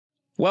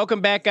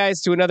Welcome back,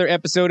 guys, to another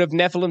episode of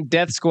Nephilim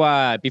Death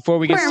Squad. Before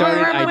we get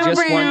started, I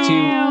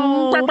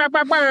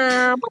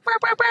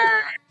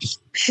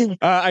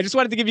just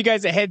wanted to give you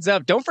guys a heads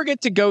up. Don't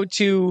forget to go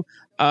to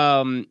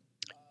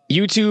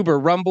YouTube or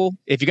Rumble.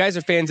 If you guys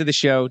are fans of the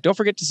show, don't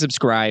forget to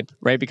subscribe,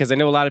 right? Because I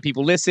know a lot of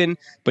people listen,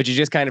 but you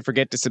just kind of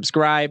forget to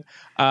subscribe.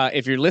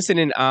 If you're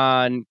listening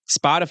on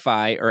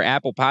Spotify or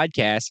Apple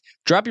Podcasts,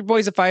 drop your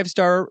boys a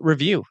 5-star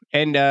review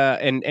and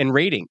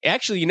rating.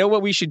 Actually, you know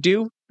what we should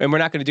do? And we're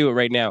not going to do it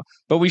right now,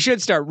 but we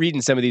should start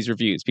reading some of these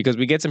reviews because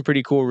we get some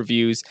pretty cool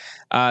reviews.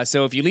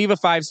 So if you leave a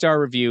 5-star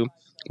review,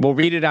 we'll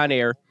read it on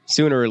air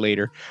sooner or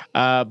later.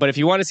 But if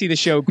you want to see the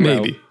show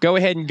grow, go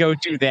ahead and go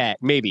do that.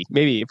 Maybe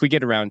if we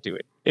get around to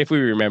it, if we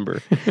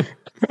remember.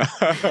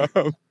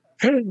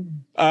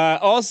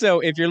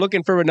 Also, if you're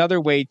looking for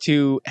another way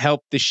to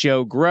help the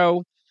show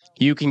grow,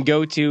 you can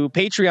go to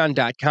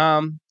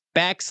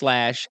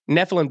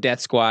patreon.com/Nephilim Death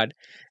Squad,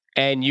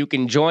 and you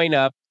can join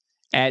up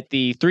at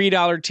the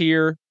 $3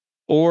 tier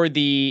or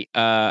the,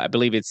 I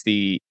believe it's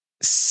the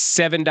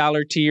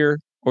 $7 tier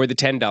or the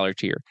 $10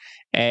 tier.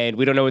 And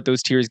we don't know what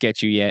those tiers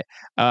get you yet.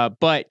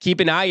 But keep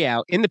an eye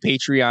out in the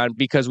Patreon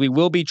because we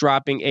will be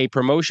dropping a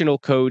promotional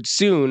code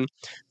soon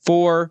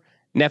for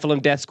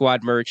Nephilim Death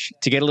Squad merch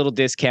to get a little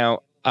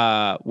discount,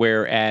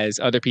 whereas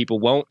other people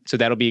won't. So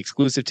that'll be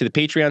exclusive to the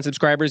Patreon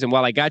subscribers. And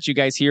while I got you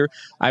guys here,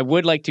 I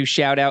would like to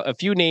shout out a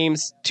few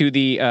names to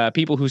the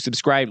people who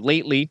subscribed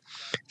lately.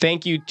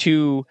 Thank you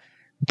to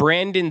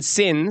Brandon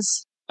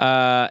Sins,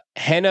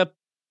 Henna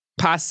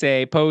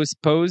Henna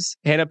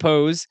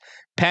Pose,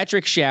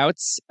 Patrick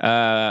Shouts.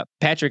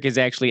 Patrick is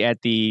actually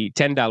at the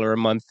 $10 a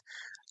month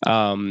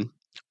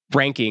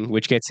ranking,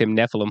 which gets him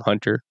Nephilim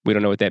Hunter. We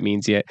don't know what that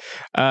means yet.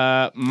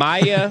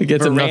 Maya it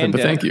gets him nothing,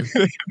 but thank you.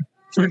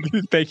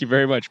 Thank you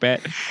very much, Pat.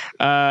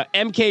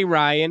 MK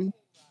Ryan,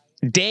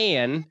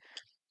 Dan,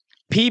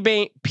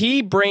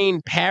 P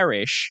Brain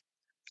Parish,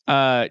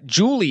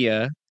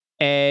 Julia,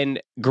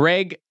 and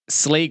Greg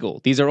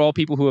Slagle. These are all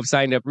people who have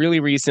signed up really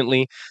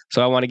recently.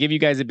 So I want to give you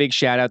guys a big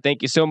shout out.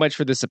 Thank you so much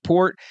for the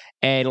support.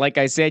 And like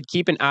I said,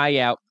 keep an eye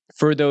out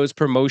for those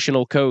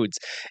promotional codes.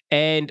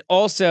 And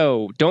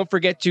also, don't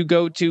forget to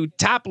go to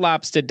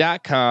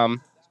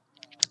toplobster.com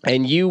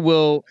and you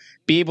will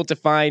be able to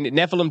find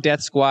Nephilim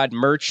Death Squad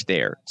merch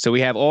there. So we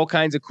have all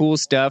kinds of cool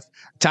stuff.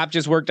 Top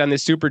just worked on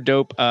this super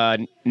dope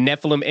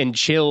Nephilim and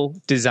Chill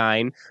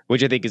design,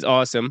 which I think is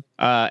awesome.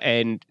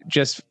 And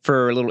just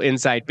for a little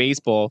inside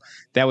baseball,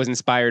 that was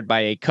inspired by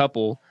a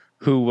couple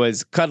who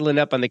was cuddling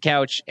up on the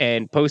couch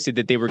and posted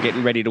that they were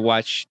getting ready to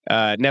watch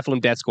Nephilim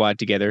Death Squad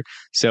together.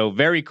 So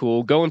very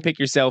cool. Go and pick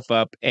yourself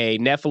up a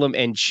Nephilim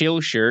and Chill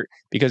shirt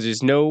because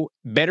there's no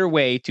better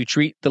way to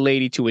treat the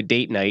lady to a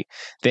date night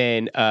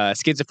than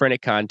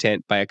schizophrenic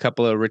content by a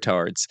couple of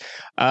retards.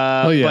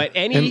 But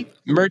any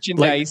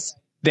merchandise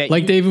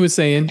like David was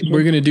saying,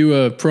 we're going to do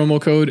a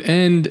promo code,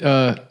 and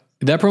that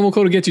promo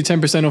code will get you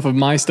 10% off of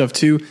my stuff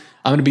too.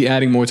 I'm going to be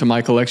adding more to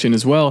my collection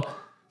as well.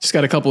 Just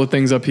got a couple of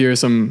things up here,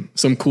 some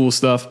cool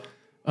stuff.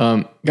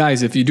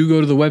 Guys, if you do go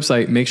to the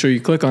website, make sure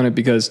you click on it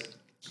because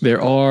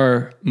there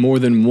are more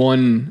than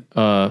one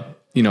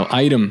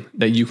item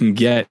that you can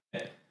get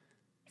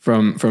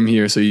from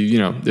here. So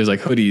there's like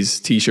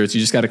hoodies, t-shirts.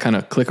 You just got to kind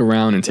of click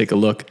around and take a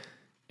look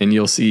and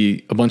you'll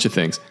see a bunch of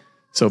things.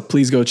 So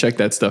please go check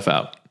that stuff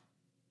out.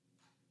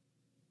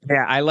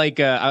 Yeah, I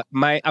like I'm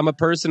a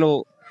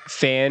personal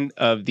fan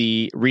of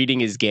the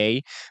Reading is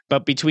Gay,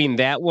 but between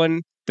that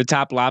one, the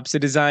Top Lobster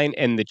design,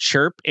 and the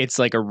Chirp, it's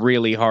like a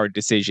really hard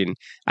decision.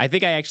 I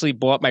think I actually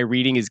bought my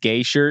Reading is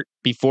Gay shirt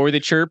before the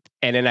Chirp,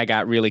 and then I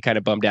got really kind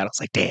of bummed out. I was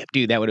like, damn,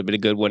 dude, that would have been a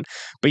good one.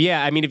 But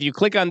yeah, I mean, if you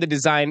click on the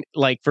design,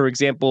 like for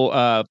example,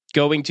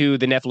 going to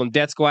the Nephilim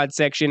Death Squad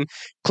section,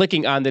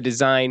 clicking on the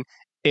design,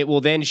 it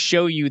will then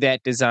show you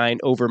that design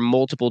over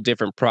multiple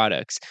different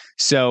products.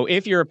 So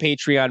if you're a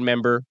Patreon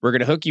member, we're going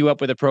to hook you up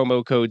with a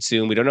promo code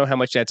soon. We don't know how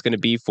much that's going to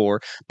be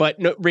for, but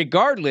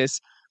regardless,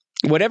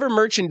 whatever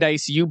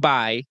merchandise you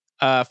buy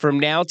from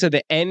now to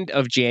the end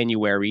of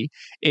January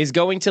is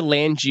going to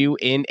land you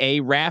in a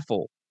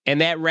raffle.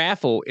 And that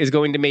raffle is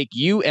going to make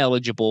you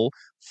eligible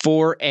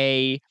for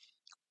a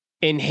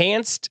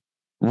enhanced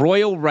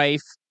Royal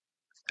Rife.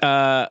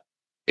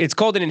 It's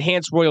called an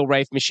enhanced Royal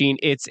Rife machine.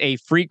 It's a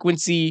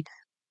frequency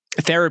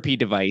therapy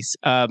device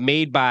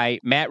made by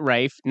Matt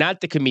Rife, not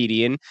the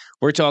comedian.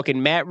 We're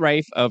talking Matt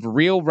Rife of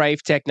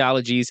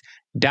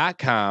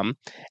realrifetechnologies.com.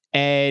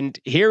 And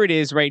here it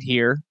is right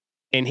here.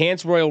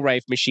 Enhanced Royal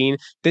Rife machine.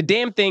 The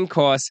damn thing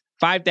costs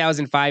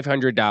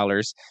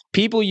 $5,500.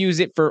 People use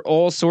it for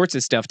all sorts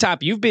of stuff.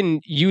 Top, you've been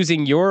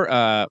using your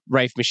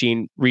Rife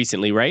machine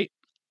recently, right?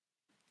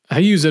 I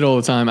use it all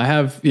the time.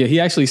 He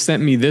actually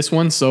sent me this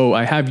one, so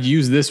I have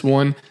used this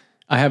one.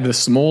 I have the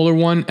smaller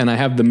one and I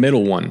have the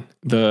middle one.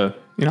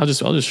 I'll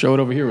just show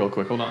it over here real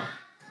quick. Hold on.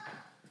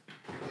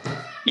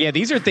 Yeah,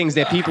 these are things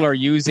that people are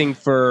using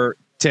for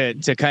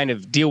to kind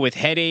of deal with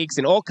headaches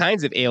and all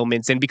kinds of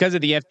ailments. And because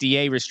of the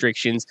FDA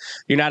restrictions,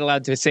 you're not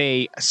allowed to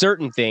say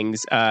certain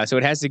things. So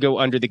it has to go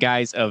under the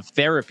guise of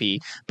therapy.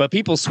 But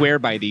people swear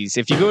by these.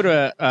 If you go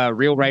to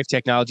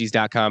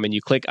reallifetechnologies.com and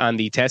you click on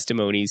the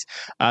testimonies,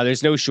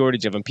 there's no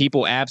shortage of them.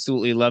 People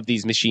absolutely love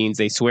these machines.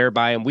 They swear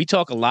by them. We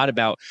talk a lot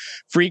about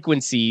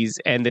frequencies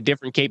and the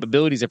different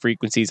capabilities of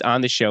frequencies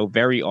on the show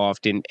very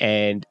often.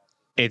 And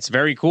it's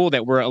very cool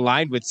that we're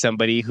aligned with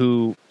somebody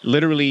who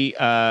literally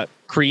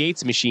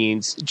creates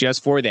machines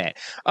just for that.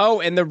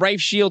 Oh, and the Rife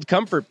Shield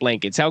comfort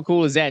blankets. How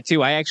cool is that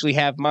too? I actually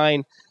have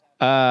mine.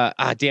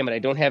 Damn it! I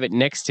don't have it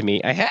next to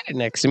me. I had it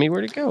next to me.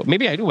 Where'd it go?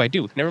 Maybe I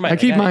do. Never mind. I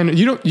keep mine.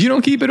 You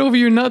don't keep it over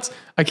your nuts.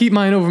 I keep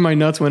mine over my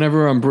nuts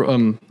whenever I'm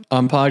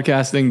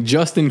podcasting,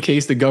 just in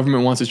case the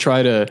government wants to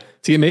try to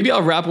see. Maybe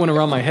I'll wrap one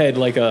around my head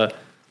like a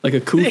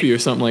kufi or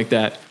something like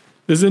that.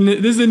 This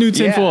is a new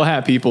tinfoil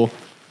hat, people.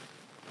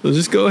 So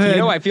just go ahead.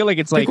 I feel like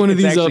it's like one of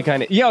these actually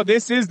kind of. Yo,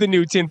 this is the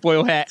new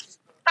tinfoil hat.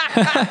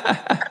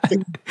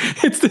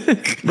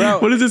 Bro,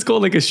 what is this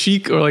called? Like a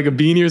chic or like a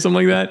beanie or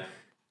something like that?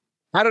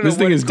 I don't know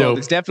what it's called.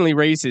 It's definitely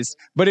racist.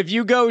 But if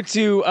you go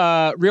to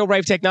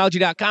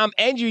reallifetechnology.com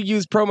and you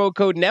use promo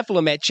code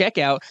Nephilim at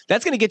checkout,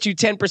 that's going to get you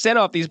 10%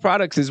 off these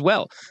products as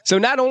well. So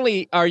not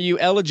only are you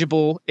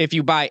eligible if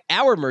you buy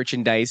our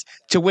merchandise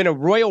to win a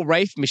Royal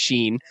Rife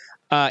machine,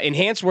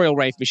 enhanced Royal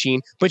Rife machine,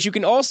 but you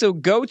can also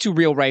go to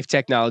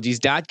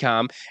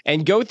reallifetechnologies.com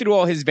and go through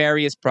all his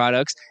various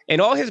products.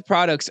 And all his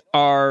products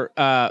are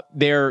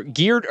they're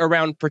geared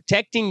around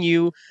protecting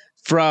you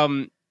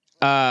from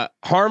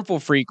harmful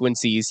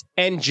frequencies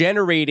and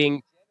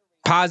generating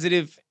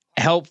positive,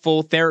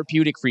 helpful,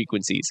 therapeutic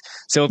frequencies.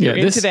 So if you're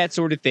into that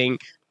sort of thing.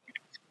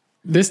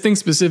 This thing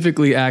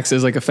specifically acts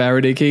as like a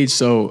Faraday cage.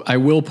 So I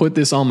will put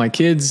this on my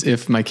kids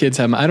if my kids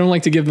have I don't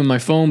like to give them my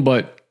phone,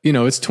 but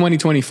it's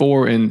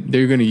 2024 and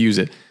they're going to use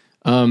it.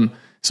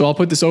 So I'll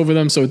put this over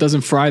them so it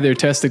doesn't fry their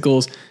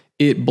testicles.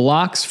 It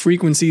blocks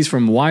frequencies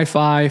from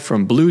Wi-Fi,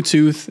 from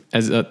Bluetooth,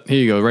 here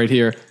you go, right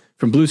here,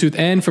 from Bluetooth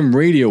and from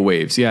radio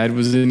waves. Yeah, it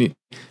was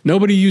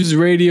nobody uses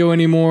radio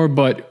anymore,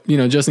 but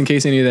just in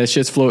case any of that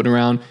shit's floating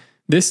around,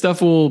 this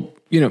stuff will,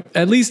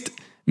 at least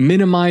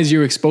minimize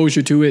your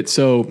exposure to it.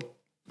 So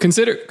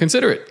consider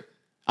it.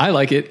 I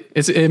like it.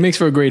 It makes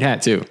for a great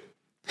hat too.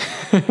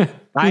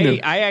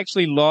 I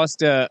actually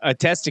lost a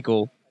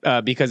testicle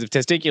because of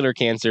testicular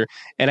cancer,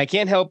 and I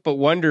can't help but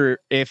wonder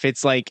if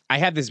it's like I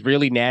have this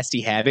really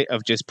nasty habit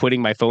of just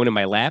putting my phone in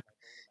my lap.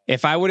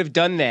 If I would have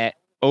done that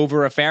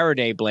over a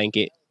Faraday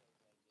blanket,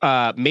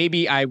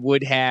 maybe I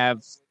would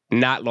have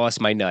not lost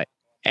my nut.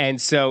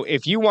 And so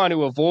if you want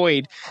to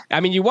avoid,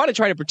 you want to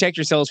try to protect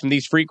yourselves from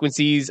these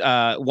frequencies,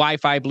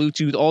 Wi-Fi,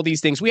 Bluetooth, all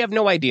these things. We have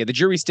no idea. The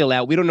jury's still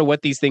out. We don't know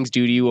what these things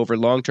do to you over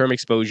long-term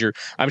exposure.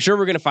 I'm sure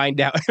we're going to find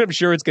out. I'm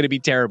sure it's going to be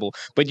terrible.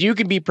 But you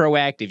can be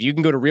proactive. You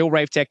can go to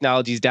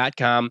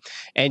reallifetechnologies.com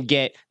and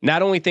get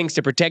not only things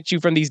to protect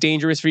you from these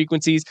dangerous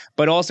frequencies,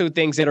 but also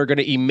things that are going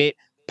to emit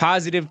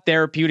positive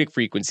therapeutic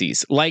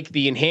frequencies, like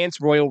the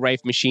enhanced Royal Rife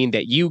machine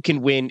that you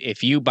can win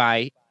if you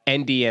buy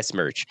NDS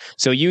merch.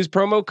 So use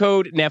promo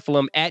code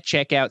Nephilim at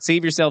checkout,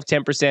 save yourself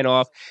 10%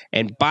 off,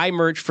 and buy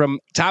merch from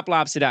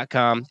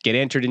toplobster.com. Get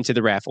entered into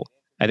the raffle.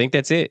 I think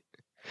that's it.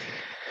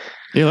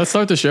 Yeah, let's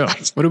start the show.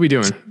 What are we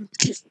doing?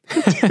 This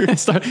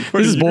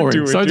is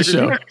boring. Start the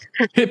show.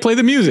 Hey, play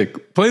the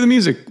music. Play the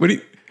music.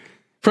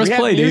 Press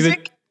play,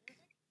 David.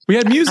 We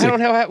had music. I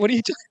don't know. What are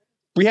you doing?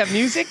 We have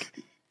music?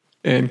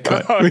 And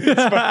cut.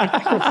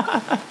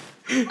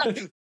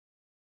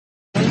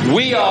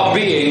 We are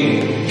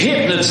being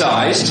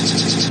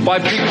hypnotized by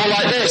people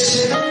like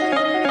this.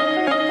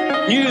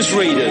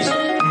 Newsreaders,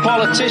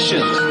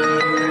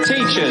 politicians,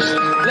 teachers,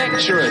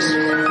 lecturers.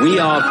 We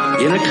are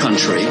in a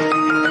country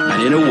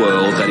and in a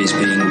world that is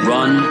being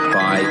run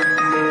by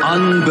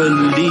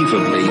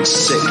unbelievably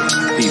sick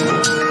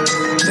people.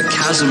 The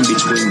chasm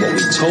between what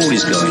we're told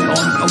is going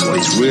on and what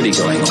is really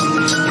going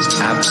on is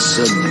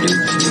absolutely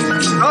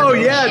immense. Oh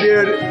yeah,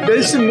 dude.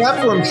 There's some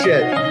Nephilim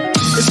shit.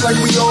 It's like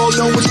we all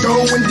know what's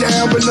going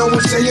down, but no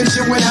one's saying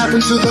shit what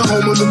happened to the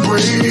home of the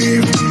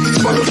brave. These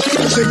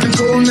motherfuckers, they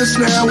controlling us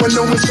now, and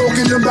no one's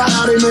talking about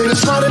how they made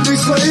us modern day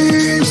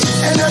slaves.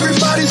 And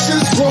everybody's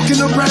just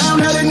walking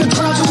around, heading the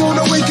clouds, who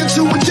won't awaken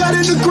to a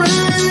dead in the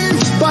grave.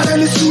 By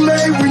then it's too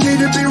late, we need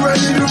to be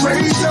ready to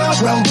raise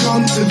up.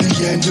 Welcome to the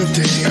end of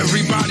days.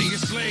 Everybody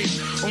is slaves,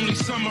 only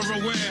some are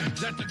aware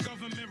that the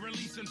government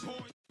releasing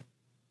poison.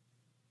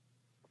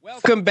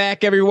 Welcome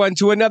back, everyone,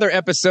 to another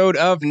episode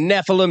of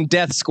Nephilim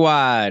Death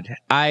Squad.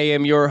 I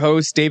am your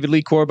host, David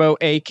Lee Corbo,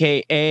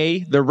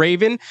 a.k.a. The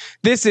Raven.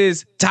 This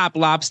is Top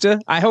Lobster.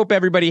 I hope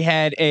everybody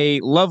had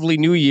a lovely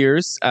New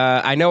Year's.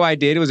 I know I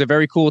did. It was a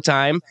very cool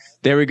time.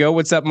 There we go.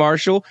 What's up,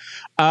 Marshall?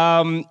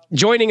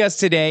 Joining us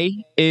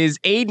today is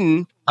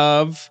Aiden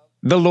of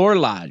the Lore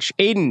Lodge.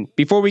 Aiden,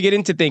 before we get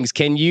into things,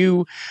 can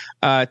you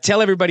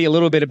tell everybody a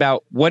little bit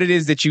about what it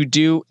is that you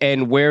do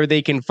and where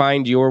they can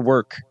find your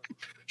work?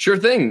 Sure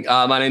thing.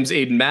 My name's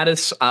Aiden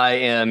Mattis. I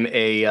am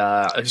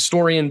a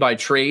historian by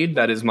trade.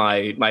 That is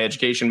my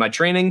education, my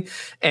training,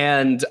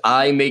 and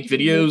I make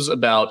videos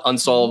about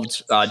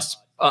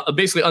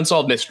basically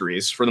unsolved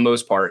mysteries for the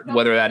most part.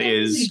 Whether that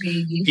is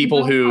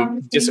people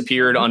who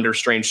disappeared under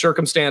strange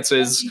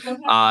circumstances,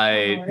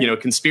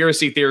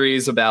 conspiracy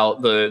theories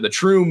about the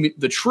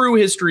true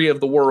history of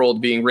the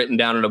world being written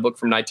down in a book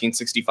from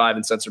 1965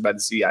 and censored by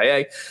the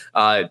CIA.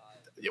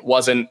 It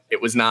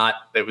was not.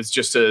 It was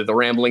just the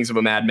ramblings of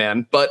a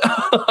madman. But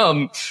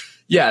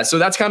yeah, so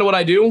that's kind of what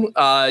I do.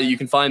 You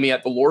can find me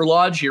at the Lore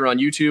Lodge here on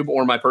YouTube,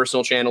 or my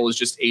personal channel is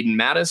just Aiden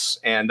Mattis,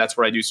 and that's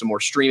where I do some more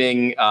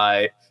streaming,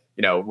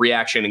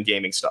 reaction and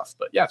gaming stuff.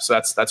 But yeah, so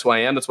that's who I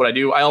am. That's what I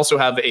do. I also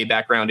have a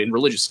background in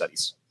religious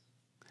studies.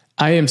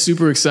 I am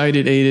super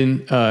excited,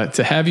 Aiden,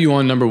 to have you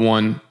on, number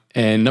one.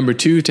 And number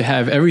two, to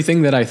have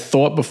everything that I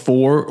thought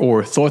before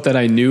or thought that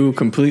I knew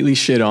completely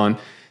shit on.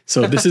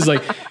 So this is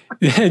like,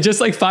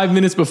 just like 5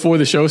 minutes before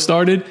the show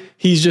started,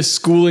 he's just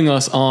schooling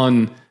us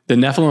on the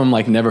Nephilim. I'm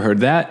like, never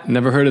heard that,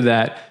 never heard of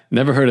that,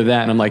 never heard of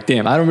that. And I'm like,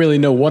 damn, I don't really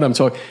know what I'm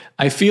talking.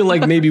 I feel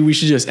like maybe we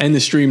should just end the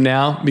stream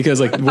now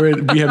because like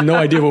we have no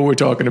idea what we're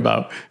talking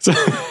about. So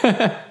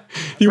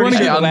you want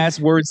to get the last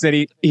words that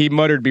he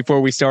muttered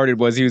before we started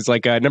was he was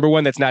like, number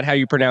one, that's not how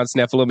you pronounce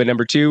Nephilim, and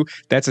number two,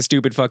 that's a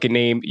stupid fucking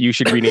name. You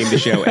should rename the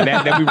show. And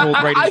then we rolled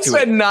right into it. I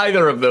said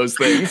neither of those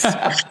things.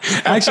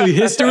 Actually,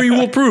 history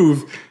will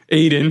prove,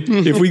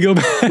 Aiden, if we go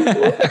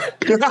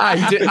back.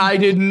 I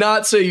did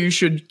not say you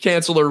should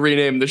cancel or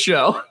rename the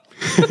show.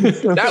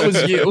 That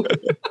was you.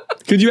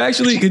 Could you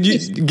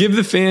give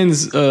the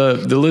fans,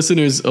 the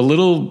listeners, a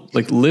little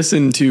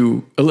listen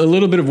to a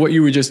little bit of what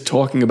you were just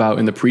talking about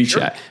in the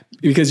pre-chat? Sure.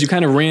 Because you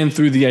kind of ran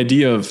through the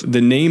idea of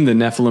the name, the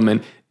Nephilim,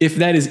 and if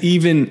that is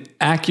even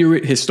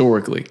accurate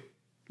historically.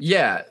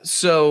 Yeah.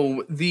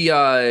 So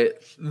the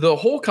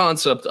whole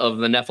concept of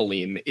the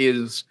Nephilim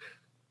is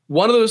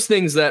one of those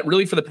things that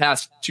really for the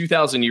past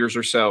 2,000 years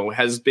or so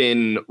has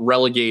been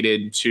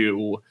relegated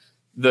to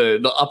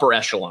the upper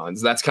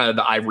echelons. That's kind of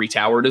the ivory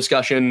tower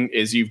discussion,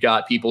 is you've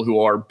got people who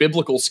are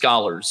biblical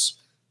scholars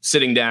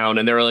sitting down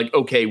and they're like,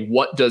 okay,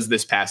 what does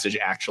this passage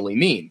actually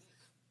mean?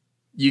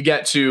 You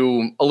get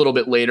to a little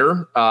bit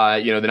later, the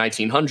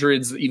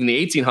 1900s, even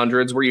the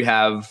 1800s, where you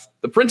have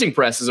the printing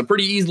press is a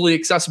pretty easily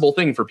accessible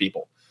thing for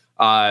people.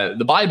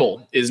 The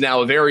Bible is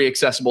now a very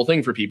accessible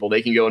thing for people.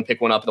 They can go and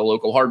pick one up at the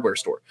local hardware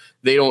store.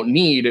 They don't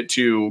need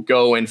to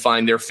go and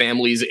find their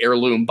family's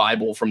heirloom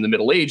Bible from the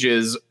Middle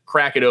Ages,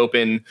 crack it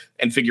open,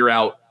 and figure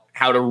out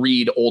how to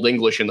read Old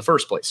English in the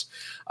first place.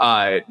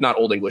 Not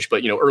Old English,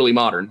 but early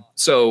modern.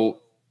 So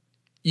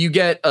you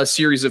get a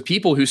series of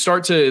people who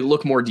start to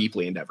look more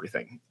deeply into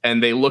everything.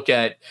 And they look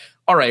at,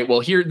 all right, well,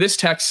 here, this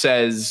text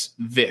says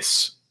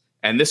this,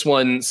 and this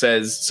one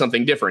says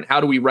something different. How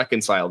do we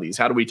reconcile these?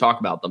 How do we talk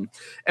about them?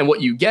 And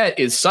what you get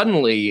is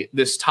suddenly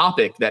this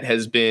topic that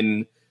has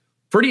been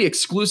pretty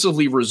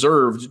exclusively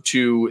reserved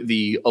to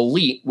the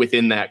elite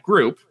within that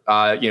group,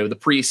 the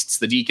priests,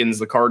 the deacons,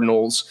 the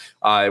cardinals,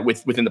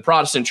 within the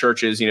Protestant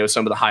churches,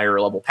 some of the higher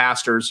level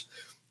pastors,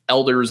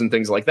 elders, and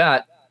things like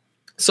that.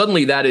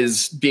 Suddenly that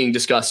is being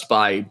discussed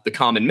by the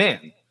common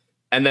man.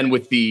 And then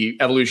with the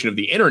evolution of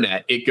the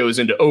internet, it goes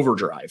into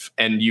overdrive.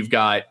 And you've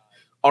got,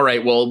 all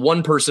right, well,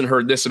 one person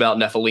heard this about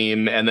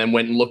Nephilim and then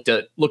went and looked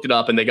it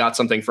up, and they got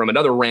something from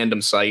another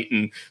random site,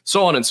 and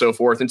so on and so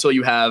forth, until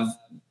you have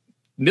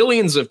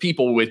millions of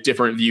people with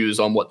different views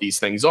on what these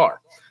things are.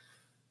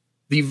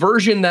 The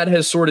version that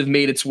has sort of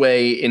made its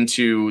way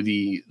into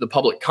the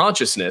public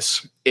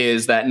consciousness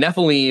is that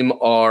Nephilim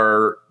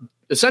are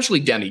essentially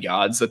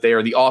demigods, that they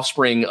are the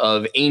offspring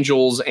of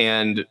angels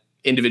and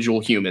individual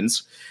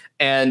humans.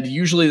 And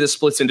usually this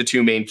splits into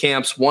two main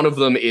camps. One of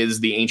them is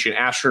the ancient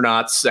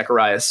astronauts,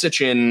 Zechariah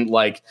Sitchin.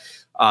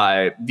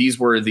 These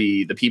were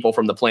the people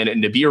from the planet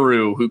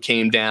Nibiru who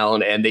came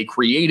down and they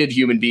created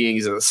human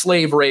beings as a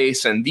slave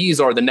race. And these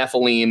are the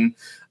Nephilim,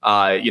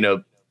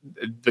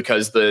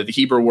 because the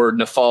Hebrew word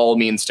Nephal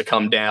means to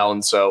come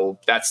down. So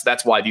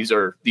that's why these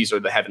are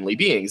the heavenly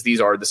beings. These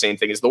are the same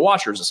thing as the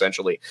Watchers,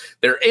 essentially.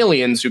 They're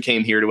aliens who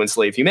came here to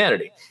enslave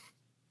humanity.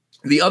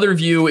 The other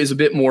view is a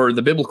bit more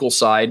the biblical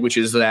side, which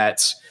is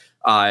that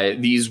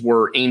these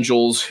were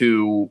angels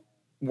who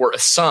were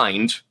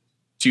assigned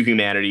to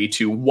humanity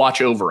to watch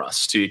over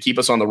us, to keep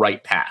us on the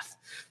right path.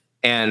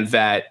 And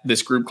that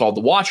this group called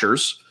the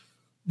Watchers,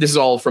 this is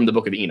all from the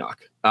book of Enoch.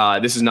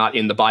 This is not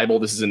in the Bible.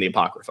 This is in the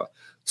Apocrypha.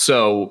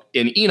 So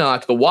in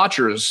Enoch, the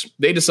Watchers,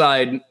 they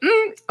decide,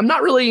 I'm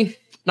not really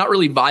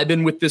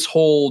vibing with this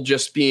whole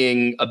just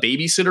being a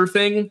babysitter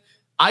thing.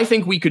 I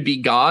think we could be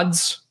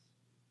gods.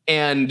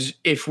 And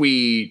if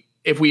we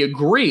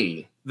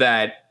agree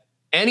that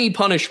any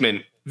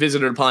punishment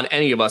visited upon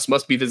any of us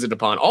must be visited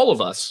upon all of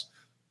us,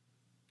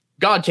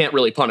 God can't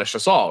really punish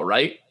us all,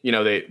 right?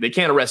 They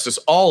can't arrest us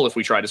all if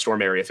we try to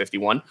storm Area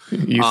 51.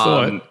 You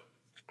thought.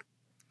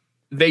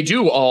 They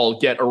do all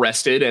get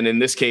arrested, and in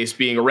this case,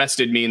 being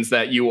arrested means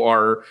that you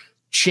are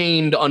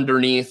chained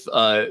underneath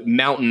a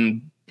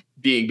mountain,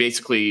 being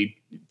basically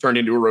turned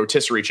into a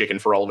rotisserie chicken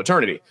for all of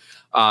eternity.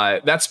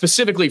 That's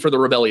specifically for the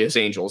rebellious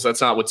angels.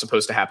 That's not what's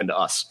supposed to happen to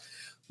us.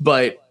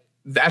 But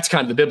that's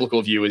kind of the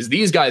biblical view, is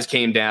these guys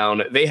came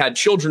down, they had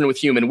children with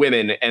human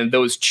women, and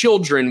those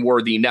children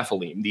were the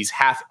Nephilim, these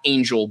half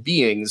angel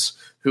beings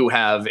who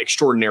have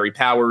extraordinary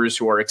powers,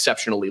 who are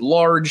exceptionally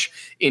large.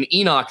 In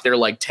Enoch, they're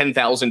like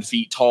 10,000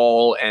 feet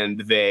tall, and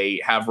they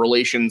have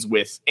relations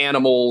with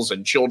animals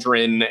and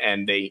children,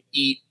 and they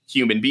eat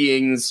human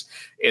beings.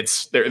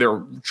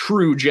 They're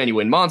true,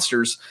 genuine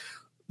monsters.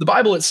 The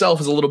Bible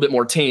itself is a little bit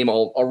more tame.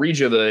 I'll read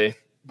you the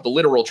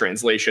literal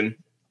translation.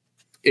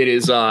 It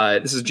is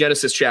this is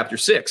Genesis chapter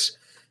 6.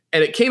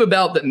 And it came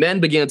about that men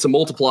began to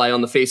multiply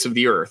on the face of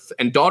the earth,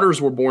 and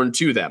daughters were born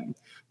to them.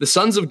 The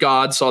sons of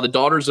God saw the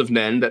daughters of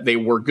men that they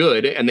were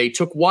good, and they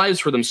took wives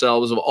for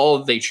themselves of all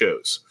that they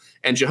chose.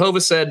 And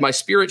Jehovah said, my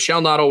spirit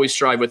shall not always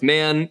strive with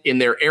man. In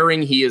their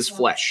erring he is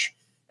flesh.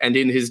 And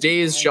in his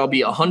days shall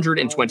be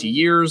 120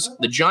 years.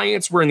 The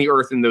giants were in the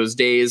earth in those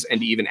days,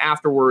 and even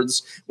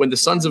afterwards, when the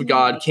sons of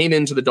God came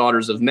into the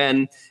daughters of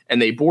men,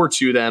 and they bore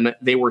to them,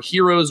 they were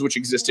heroes which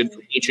existed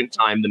from ancient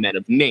time, the men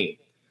of name.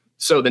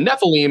 So the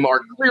Nephilim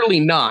are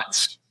clearly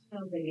not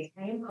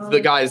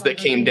the guys that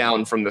came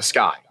down from the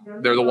sky.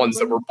 They're the ones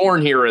that were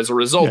born here as a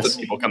result of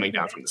people coming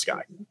down from the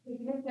sky.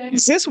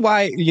 Is this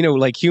why,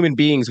 like human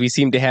beings, we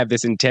seem to have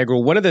this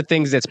integral? One of the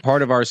things that's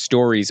part of our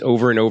stories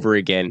over and over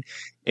again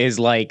is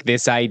like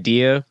this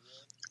idea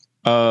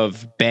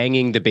of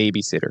banging the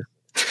babysitter.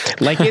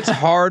 Like it's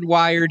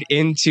hardwired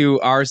into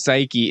our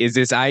psyche is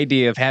this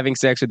idea of having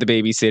sex with the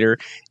babysitter.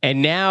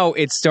 And now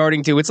it's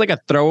like a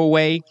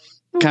throwaway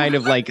kind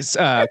of like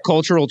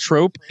cultural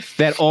trope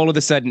that all of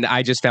a sudden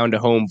I just found a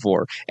home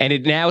for. And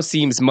it now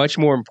seems much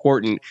more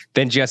important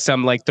than just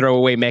some like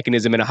throwaway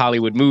mechanism in a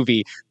Hollywood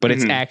movie, but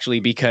it's actually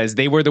because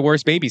they were the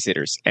worst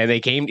babysitters. And they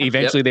came,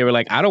 eventually they were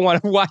like, I don't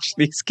want to watch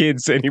these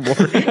kids anymore.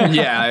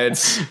 Yeah,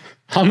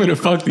 I'm going to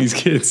fuck these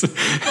kids.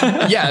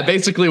 Yeah,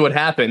 basically what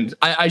happened.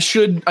 I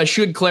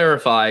should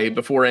clarify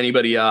before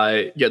anybody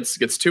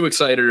gets too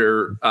excited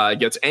or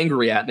gets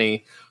angry at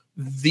me.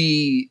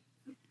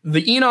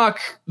 The Enoch,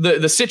 the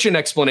Sitchin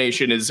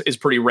explanation is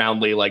pretty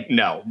roundly like,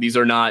 no, these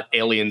are not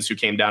aliens who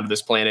came down to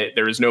this planet.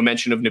 There is no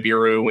mention of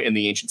Nibiru in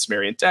the ancient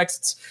Sumerian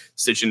texts.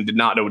 Sitchin did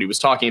not know what he was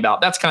talking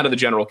about. That's kind of the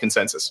general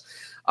consensus.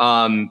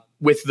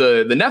 With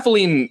the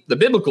Nephilim, the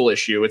biblical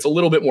issue, it's a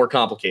little bit more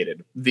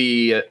complicated.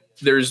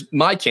 There's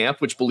my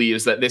camp, which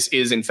believes that this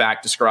is in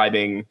fact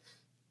describing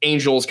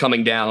angels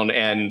coming down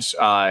and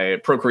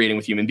procreating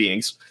with human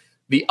beings.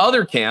 The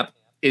other camp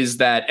is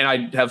that, and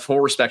I have full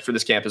respect for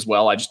this camp as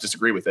well, I just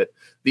disagree with it.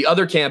 The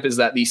other camp is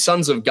that the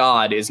sons of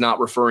God is not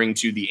referring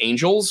to the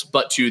angels,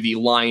 but to the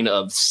line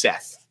of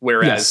Seth,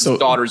 whereas the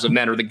daughters of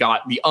men are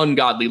the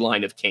ungodly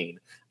line of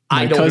Cain.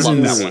 I don't love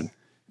that one.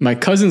 My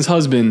cousin's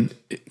husband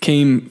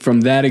came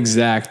from that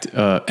exact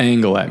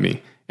angle at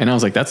me. And I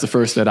was like, that's the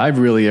first that I've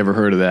really ever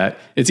heard of that.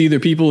 It's either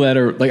people that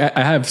are like,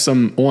 I have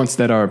some aunts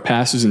that are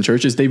pastors in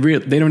churches. They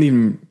don't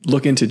even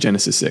look into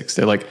Genesis 6.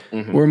 They're like,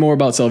 we're more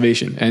about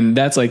salvation. And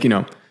that's like,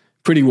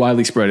 pretty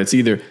widely spread. It's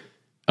either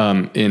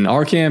in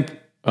our camp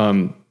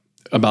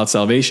about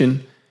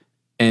salvation,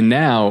 and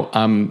now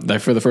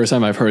like for the first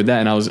time I've heard that,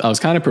 and I was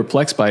kind of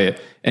perplexed by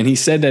it. And he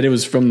said that it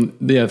was from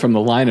the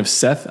line of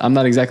Seth. I'm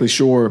not exactly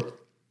sure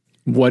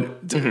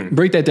what.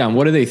 Break that down.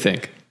 What do they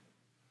think?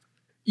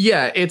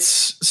 Yeah,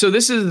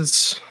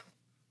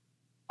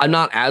 I'm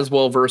not as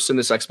well versed in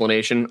this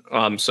explanation,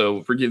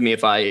 so forgive me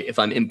if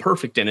I'm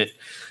imperfect in it.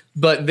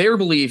 But their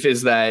belief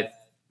is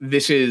that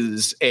this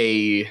is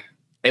a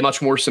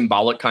much more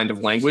symbolic kind of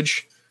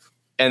language,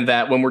 and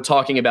that when we're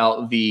talking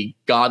about the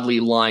godly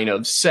line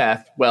of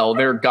Seth, well,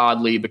 they're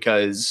godly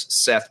because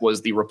Seth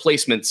was the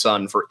replacement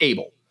son for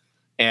Abel.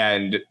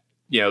 And,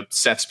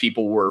 Seth's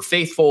people were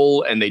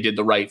faithful and they did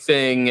the right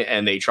thing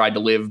and they tried to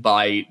live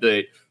by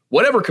the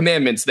whatever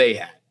commandments they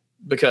had,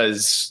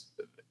 because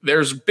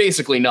there's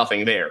basically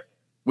nothing there.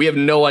 We have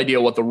no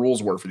idea what the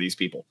rules were for these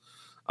people.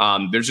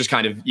 There's just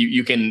kind of,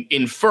 you can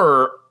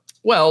infer,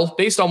 well,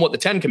 based on what the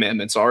 10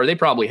 commandments are, they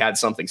probably had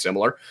something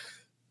similar.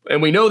 And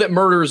we know that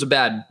murder is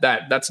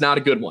that's not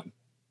a good one.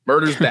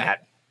 Murder's bad.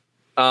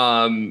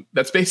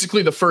 That's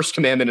basically the first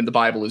commandment in the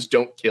Bible is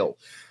don't kill,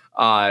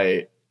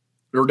 or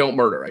don't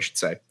murder, I should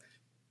say.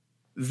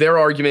 Their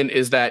argument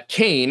is that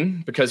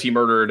Cain, because he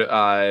murdered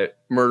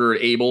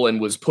Abel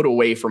and was put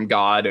away from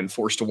God and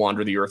forced to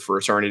wander the earth for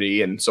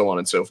eternity and so on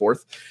and so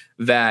forth,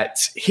 that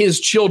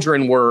his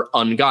children were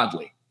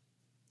ungodly.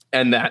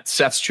 And that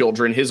Seth's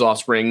children, his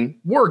offspring,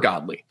 were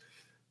godly.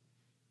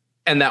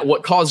 And that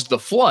what caused the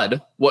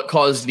flood, what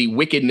caused the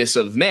wickedness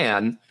of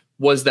man,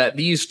 was that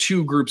these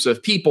two groups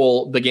of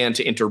people began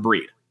to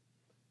interbreed,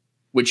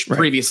 which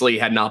previously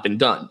had not been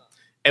done.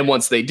 And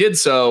once they did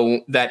so,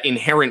 that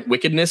inherent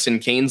wickedness in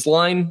Cain's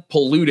line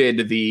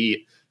polluted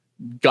the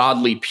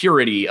godly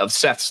purity of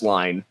Seth's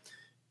line.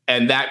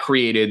 And that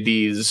created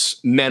these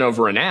men of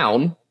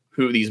renown,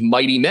 these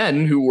mighty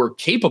men who were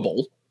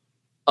capable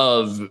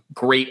of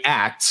great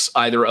acts,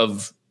 either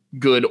of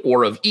good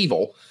or of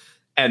evil.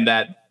 And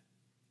that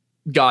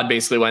God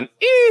basically went,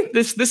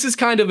 this is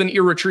kind of an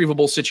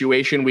irretrievable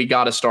situation. We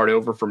got to start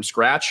over from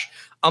scratch.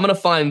 I'm going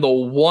to find the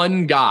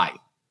one guy,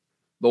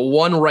 the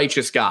one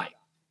righteous guy,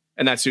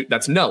 and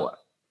that's Noah.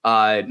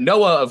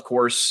 Noah, of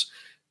course,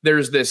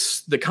 there's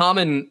the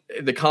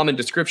common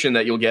description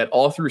that you'll get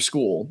all through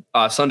school,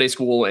 Sunday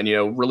school,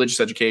 and religious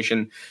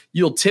education.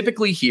 You'll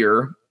typically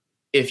hear,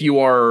 if you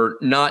are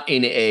not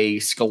in a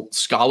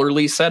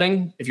scholarly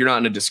setting, if you're not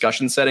in a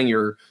discussion setting,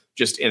 you're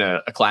just in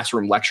a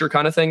classroom lecture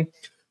kind of thing.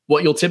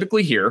 What you'll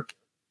typically hear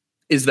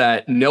is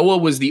that Noah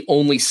was the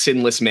only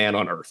sinless man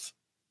on earth.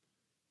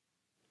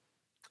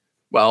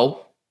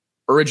 Well,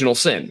 original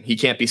sin. He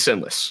can't be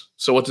sinless.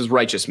 So what does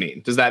righteous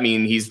mean? Does that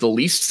mean he's the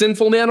least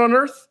sinful man on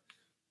earth?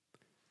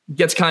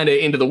 Gets kind of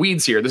into the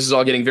weeds here. This is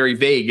all getting very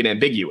vague and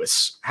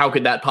ambiguous. How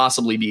could that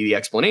possibly be the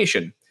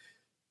explanation?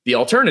 The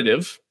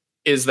alternative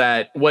is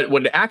that what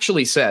it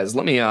actually says.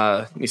 Let me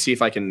see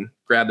if I can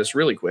grab this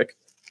really quick.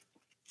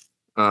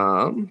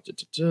 All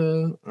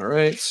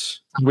right.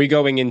 Are we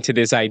going into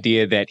this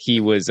idea that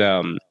he was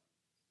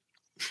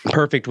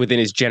perfect within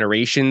his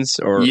generations?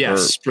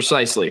 Yes,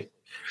 precisely.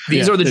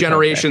 These are the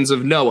generations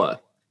of Noah.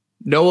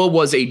 Noah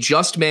was a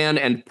just man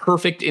and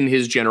perfect in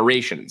his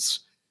generations.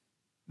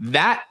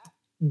 That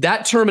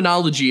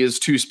terminology is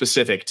too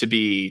specific to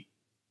be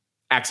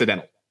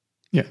accidental.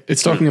 Yeah,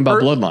 it's talking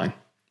about bloodline.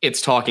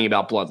 It's talking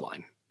about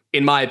bloodline,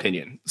 in my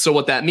opinion. So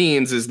what that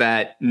means is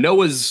that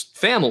Noah's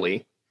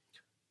family,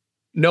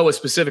 Noah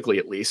specifically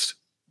at least,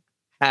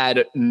 had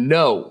this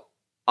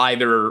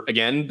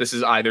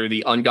is either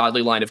the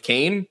ungodly line of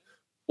Cain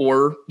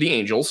or the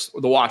angels,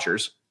 or the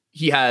Watchers.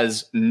 He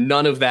has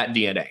none of that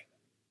DNA.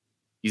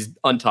 He's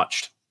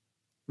untouched,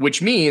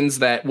 which means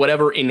that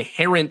whatever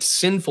inherent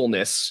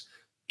sinfulness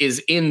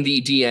is in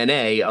the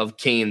DNA of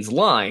Cain's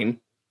line,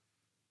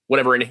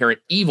 whatever inherent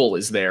evil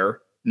is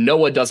there,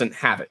 Noah doesn't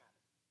have it.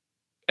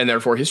 And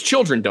therefore his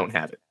children don't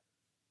have it.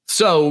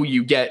 So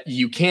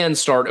you can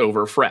start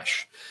over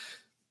fresh.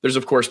 There's,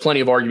 of course,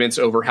 plenty of arguments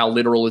over how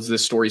literal is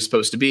this story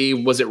supposed to be.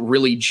 Was it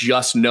really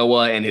just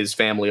Noah and his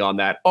family on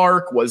that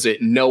ark? Was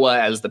it Noah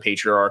as the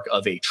patriarch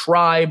of a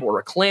tribe or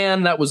a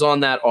clan that was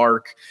on that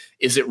ark?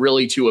 Is it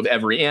really two of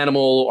every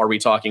animal? Are we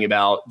talking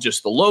about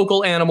just the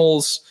local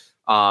animals?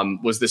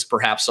 Was this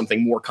perhaps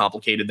something more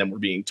complicated than we're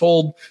being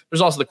told?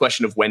 There's also the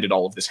question of when did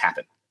all of this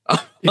happen?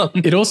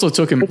 It also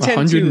took him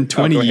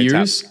 120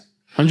 years.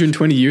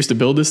 120 years to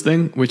build this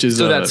thing, which is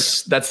so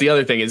that's the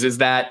other thing is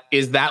that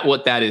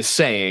what that is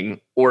saying,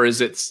 or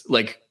is it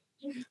like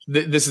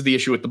this is the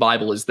issue with the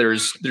Bible is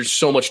there's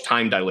so much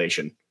time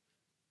dilation.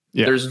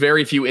 Yeah. There's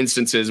very few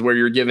instances where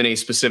you're given a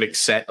specific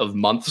set of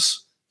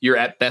months. You're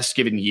at best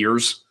given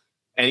years.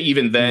 And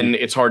even then,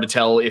 it's hard to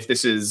tell if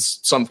this is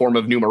some form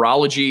of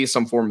numerology,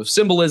 some form of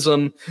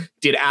symbolism.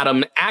 Did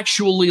Adam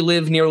actually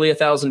live nearly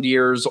 1,000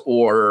 years,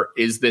 or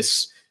is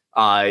this,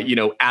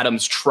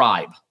 Adam's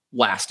tribe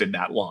lasted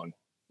that long?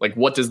 Like,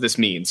 what does this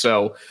mean?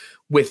 So,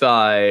 with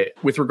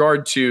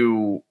regard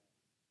to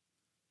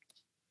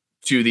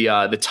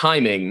the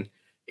timing,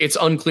 it's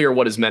unclear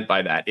what is meant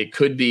by that. It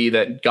could be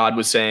that God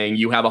was saying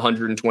you have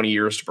 120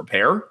 years to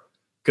prepare.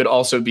 Could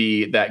also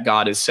be that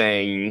God is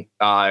saying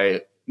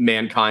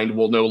mankind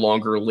will no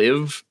longer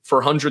live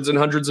for hundreds and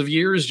hundreds of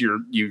years.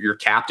 You're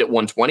capped at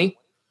 120.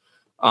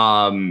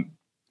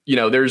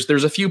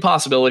 There's a few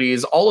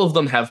possibilities. All of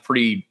them have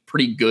pretty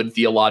good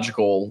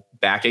theological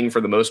backing for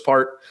the most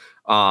part.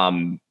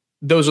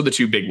 Those are the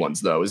two big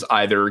ones, though, is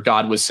either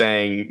God was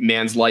saying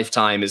man's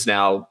lifetime is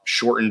now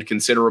shortened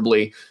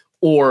considerably,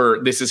 or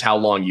this is how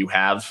long you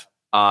have.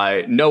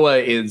 Noah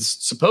is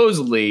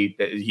supposedly,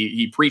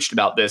 he preached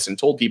about this and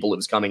told people it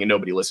was coming and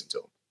nobody listened to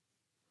him.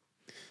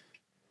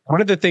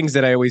 One of the things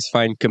that I always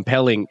find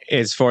compelling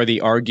is for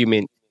the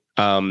argument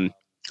of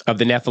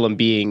the Nephilim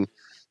being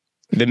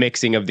the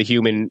mixing of the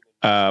human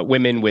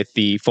women with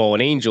the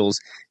fallen angels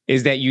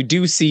is that you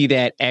do see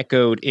that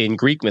echoed in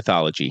Greek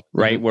mythology,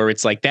 right? Mm-hmm. Where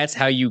it's like, that's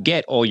how you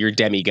get all your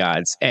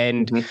demigods.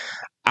 And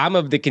I'm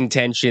of the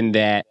contention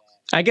that,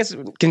 I guess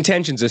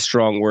contention's a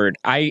strong word.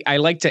 I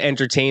like to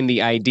entertain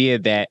the idea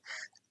that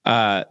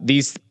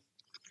these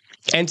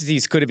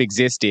entities could have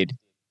existed,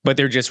 but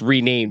they're just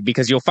renamed,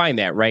 because you'll find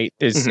that, right?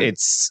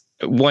 It's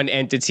one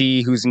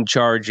entity who's in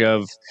charge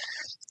of,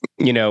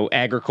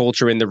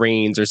 agriculture in the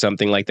rains or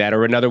something like that,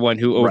 or another one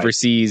who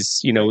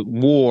oversees,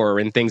 war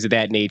and things of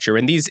that nature.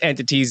 And these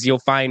entities, you'll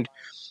find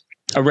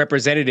a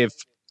representative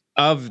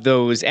of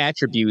those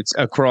attributes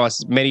across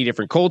many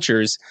different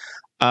cultures.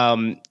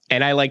 And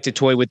I like to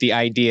toy with the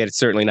idea, it's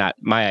certainly not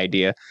my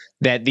idea,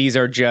 that these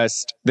are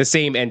just the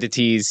same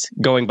entities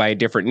going by a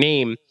different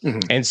name.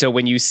 And so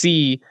when you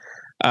see,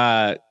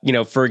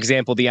 for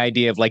example, the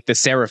idea of like the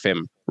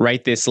seraphim,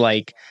 right? This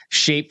like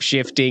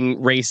shape-shifting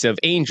race of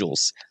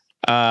angels.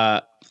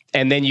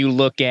 And then you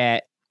look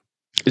at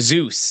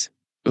Zeus,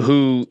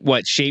 who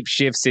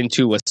shapeshifts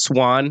into a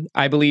swan,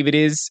 I believe it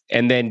is,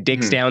 and then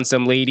dicks down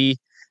some lady,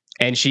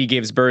 and she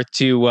gives birth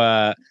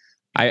to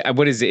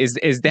What is it?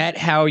 Is that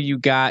how you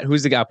got?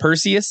 Who's the guy?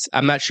 Perseus?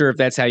 I'm not sure if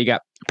that's how you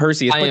got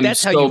Perseus. I but am that's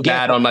so how you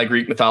bad get on my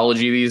Greek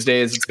mythology these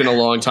days. It's been a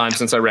long time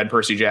since I read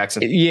Percy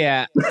Jackson.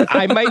 Yeah,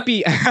 I might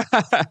be,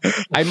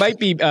 I might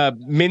be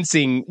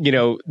mincing,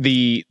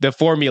 the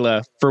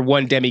formula for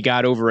one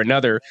demigod over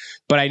another,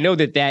 but I know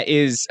that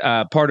is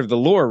part of the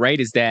lore, right?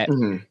 Is that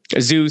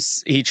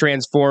Zeus, he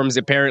transforms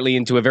apparently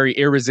into a very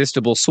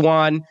irresistible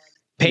swan,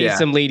 pays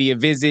some lady a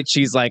visit.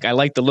 She's like, I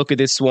like the look of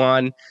this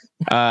swan,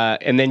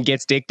 and then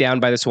gets dicked down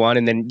by the swan,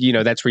 and then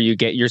that's where you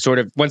get your sort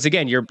of, once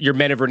again, your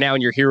men of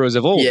renown, your heroes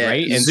of old,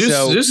 right? And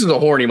Zeus is a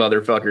horny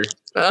motherfucker.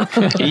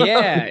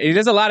 Yeah, he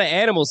does a lot of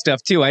animal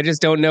stuff too. I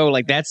just don't know,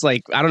 like that's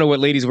like I don't know what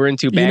ladies were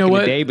into back in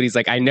the day, but he's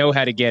like, I know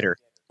how to get her.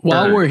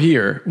 While we're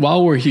here,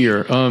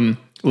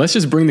 let's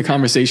just bring the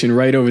conversation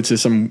right over to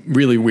some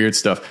really weird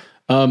stuff.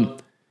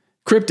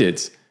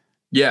 Cryptids.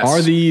 Yes.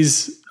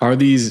 Are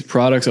these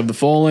products of the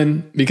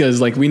fallen? Because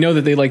like we know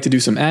that they like to do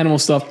some animal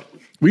stuff.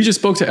 We just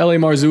spoke to L.A.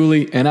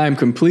 Marzulli, and I'm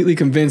completely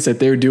convinced that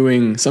they're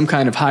doing some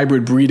kind of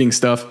hybrid breeding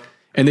stuff,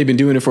 and they've been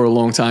doing it for a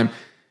long time.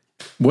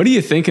 What are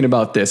you thinking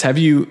about this? Have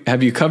you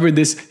covered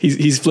this?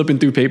 He's flipping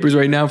through papers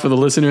right now for the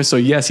listeners. So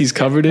yes, he's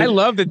covered it. I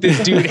love that this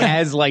dude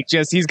has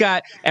he's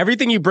got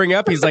everything you bring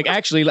up. He's like,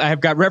 actually, I've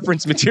got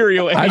reference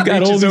material. And I've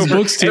got all these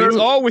books too. It's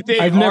all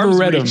within. I've never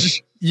read them.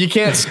 You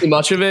can't see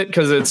much of it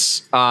because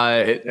it's.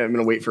 I'm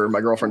gonna wait for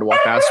my girlfriend to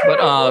walk past,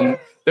 but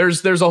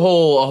there's a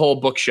whole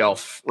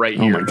bookshelf right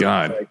here. Oh my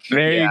god!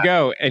 There you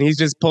go, and he's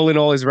just pulling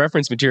all his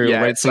reference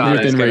material right from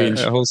within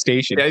range. A whole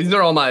station. Yeah, these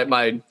are all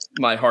my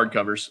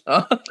hardcovers.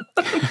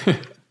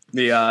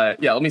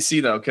 Let me see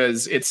though,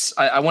 because it's.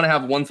 I want to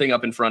have one thing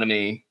up in front of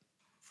me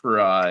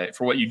for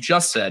what you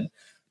just said,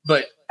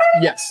 but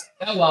yes.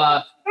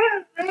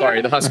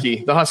 Sorry, the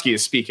husky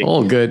is speaking.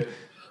 All good.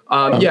 So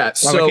I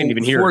can't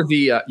even hear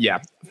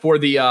for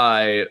the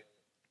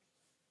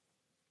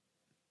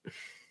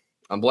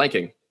I'm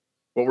blanking.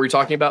 What were we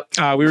talking about?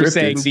 We were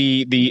saying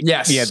the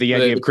idea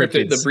of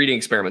cryptids, the breeding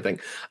experiment thing.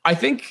 I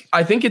think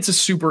it's a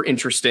super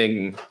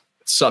interesting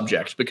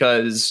subject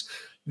because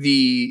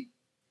the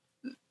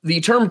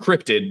term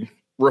cryptid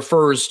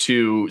refers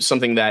to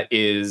something that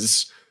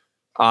is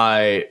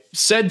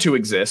said to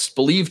exist,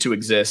 believed to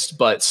exist,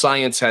 but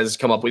science has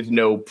come up with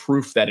no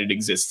proof that it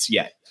exists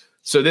yet.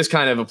 So this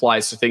kind of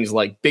applies to things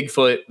like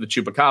Bigfoot, the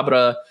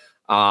Chupacabra.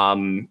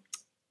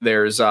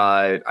 There's,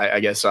 I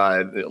guess,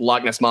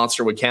 Loch Ness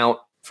Monster would count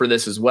for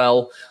this as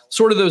well.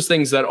 Sort of those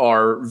things that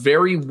are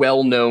very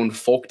well-known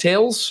folk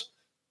tales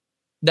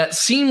that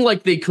seem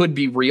like they could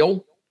be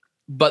real,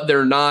 but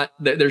they're not.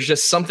 There's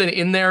just something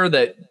in there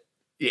that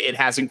it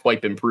hasn't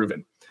quite been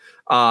proven.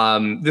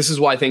 This is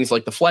why things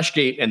like the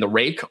Fleshgate and the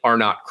Rake are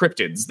not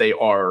cryptids. They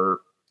are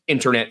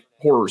internet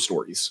horror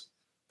stories.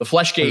 The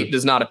Fleshgate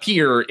does not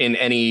appear in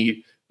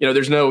any, you're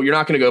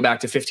not going to go back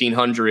to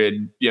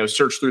 1500,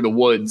 search through the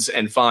woods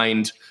and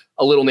find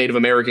a little Native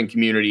American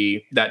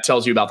community that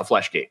tells you about the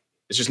Fleshgate.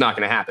 It's just not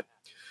going to happen.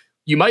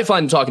 You might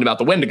find them talking about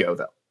the Wendigo,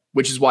 though,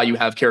 which is why you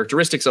have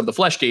characteristics of the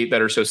Fleshgate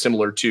that are so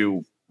similar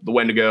to the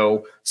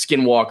Wendigo,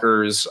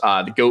 Skinwalkers,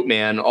 the Goat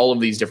Man, all of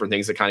these different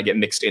things that kind of get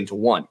mixed into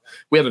one.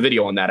 We have a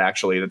video on that,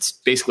 actually, that's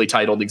basically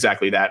titled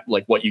exactly that,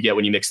 like what you get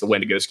when you mix the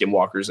Wendigo,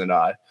 Skinwalkers,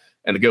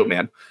 and the Goat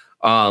Man.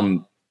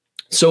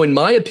 So in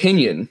my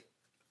opinion,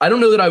 I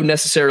don't know that I would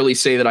necessarily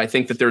say that I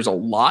think that there's a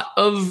lot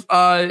of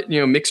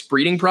mixed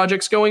breeding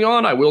projects going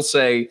on. I will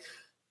say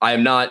I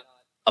am not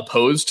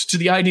opposed to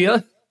the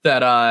idea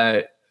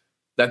that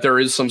there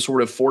is some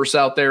sort of force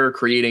out there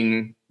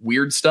creating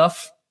weird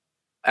stuff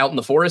out in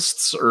the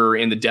forests or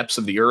in the depths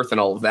of the earth and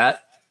all of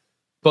that.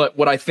 But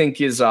what I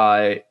think is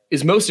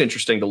most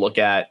interesting to look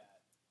at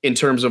in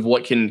terms of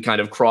what can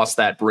kind of cross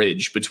that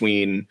bridge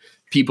between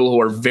people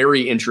who are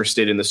very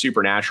interested in the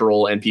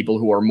supernatural and people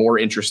who are more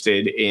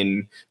interested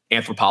in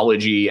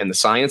anthropology and the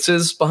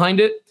sciences behind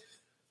it.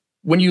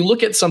 When you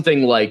look at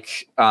something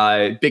like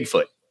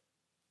Bigfoot,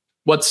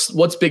 what's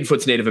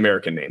Bigfoot's Native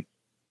American name?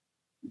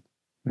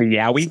 The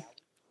Yowie?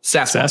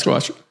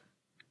 Sasquatch.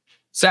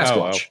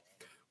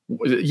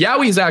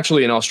 Yowie is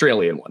actually an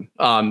Australian one.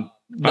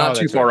 Not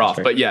too far off,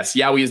 but yes,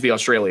 Yowie is the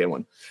Australian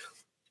one.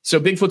 So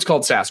Bigfoot's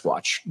called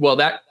Sasquatch. Well,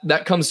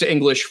 that comes to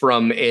English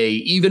from a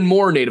even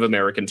more Native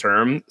American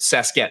term,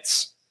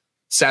 Saskets.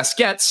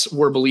 Saskets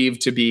were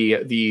believed to be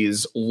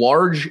these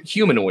large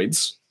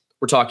humanoids.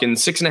 We're talking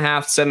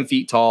 6.5, 7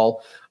 feet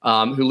tall,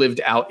 who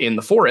lived out in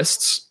the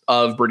forests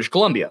of British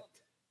Columbia.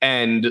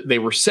 And they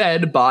were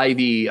said by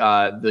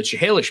the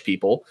Chehalis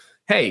people,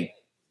 hey,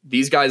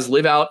 these guys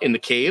live out in the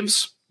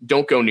caves.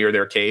 Don't go near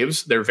their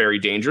caves. They're very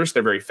dangerous.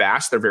 They're very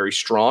fast. They're very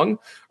strong.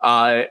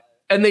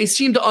 And they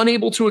seemed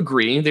unable to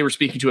agree. They were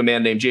speaking to a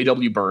man named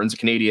J.W. Burns, a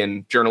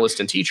Canadian journalist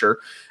and teacher,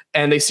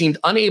 and they seemed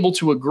unable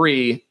to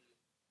agree.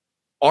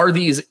 Are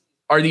these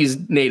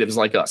natives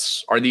like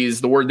us? Are these,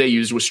 the word they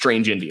used was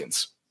strange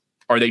Indians?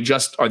 Are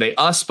they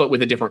us, but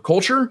with a different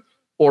culture?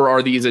 Or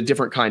are these a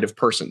different kind of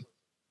person?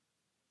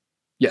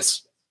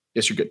 Yes,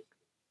 you're good.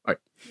 All right.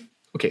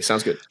 Okay,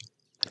 sounds good.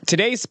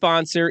 Today's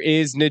sponsor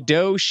is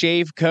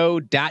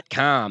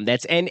NadeauShaveCo.com.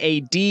 That's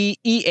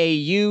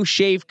NADEAU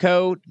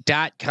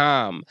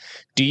ShaveCo.com.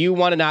 Do you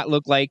want to not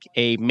look like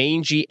a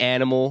mangy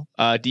animal?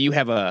 Do you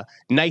have a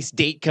nice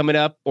date coming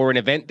up or an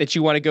event that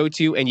you want to go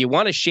to and you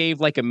want to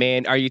shave like a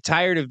man? Are you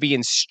tired of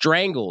being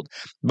strangled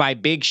by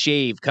Big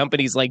Shave,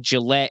 companies like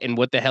Gillette and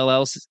what the hell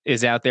else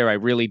is out there? I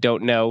really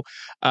don't know.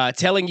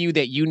 Telling you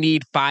that you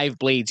need 5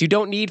 blades. You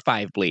don't need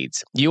 5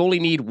 blades. You only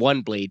need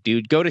 1 blade,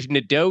 dude. Go to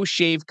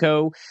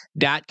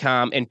NadeauShaveCo.com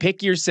and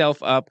pick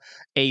yourself up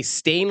a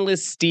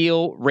stainless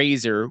steel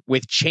razor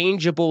with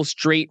changeable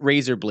straight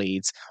razor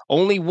blades,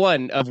 only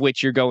one of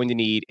which you're going to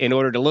need in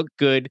order to look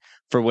good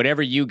for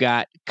whatever you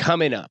got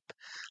coming up.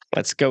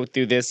 Let's go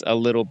through this a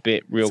little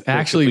bit real quick.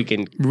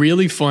 Actually,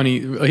 really funny.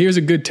 Here's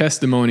a good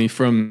testimony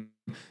from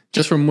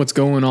what's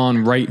going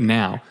on right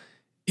now.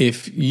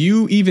 If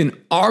you even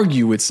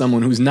argue with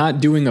someone who's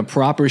not doing a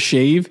proper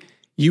shave,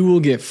 you will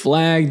get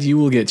flagged. You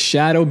will get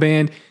shadow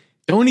banned.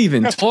 Don't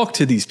even talk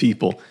to these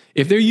people.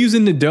 If they're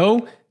using the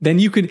dough, then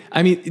you could,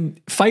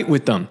 fight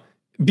with them.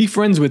 Be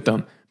friends with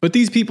them. But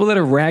these people that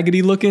are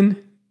raggedy looking,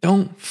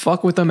 don't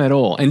fuck with them at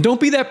all. And don't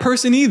be that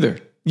person either.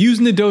 Use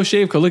Nadeau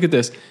Shave Co. Look at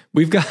this.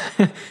 We've got,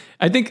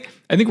 I think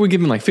we're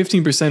giving like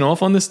 15%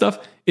 off on this stuff.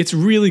 It's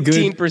really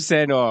good.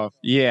 15% off.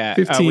 Yeah.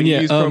 15, when you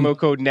use promo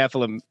code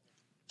Nephilim.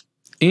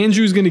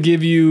 Andrew's going to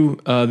give you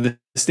the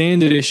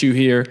standard issue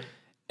here,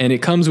 and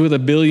it comes with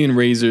 1 billion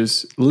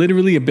razors.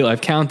 Literally a bill.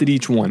 I've counted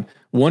each one.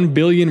 1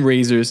 billion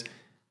razors.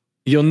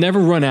 You'll never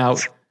run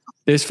out.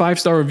 There's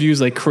 5-star reviews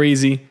like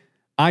crazy.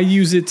 I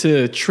use it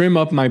to trim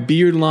up my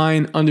beard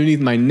line underneath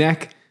my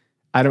neck.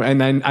 I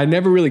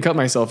never really cut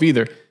myself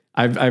either.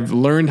 I've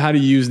learned how to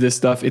use this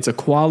stuff. It's a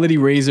quality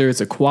razor.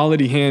 It's a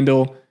quality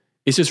handle.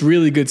 It's just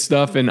really good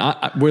stuff. And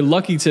we're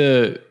lucky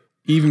to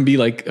even be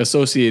like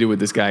associated with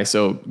this guy.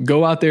 So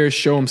go out there,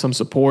 show him some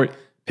support,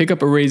 pick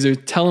up a razor,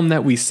 tell him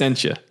that we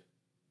sent you.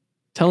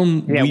 Tell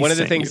him. Yeah. One of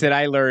the things that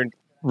I learned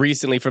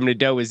recently from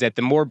Nadeau is that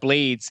the more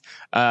blades,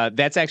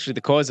 that's actually the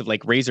cause of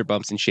like razor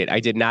bumps and shit. I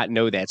did not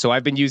know that. So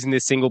I've been using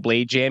this single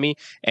blade jammy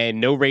and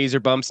no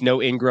razor bumps,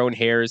 no ingrown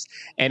hairs.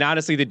 And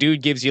honestly, the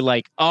dude gives you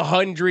like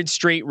 100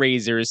 straight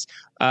razors.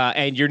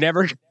 And you're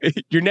never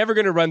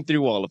going to run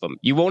through all of them.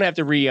 You won't have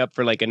to re-up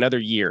for like another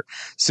year.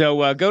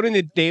 So go to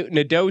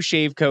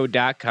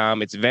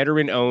NadeauShaveCo.com. It's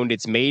veteran owned.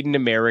 It's made in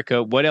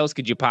America. What else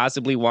could you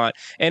possibly want?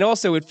 And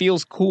also it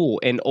feels cool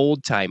and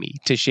old timey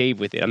to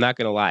shave with it. I'm not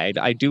going to lie.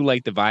 I do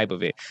like the vibe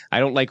of it. I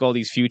don't like all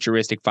these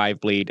futuristic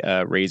 5-blade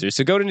razors.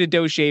 So go to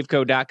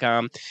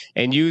NadeauShaveCo.com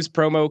and use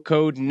promo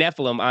code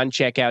Nephilim on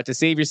checkout to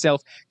save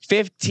yourself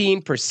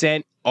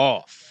 15%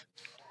 off.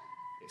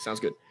 Sounds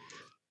good.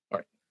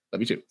 Love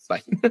you too.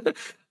 Bye. Make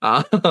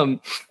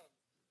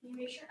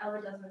sure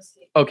Ella doesn't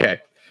escape. Okay.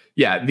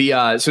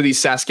 Yeah. So these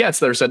Sasquatches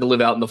that are said to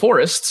live out in the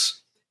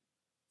forests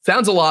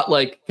sounds a lot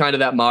like kind of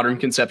that modern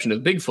conception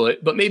of Bigfoot,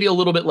 but maybe a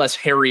little bit less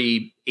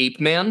hairy ape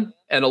man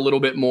and a little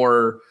bit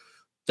more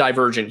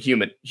divergent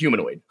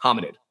humanoid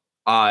hominid.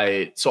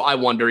 So I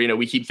wonder,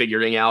 we keep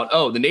figuring out,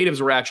 the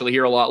natives were actually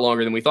here a lot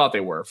longer than we thought they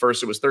were.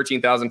 First, it was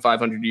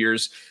 13,500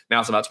 years.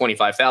 Now it's about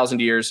 25,000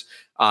 years.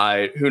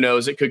 Who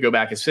knows? It could go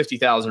back as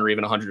 50,000 or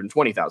even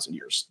 120,000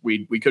 years.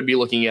 We could be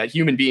looking at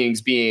human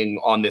beings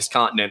being on this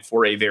continent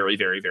for a very,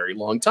 very, very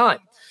long time,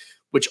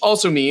 which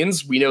also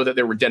means we know that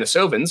there were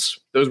Denisovans.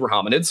 Those were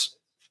hominids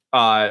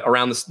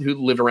who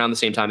lived around the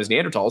same time as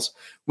Neanderthals.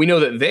 We know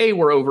that they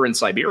were over in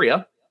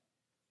Siberia.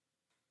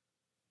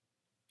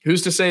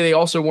 Who's to say they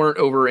also weren't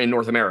over in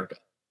North America?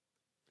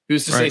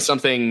 Who's to say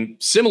something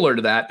similar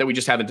to that we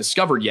just haven't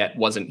discovered yet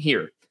wasn't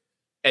here?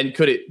 And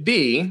could it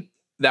be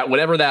that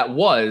whatever that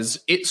was,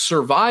 it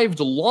survived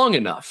long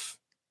enough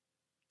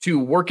to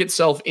work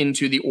itself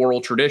into the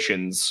oral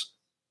traditions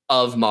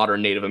of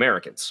modern Native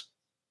Americans?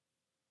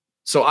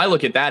 So I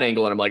look at that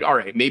angle and I'm like, all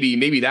right,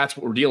 maybe that's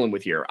what we're dealing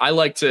with here. I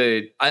like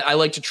to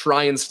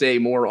try and stay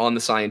more on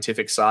the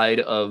scientific side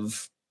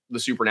of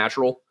the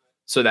supernatural.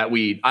 So that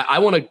I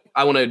want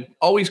to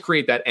always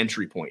create that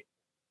entry point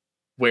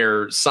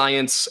where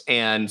science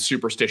and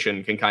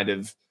superstition can kind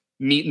of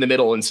meet in the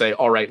middle and say,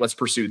 all right, let's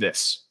pursue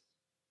this.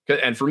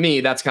 And for me,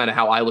 that's kind of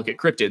how I look at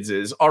cryptids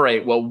is, all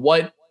right, well,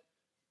 what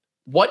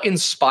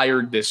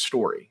inspired this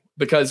story?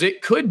 Because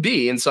it could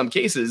be in some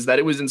cases that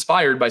it was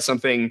inspired by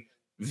something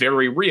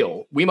very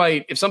real.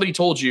 If somebody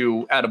told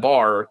you at a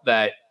bar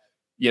that,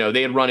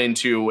 they had run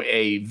into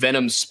a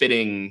venom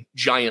spitting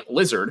giant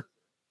lizard,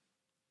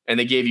 and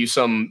they gave you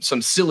some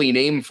silly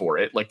name for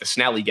it, like the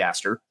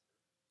snallygaster,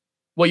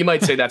 well, you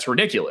might say that's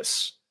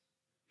ridiculous.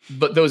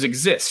 But those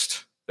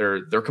exist.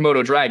 They're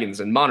Komodo dragons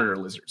and monitor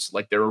lizards.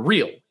 Like, they're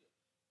real.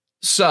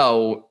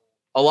 So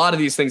a lot of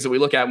these things that we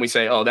look at and we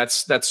say, oh,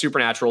 that's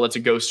supernatural, that's a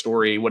ghost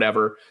story,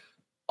 whatever.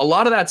 A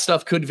lot of that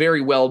stuff could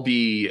very well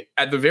be,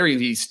 at the very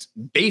least,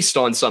 based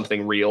on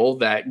something real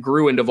that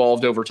grew and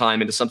evolved over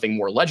time into something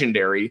more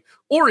legendary.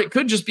 Or it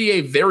could just be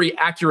a very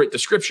accurate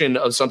description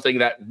of something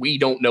that we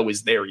don't know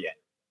is there yet.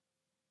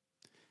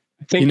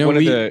 I think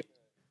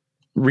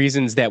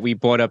reasons that we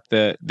brought up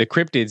the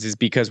cryptids is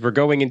because we're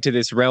going into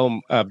this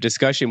realm of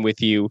discussion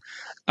with you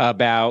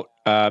about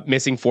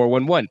missing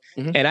 411.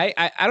 And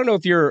I don't know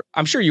if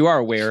I'm sure you are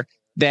aware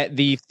that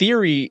the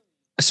theory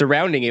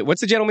surrounding it,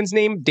 what's the gentleman's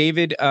name?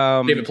 David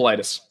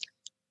Paulides.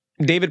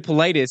 David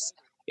Paulides.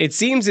 It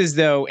seems as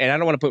though, and I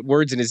don't want to put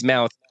words in his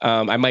mouth,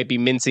 I might be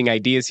mincing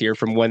ideas here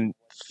from one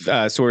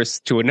source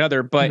to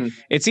another, but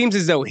it seems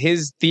as though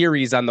his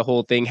theories on the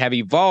whole thing have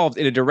evolved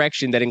in a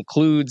direction that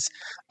includes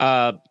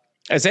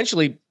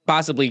essentially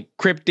possibly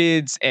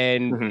cryptids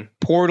and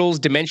portals,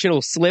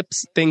 dimensional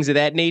slips, things of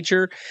that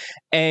nature.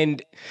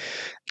 And,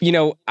 you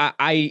know,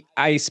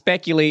 I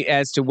speculate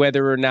as to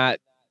whether or not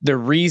the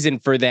reason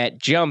for that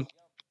jump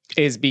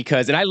is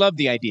because, and I love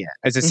the idea.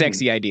 It's a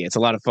sexy idea. It's a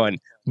lot of fun.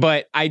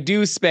 But I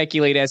do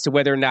speculate as to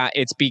whether or not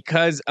it's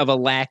because of a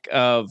lack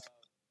of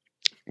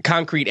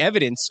concrete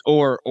evidence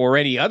or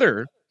any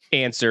other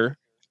answer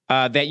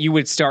that you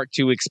would start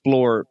to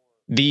explore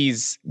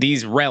these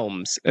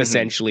realms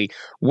essentially.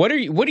 What are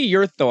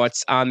your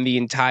thoughts on the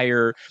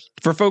entire,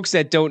 for folks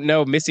that don't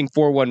know, Missing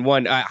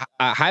 411? I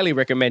highly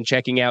recommend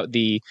checking out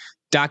the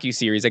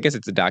docuseries. I guess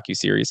it's a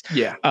docuseries.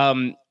 Yeah.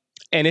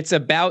 And it's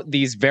about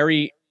these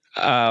very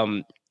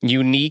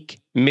unique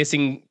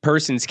missing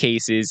persons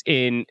cases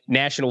in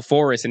national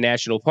forests and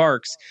national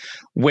parks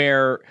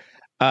where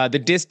the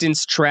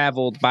distance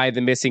traveled by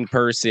the missing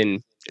person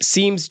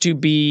seems to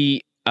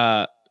be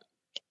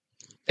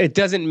it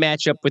doesn't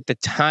match up with the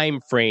time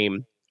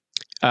frame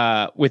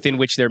within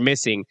which they're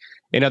missing.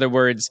 In other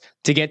words,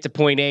 to get to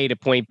point A to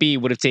point B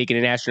would have taken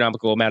an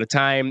astronomical amount of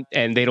time,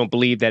 and they don't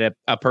believe that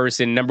a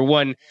person, number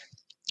one,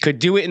 could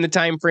do it in the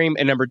time frame,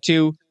 and number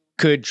two,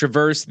 could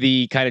traverse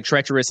the kind of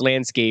treacherous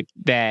landscape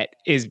that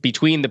is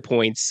between the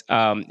points,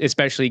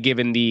 especially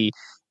given the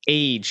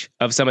age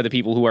of some of the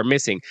people who are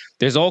missing.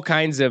 There's all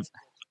kinds of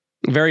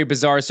very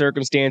bizarre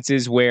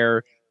circumstances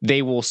where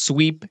they will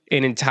sweep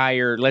an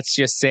entire, let's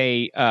just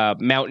say,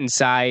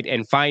 mountainside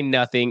and find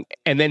nothing.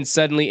 And then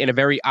suddenly in a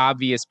very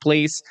obvious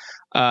place,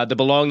 the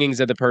belongings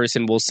of the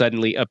person will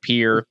suddenly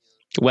appear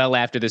well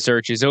after the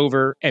search is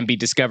over and be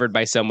discovered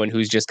by someone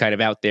who's just kind of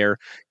out there,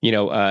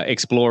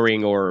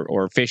 exploring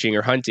or fishing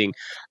or hunting.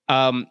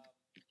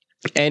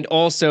 And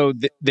also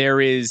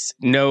there is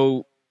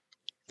no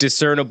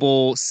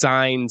discernible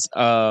signs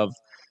of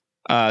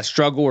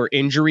struggle or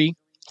injury.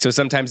 So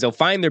sometimes they'll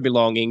find their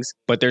belongings,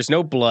 but there's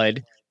no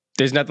blood.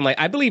 There's nothing like,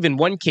 I believe in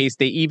one case,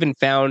 they even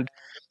found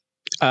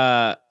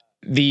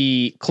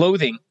the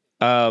clothing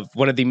of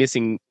one of the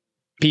missing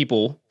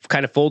people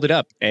kind of folded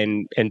up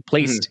and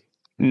placed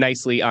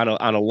nicely on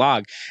a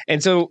log.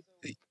 And so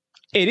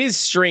it is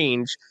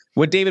strange.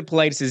 What David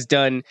Paulides has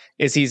done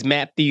is he's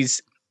mapped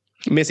these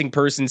missing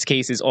persons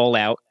cases all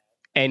out,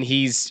 and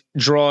he's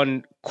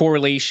drawn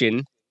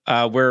correlation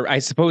where I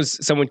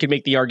suppose someone could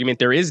make the argument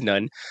there is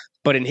none,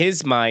 but in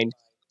his mind,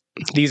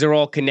 these are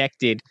all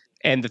connected,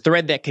 and the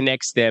thread that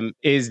connects them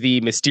is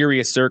the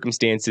mysterious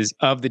circumstances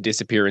of the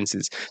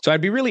disappearances. So I'd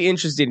be really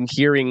interested in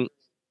hearing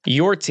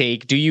your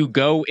take. Do you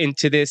go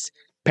into this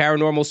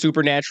paranormal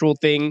supernatural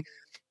thing?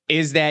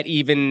 Is that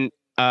even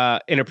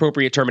an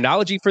appropriate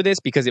terminology for this?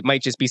 Because it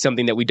might just be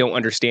something that we don't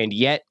understand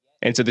yet.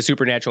 And so the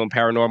supernatural and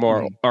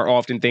paranormal are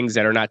often things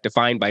that are not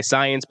defined by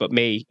science, but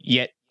may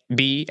yet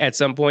be at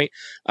some point.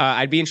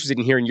 I'd be interested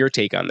in hearing your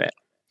take on that.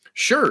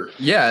 Sure.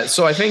 Yeah.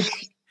 So I think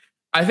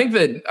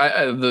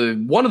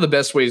that one of the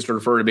best ways to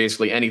refer to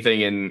basically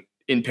anything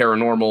in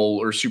paranormal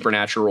or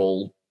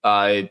supernatural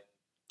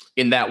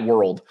in that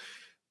world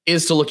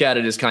is to look at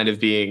it as kind of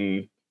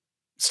being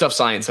stuff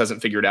science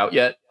hasn't figured out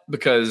yet,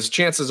 because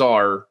chances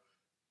are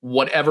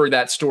whatever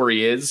that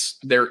story is,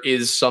 there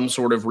is some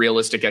sort of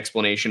realistic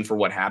explanation for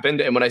what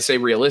happened. And when I say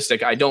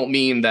realistic, I don't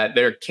mean that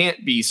there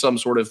can't be some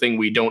sort of thing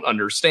we don't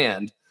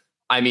understand.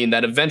 I mean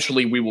that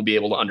eventually we will be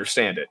able to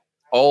understand it.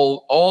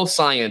 All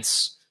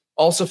science,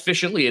 all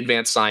sufficiently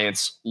advanced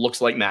science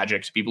looks like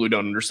magic to people who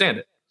don't understand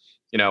it.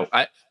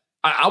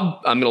 I'm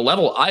going to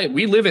level.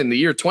 We live in the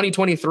year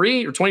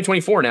 2023 or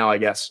 2024 now, I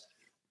guess.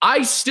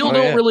 I still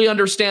don't really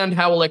understand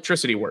how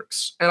electricity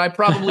works, and I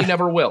probably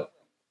never will.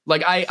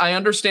 Like, I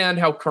understand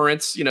how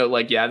currents,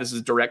 this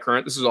is direct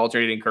current, this is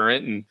alternating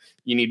current, and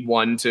you need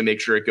one to make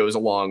sure it goes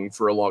along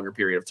for a longer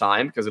period of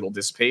time because it'll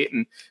dissipate,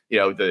 and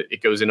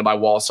it goes into my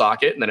wall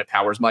socket and then it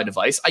powers my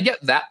device. I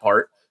get that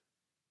part.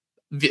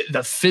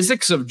 The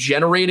physics of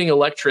generating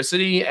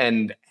electricity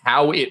and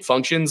how it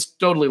functions,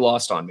 totally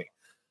lost on me.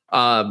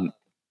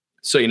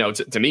 So,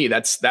 to me,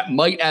 that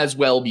might as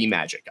well be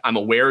magic. I'm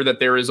aware that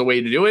there is a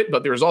way to do it,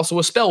 but there's also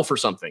a spell for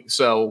something.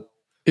 So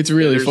it's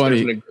really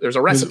funny. There's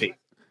a recipe.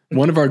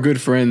 One of our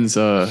good friends,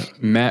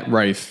 Matt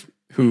Rife,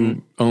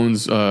 who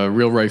owns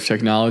Real Rife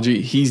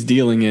Technology, he's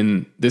dealing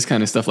in this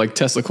kind of stuff like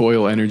Tesla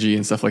coil energy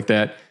and stuff like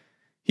that.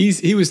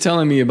 He was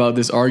telling me about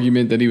this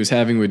argument that he was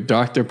having with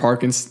Dr.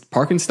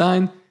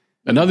 Parkenstein,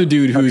 another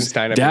dude who's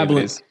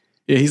dabbling.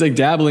 Yeah, he's like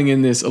dabbling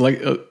in this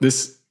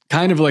this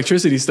kind of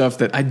electricity stuff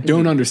that I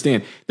don't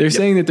understand. They're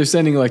saying that they're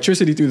sending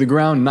electricity through the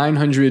ground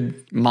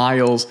 900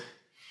 miles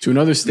to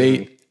another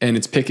state, and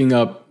it's picking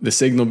up the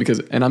signal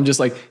and I'm just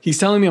like, he's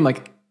telling me, I'm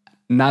like,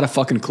 not a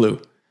fucking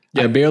clue.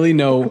 I barely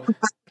know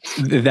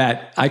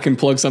that I can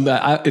plug something.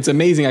 It's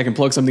amazing. I can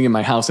plug something in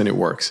my house and it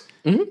works.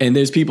 And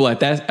there's people at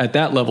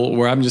that level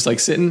where I'm just like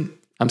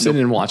I'm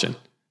sitting and watching.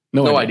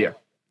 No idea.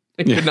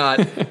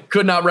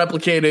 Could not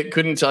replicate it.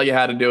 Couldn't tell you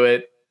how to do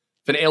it.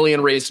 If an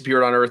alien race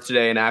appeared on Earth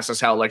today and asked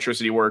us how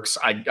electricity works,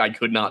 I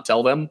could not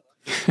tell them.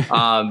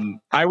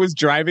 I was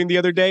driving the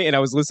other day and I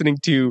was listening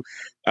to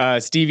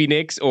Stevie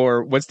Nicks,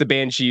 or what's the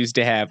band she used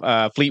to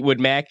have, Fleetwood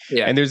Mac.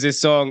 Yeah. And there's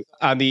this song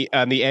on the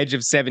edge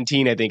of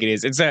 17, I think it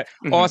is. It's an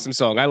awesome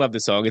song. I love the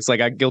song. It's like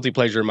a guilty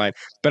pleasure of mine.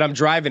 But I'm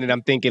driving and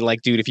I'm thinking,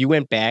 like, dude, if you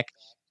went back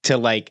to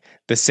like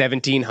the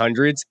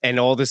 1700s and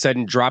all of a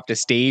sudden dropped a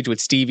stage with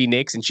Stevie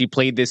Nicks and she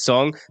played this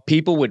song,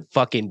 people would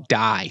fucking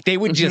die. They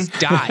would just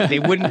die. They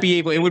wouldn't be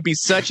able, it would be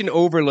such an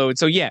overload.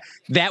 So yeah,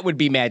 that would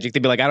be magic.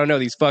 They'd be like, I don't know,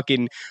 these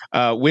fucking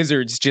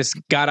wizards just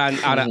got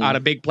on a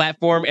big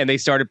platform and they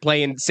started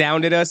playing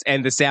sound at us,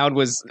 and the sound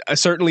was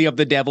certainly of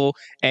the devil,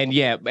 and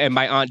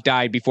my aunt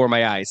died before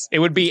my eyes. It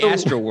would be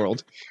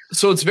Astroworld.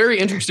 So it's very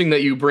interesting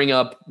that you bring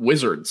up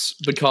wizards,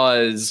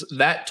 because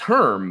that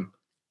term,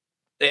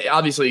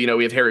 obviously,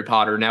 we have Harry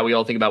Potter. Now we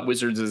all think about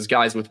wizards as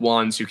guys with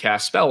wands who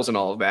cast spells and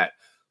all of that.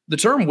 The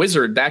term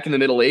wizard back in the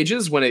Middle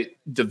Ages, when it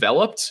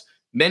developed,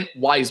 meant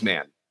wise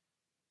man.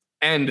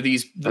 And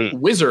these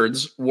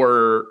wizards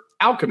were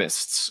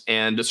alchemists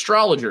and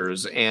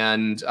astrologers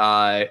and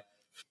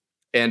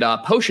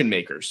potion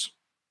makers.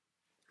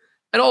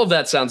 And all of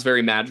that sounds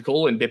very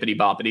magical and bippity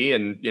boppity.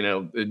 And,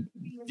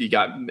 you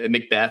got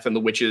Macbeth and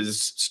the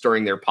witches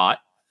stirring their pot.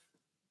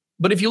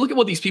 But if you look at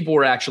what these people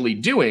were actually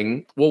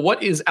doing, well,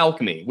 what is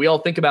alchemy? We all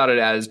think about it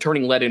as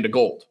turning lead into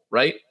gold,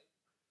 right?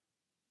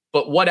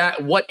 But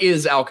what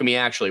is alchemy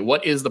actually?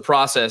 What is the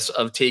process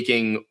of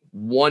taking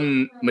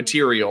one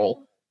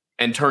material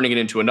and turning it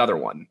into another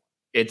one?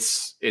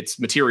 It's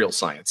material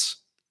science.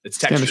 It's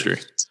chemistry.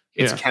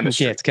 It's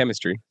chemistry. Yeah, it's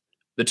chemistry.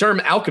 The term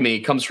alchemy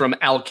comes from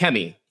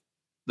alchemy.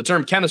 The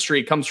term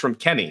chemistry comes from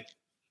chemi.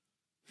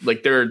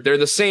 Like they're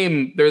the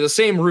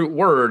same root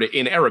word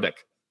in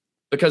Arabic,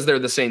 because they're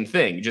the same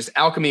thing. Just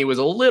alchemy was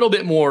a little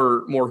bit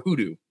more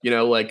hoodoo,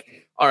 like,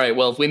 all right,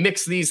 well, if we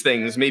mix these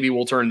things, maybe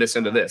we'll turn this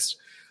into this.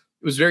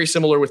 It was very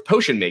similar with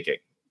potion making.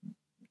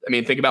 I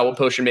mean, think about what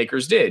potion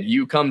makers did.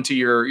 You come to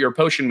your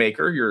potion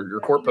maker, your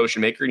court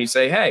potion maker, and you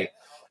say, hey,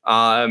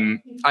 I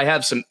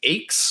have some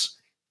aches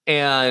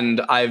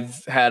and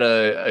I've had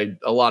a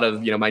lot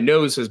of, my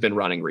nose has been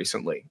running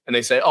recently. And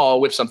they say, oh,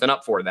 I'll whip something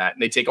up for that.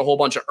 And they take a whole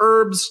bunch of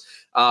herbs,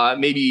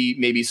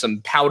 maybe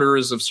some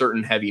powders of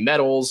certain heavy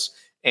metals,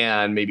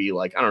 and maybe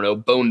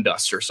bone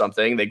dust or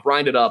something. They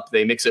grind it up,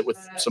 they mix it with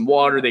some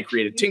water, they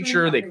create a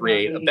tincture, they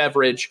create a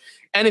beverage,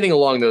 anything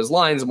along those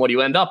lines. And what do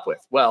you end up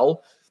with?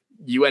 Well,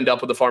 you end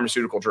up with a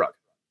pharmaceutical drug.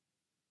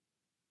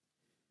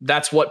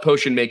 That's what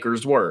potion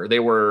makers were. They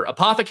were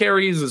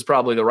apothecaries is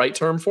probably the right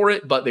term for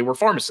it, but they were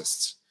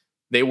pharmacists.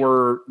 They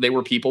were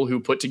people who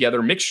put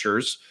together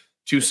mixtures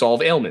to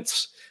solve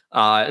ailments.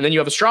 And then you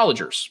have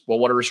astrologers. Well,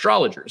 what are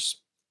astrologers?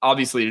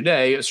 Obviously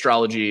today,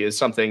 astrology is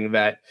something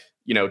that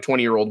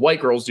 20-year-old white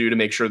girls do to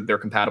make sure that they're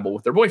compatible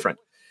with their boyfriend.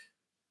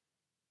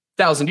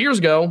 1,000 years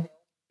ago,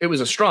 it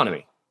was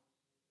astronomy.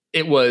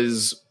 It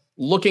was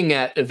looking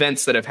at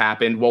events that have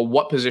happened. Well,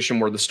 what position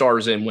were the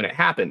stars in when it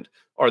happened?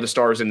 Are the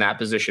stars in that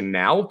position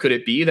now? Could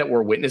it be that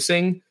we're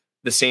witnessing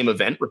the same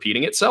event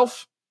repeating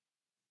itself?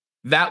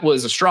 That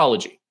was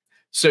astrology.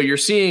 So you're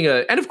seeing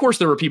and of course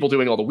there were people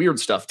doing all the weird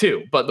stuff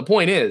too. But the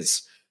point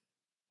is,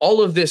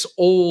 all of this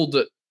old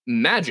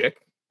magic,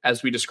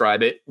 as we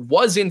describe it,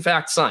 was in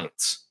fact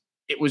science.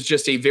 It was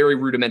just a very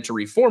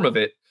rudimentary form of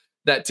it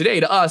that today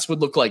to us would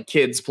look like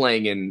kids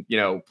playing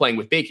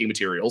with baking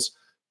materials.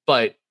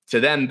 But to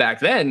them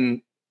back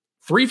then,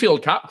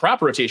 3-field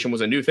crop rotation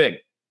was a new thing.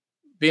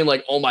 Being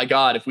like, oh my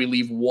God, if we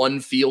leave one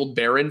field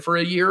barren for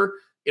a year,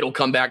 it'll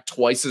come back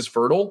twice as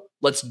fertile.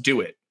 Let's do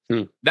it.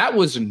 That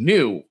was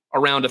new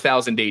around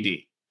 1000 AD.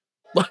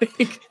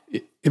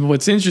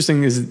 What's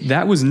interesting is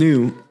that was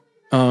new.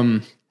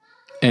 And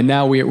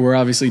now we're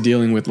obviously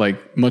dealing with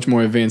like much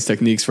more advanced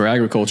techniques for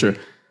agriculture.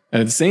 And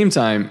at the same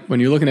time,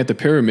 when you're looking at the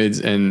pyramids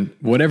and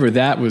whatever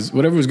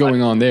was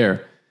going on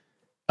there,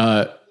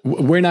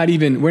 we're not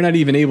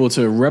even able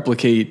to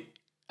replicate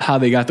how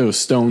they got those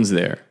stones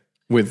there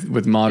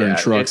with modern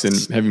trucks and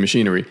heavy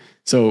machinery.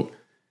 So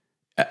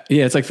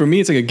it's like, for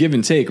me, it's like a give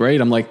and take, right?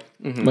 I'm like,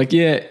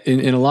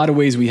 in a lot of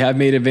ways we have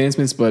made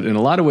advancements, but in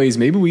a lot of ways,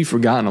 maybe we've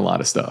forgotten a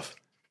lot of stuff.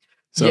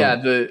 So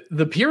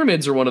the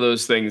pyramids are one of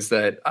those things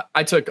that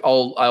I took.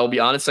 I'll be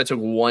honest, I took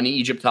one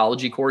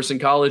Egyptology course in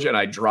college and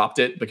I dropped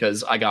it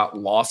because I got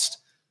lost.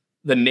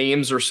 The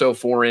names are so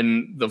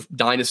foreign. The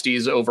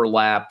dynasties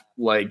overlap.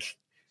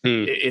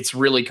 It's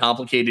really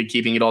complicated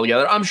keeping it all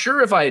together. I'm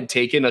sure if I had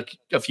taken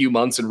a few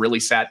months and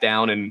really sat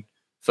down and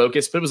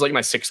focused, but it was like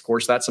my 6th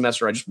course that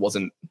semester. I just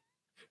wasn't.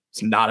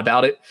 It's not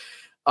about it.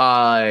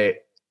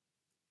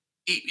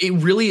 It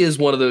really is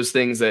one of those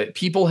things that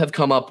people have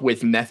come up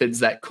with methods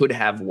that could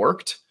have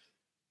worked.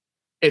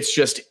 It's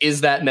just,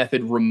 is that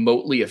method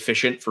remotely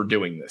efficient for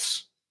doing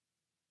this?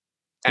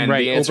 And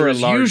the answer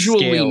is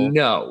usually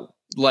no.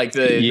 Like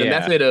the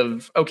method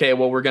of, okay,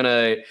 well, we're going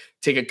to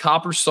take a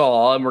copper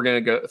saw and we're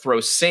going to go throw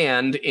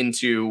sand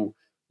into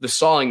the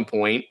sawing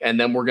point, and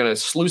then we're going to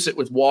sluice it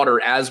with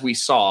water as we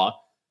saw,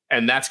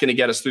 and that's going to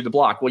get us through the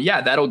block. Well, yeah,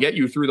 that'll get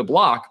you through the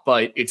block,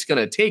 but it's going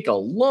to take a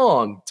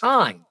long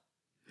time.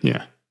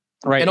 Yeah.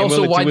 Right. And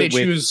also why they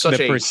choose such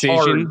a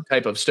hard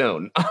type of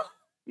stone.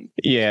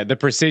 Yeah, the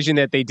precision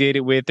that they did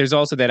it with. There's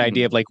also that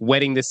idea of like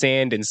wetting the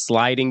sand and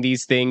sliding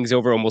these things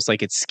over, almost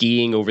like it's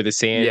skiing over the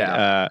sand.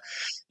 Yeah.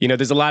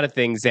 There's a lot of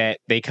things that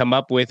they come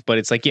up with, but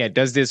it's like, yeah,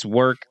 does this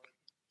work,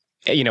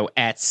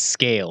 at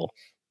scale?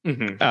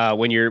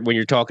 When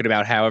you're talking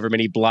about however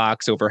many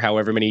blocks over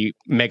however many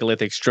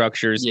megalithic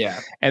structures. Yeah.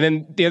 And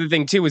then the other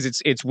thing too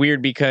is it's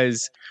weird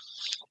because,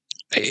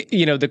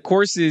 the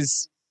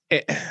courses,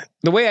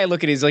 the way I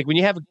look at it is like when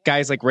you have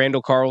guys like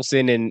Randall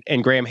Carlson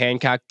and Graham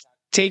Hancock,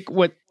 take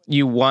what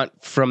you want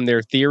from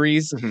their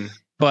theories,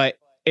 but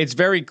it's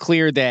very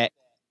clear that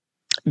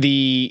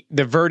the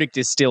verdict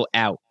is still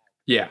out.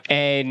 Yeah.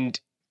 And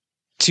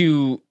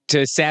to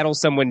saddle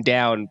someone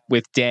down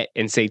with debt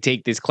and say,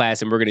 take this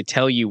class and we're going to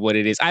tell you what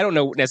it is. I don't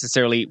know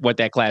necessarily what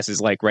that class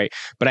is like, right?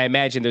 But I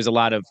imagine there's a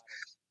lot of,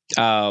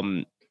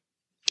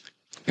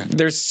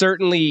 there's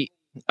certainly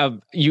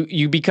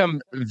you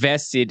become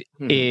vested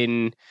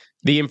in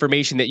the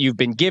information that you've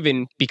been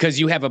given because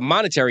you have a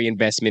monetary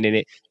investment in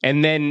it.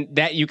 And then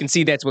that you can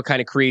see that's what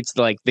kind of creates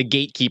like the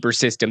gatekeeper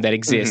system that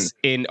exists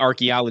in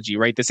archaeology,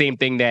 right? The same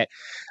thing that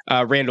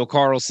Randall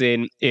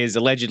Carlson is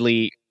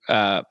allegedly,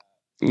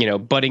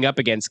 butting up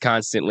against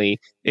constantly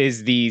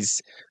is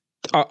these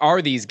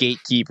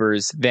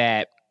gatekeepers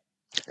that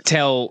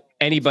tell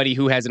anybody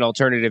who has an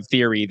alternative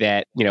theory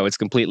that, it's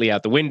completely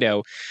out the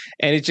window.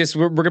 And it's just,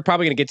 we're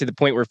probably going to get to the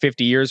point where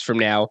 50 years from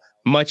now,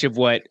 much of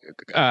what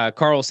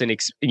Carlson,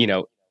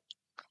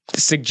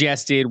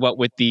 suggested, what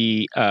with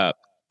the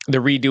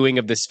redoing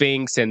of the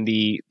Sphinx and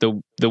the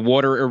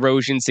water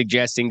erosion,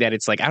 suggesting that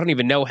it's like, I don't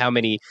even know how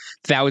many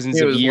thousands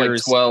of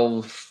years. Like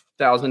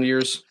 12,000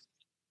 years.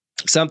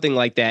 Something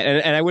like that.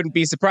 And I wouldn't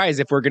be surprised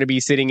if we're going to be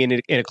sitting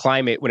in a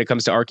climate when it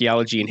comes to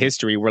archaeology and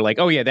history, we're like,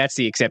 oh yeah, that's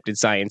the accepted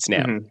science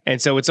now.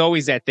 And so it's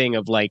always that thing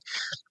of like,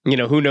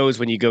 who knows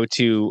when you go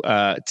to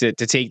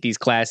take these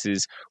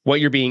classes, what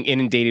you're being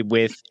inundated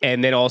with,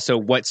 and then also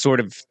what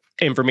sort of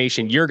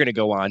information you're going to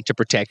go on to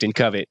protect and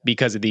covet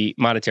because of the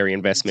monetary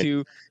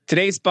investment.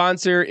 Today's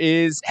sponsor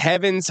is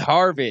Heaven's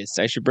Harvest.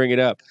 I should bring it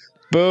up.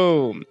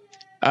 Boom.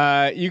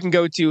 You can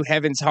go to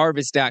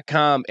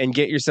heavensharvest.com and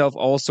get yourself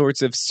all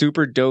sorts of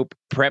super dope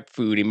prep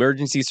food,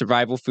 emergency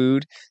survival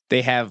food.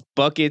 They have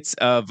buckets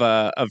of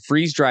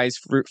freeze-dried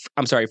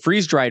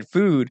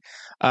food,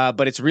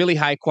 but it's really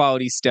high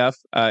quality stuff.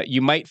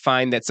 You might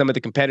find that some of the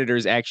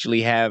competitors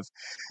actually have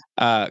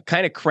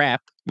kind of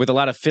crap with a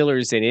lot of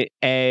fillers in it,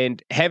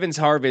 and Heaven's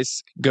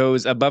Harvest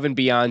goes above and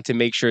beyond to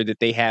make sure that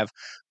they have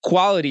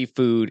quality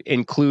food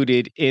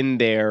included in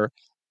their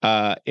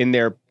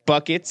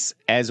buckets,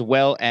 as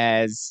well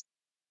as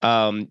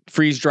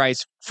freeze-dried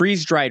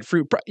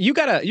fruit. You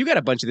got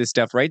a bunch of this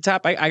stuff, right,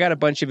 Top? I got a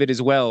bunch of it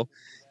as well.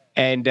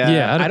 And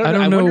I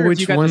don't know which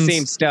if you got ones. the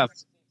same stuff.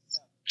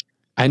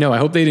 I know. I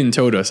hope they didn't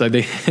tote us. I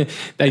think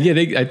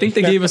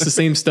they gave us the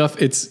same stuff.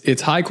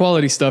 It's high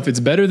quality stuff. It's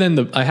better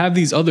than I have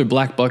these other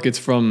black buckets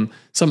from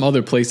some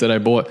other place that I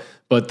bought,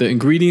 but the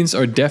ingredients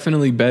are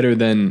definitely better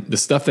than the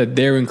stuff that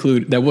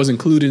that was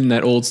included in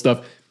that old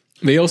stuff.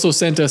 They also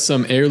sent us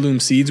some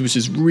heirloom seeds, which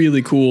is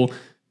really cool.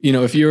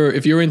 If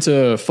you're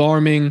into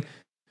farming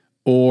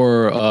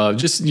or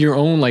just your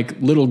own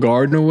like little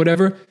garden or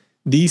whatever,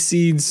 these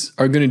seeds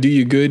are going to do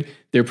you good.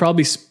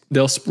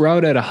 They'll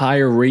sprout at a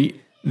higher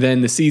rate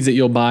than the seeds that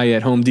you'll buy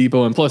at Home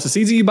Depot. And plus, the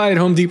seeds that you buy at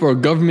Home Depot are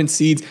government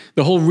seeds.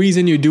 The whole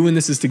reason you're doing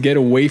this is to get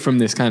away from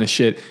this kind of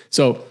shit.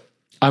 So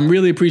I'm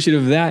really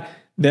appreciative of that.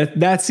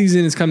 That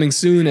season is coming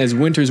soon. As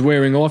winter's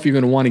wearing off, you're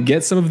going to want to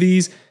get some of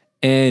these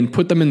and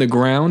put them in the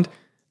ground.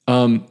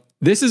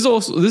 This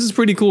is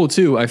pretty cool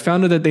too. I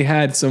found out that they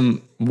had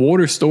some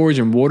water storage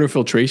and water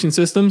filtration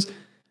systems.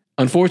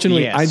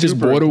 Unfortunately, I just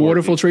bought a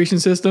water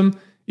filtration system.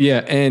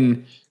 Yeah,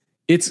 and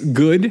it's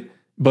good,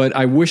 but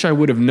I wish I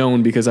would have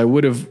known because I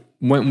would have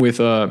went with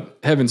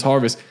Heaven's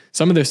Harvest.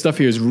 Some of their stuff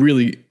here is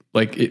really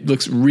it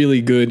looks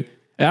really good.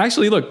 And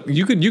actually, look,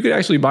 you could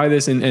actually buy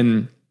this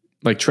and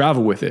like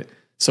travel with it.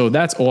 So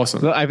that's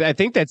awesome. Well, I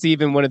think that's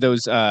even one of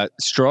those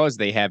straws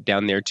they have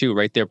down there too,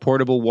 right? They're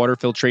portable water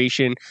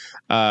filtration,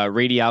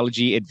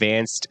 radiology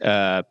advanced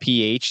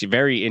pH.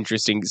 Very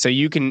interesting. So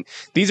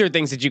these are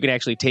things that you can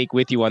actually take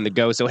with you on the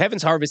go. So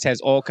Heaven's Harvest has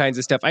all kinds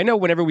of stuff. I know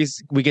whenever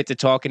we get to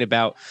talking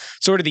about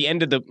sort of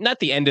not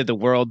the end of the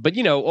world, but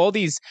all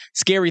these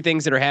scary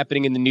things that are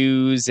happening in the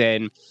news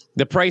and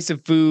the price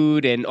of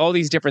food and all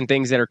these different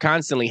things that are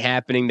constantly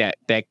happening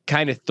that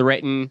kind of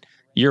threaten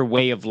your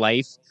way of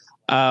life.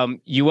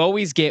 You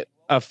always get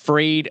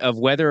afraid of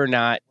whether or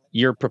not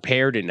you're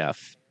prepared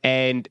enough.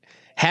 And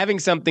having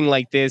something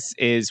like this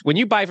is when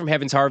you buy from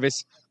Heaven's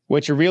Harvest,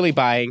 what you're really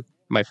buying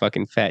my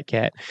fucking fat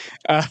cat,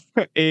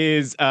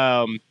 is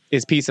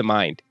peace of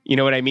mind. You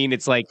know what I mean?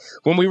 It's like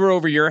when we were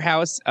over your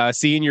house,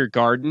 seeing your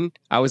garden,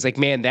 I was like,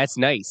 man, that's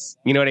nice.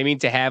 You know what I mean?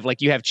 To have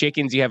like, you have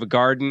chickens, you have a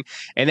garden,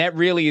 and that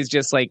really is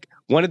just like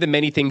one of the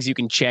many things you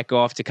can check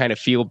off to kind of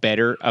feel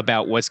better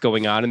about what's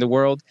going on in the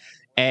world.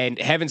 And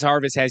Heaven's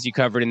Harvest has you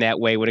covered in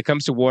that way when it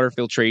comes to water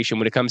filtration,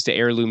 when it comes to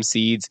heirloom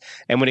seeds,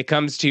 and when it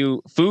comes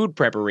to food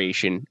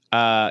preparation.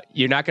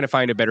 You're not going to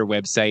find a better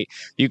website.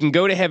 You can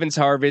go to Heaven's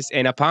Harvest,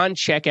 and upon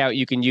checkout,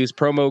 you can use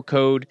promo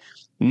code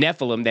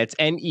Nephilim. That's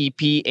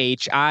NEPHILIM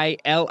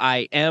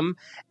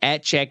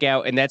at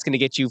checkout, and that's going to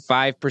get you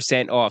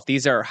 5% off.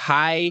 These are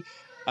high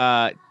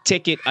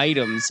ticket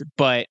items,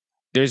 but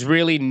there's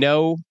really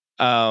no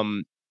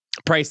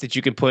price that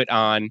you can put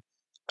on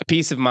a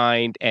peace of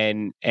mind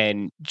and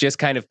just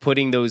kind of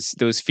putting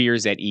those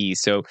fears at ease.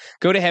 So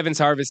go to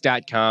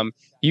heavensharvest.com,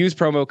 use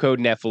promo code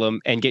Nephilim,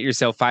 and get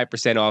yourself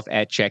 5% off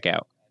at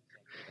checkout.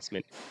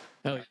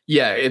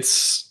 Yeah,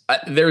 it's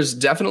there's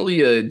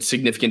definitely a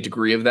significant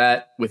degree of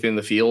that within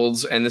the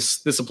fields, and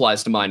this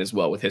applies to mine as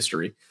well with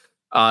history.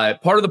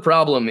 Part of the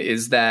problem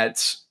is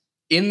that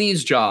in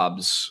these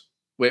jobs,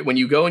 when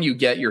you go and you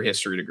get your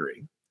history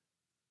degree,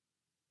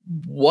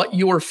 what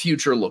your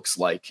future looks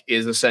like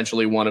is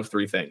essentially one of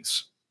three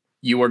things.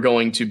 You are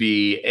going to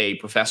be a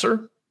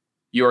professor,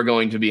 you are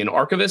going to be an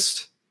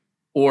archivist,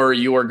 or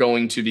you are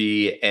going to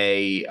be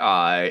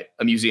a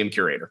museum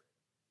curator.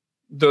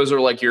 Those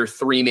are like your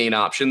three main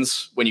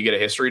options when you get a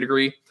history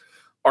degree.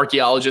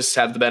 Archaeologists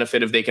have the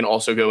benefit of they can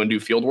also go and do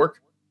field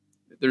work.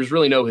 There's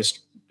really no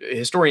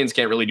historians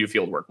can't really do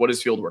field work. What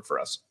is field work for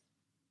us?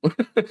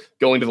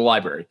 Going to the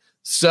library.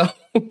 So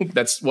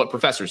that's what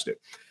professors do.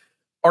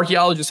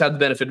 Archaeologists have the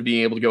benefit of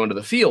being able to go into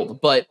the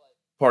field, but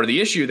part of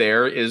the issue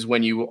there is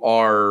when you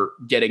are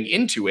getting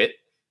into it.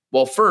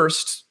 Well,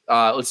 first,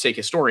 let's take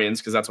historians,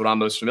 because that's what I'm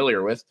most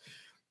familiar with.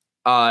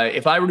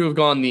 If I were to have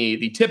gone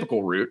the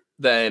typical route,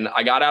 then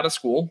I got out of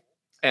school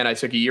and I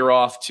took a year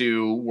off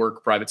to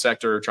work private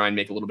sector, try and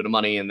make a little bit of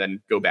money, and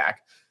then go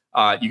back.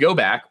 You go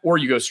back, or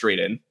you go straight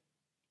in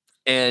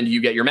and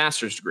you get your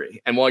master's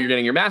degree. And while you're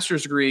getting your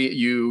master's degree,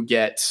 you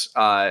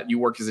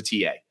work as a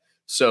TA.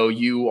 So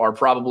you are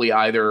probably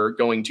either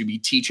going to be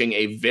teaching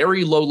a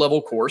very low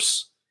level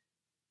course,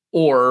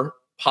 or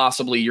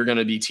possibly you're going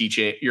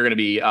to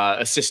be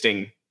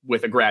assisting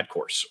with a grad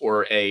course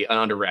or an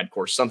undergrad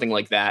course, something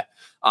like that,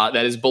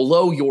 that is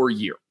below your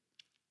year.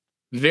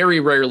 Very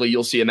rarely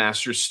you'll see a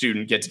master's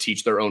student get to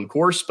teach their own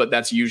course, but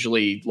that's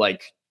usually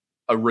like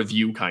a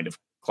review kind of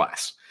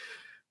class.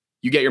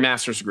 You get your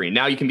master's degree.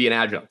 Now you can be an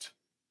adjunct.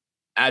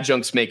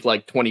 Adjuncts make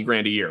like 20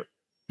 grand a year.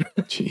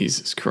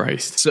 Jesus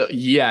Christ. So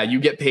yeah, you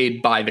get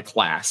paid by the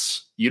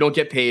class. You don't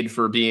get paid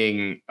for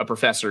being a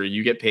professor.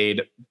 You get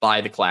paid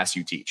by the class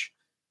you teach.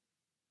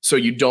 So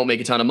you don't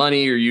make a ton of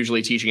money. You're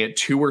usually teaching at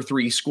 2 or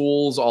 3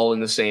 schools all in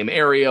the same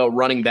area,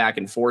 running back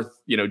and forth,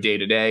 day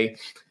to day.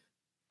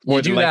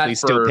 More than likely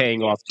still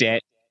paying off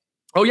debt.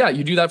 Oh yeah,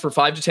 you do that for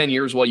 5 to 10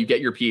 years while you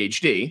get your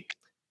PhD.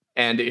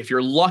 And if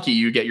you're lucky,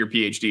 you get your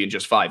PhD in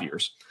just 5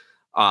 years.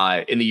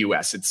 In the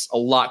US, it's a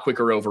lot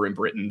quicker over in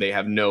Britain. They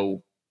have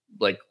no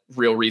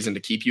real reason to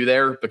keep you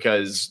there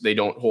because they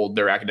don't hold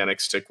their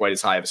academics to quite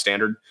as high of a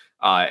standard.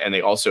 And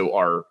they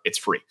also it's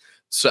free.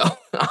 So,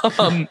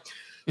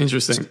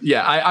 interesting.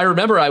 Yeah. I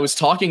remember I was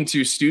talking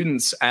to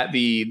students at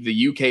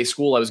the UK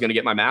school I was going to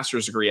get my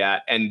master's degree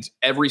at, and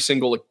every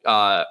single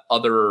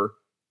other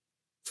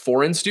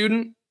foreign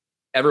student,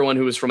 everyone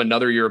who was from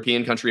another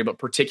European country, but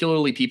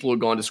particularly people who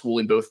had gone to school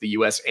in both the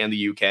US and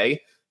the UK,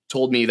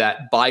 told me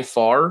that by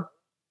far,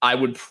 I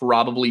would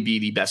probably be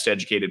the best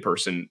educated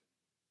person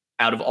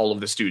out of all of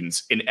the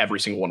students in every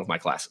single one of my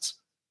classes.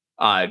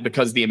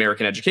 Because the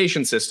American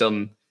education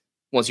system,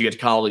 once you get to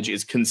college,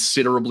 is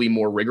considerably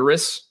more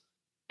rigorous.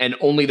 And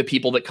only the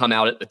people that come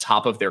out at the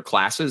top of their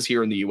classes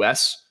here in the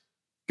US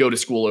go to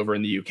school over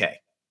in the UK.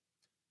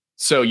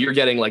 So you're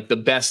getting like the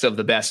best of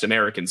the best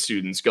American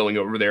students going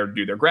over there to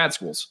do their grad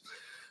schools.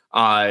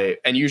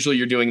 And usually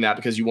you're doing that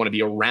because you want to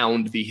be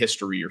around the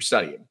history you're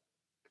studying.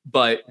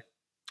 But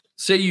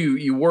say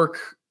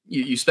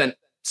you spent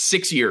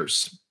 6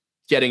 years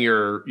getting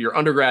your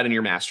undergrad and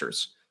your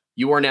master's.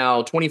 You are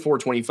now 24,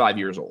 25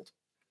 years old.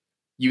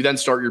 You then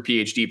start your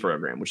PhD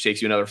program, which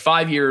takes you another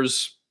 5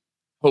 years,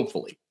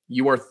 hopefully.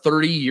 You are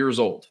 30 years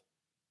old.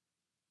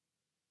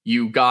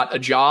 You got a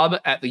job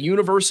at the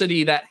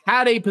university that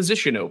had a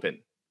position open.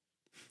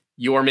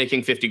 You are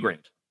making 50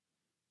 grand.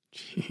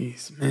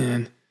 Jeez,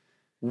 man.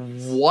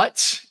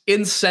 What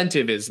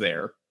incentive is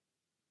there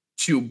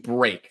to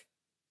break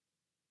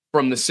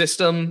from the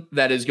system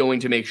that is going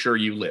to make sure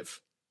you live?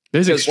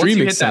 There's because extreme once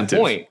you hit incentive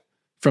that point,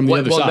 from the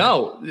other side.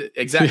 No,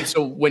 exactly.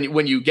 So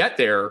when you get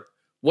there,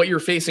 what you're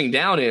facing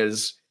down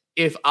is,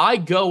 if I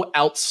go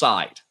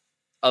outside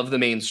of the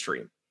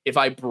mainstream, if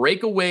I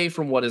break away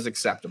from what is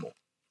acceptable,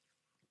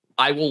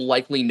 I will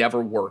likely never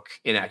work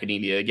in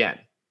academia again.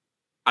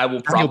 I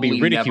will probably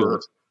be ridiculed.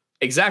 never.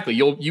 Exactly.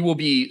 You will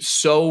be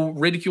so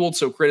ridiculed,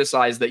 so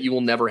criticized that you will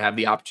never have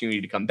the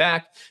opportunity to come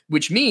back,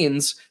 which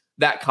means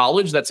that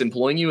college that's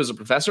employing you as a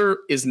professor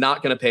is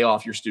not going to pay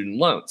off your student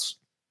loans.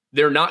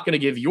 They're not going to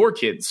give your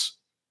kids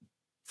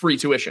free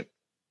tuition.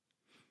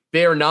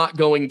 They are not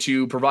going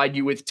to provide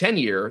you with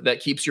tenure that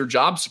keeps your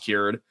job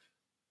secured.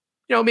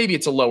 You know, maybe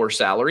it's a lower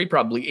salary,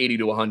 probably 80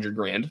 to 100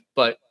 grand,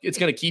 but it's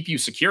going to keep you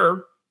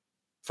secure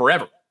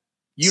forever.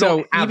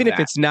 So even if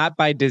it's not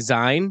by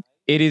design,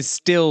 it is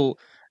still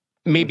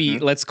maybe,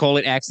 let's call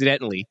it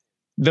accidentally,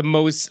 the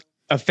most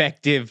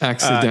effective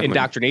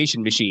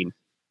indoctrination machine.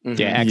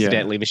 Yeah,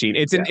 accidentally machine.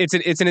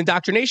 It's an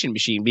indoctrination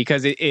machine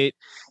because it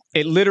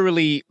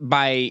literally,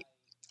 by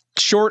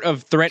short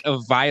of threat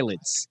of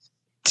violence,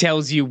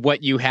 tells you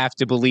what you have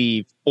to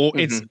believe, or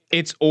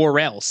it's or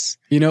else.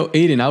 You know,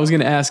 Aiden, I was going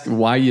to ask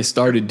why you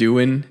started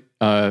doing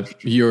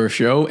your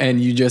show,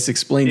 and you just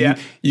explained.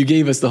 You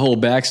gave us the whole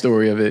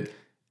backstory of it,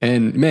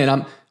 and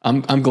man,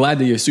 I'm glad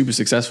that you're super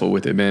successful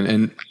with it,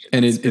 man.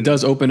 And it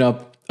does open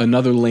up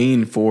another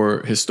lane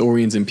for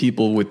historians and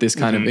people with this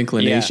kind of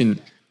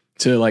inclination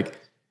to like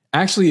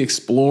actually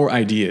explore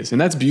ideas, and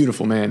that's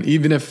beautiful, man.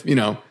 Even if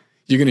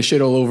you're going to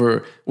shit all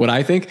over what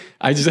I think,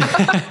 I just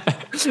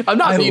I'm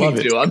not meaning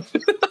to.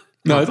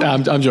 No,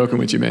 I'm joking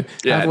with you, man.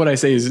 Yeah. Half what I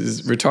say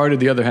is retarded.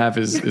 The other half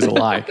is a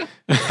lie.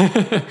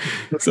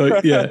 So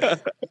yeah.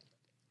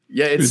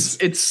 Yeah,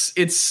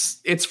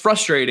 it's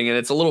frustrating and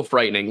it's a little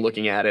frightening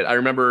looking at it. I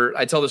remember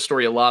I tell this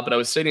story a lot, but I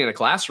was sitting in a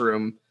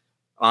classroom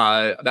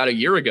about a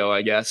year ago,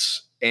 I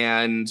guess,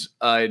 and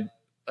a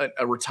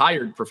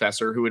retired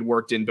professor who had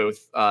worked in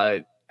both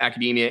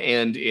academia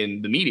and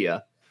in the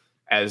media,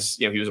 as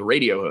he was a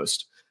radio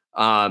host.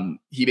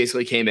 He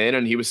basically came in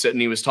and he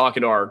was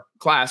talking to our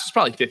class. It's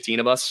probably 15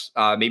 of us,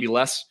 maybe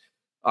less,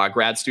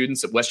 grad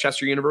students at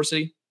Westchester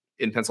University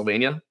in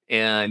Pennsylvania.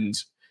 And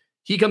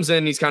he comes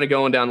in, he's kind of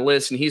going down the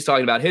list and he's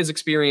talking about his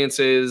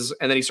experiences.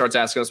 And then he starts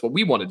asking us what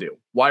we want to do.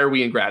 Why are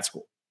we in grad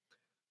school?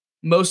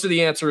 Most of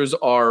the answers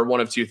are one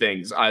of two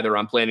things. Either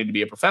I'm planning to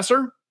be a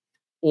professor,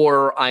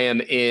 or I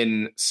am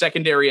in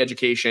secondary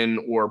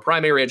education or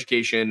primary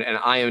education, and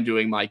I am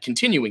doing my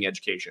continuing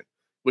education,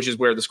 which is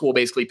where the school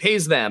basically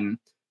pays them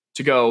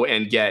to go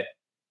and get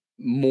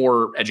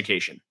more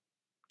education,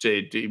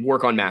 to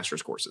work on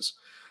master's courses.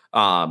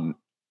 Those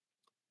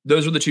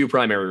are the two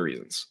primary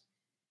reasons.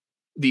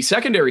 The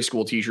secondary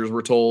school teachers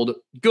were told,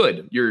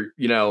 good, you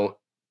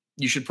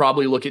should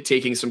probably look at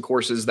taking some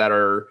courses that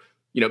are,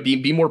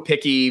 be more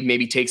picky, take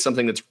maybe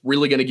something that's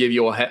really going to give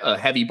you a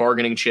heavy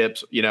bargaining chip.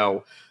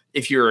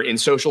 If you're in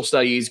social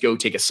studies, go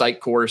take a psych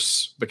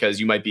course because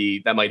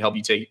that might help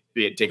you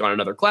take on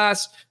another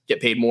class,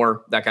 get paid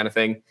more, that kind of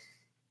thing.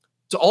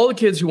 To all the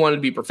kids who wanted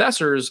to be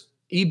professors,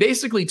 he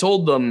basically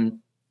told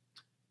them,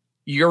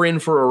 you're in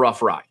for a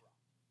rough ride.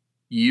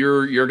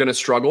 You're going to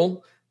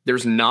struggle.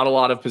 There's not a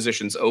lot of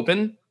positions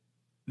open.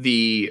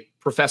 The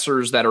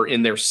professors that are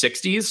in their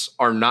 60s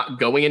are not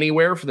going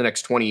anywhere for the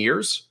next 20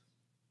 years.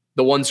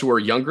 The ones who are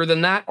younger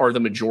than that are the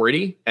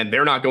majority, and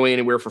they're not going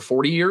anywhere for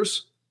 40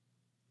 years.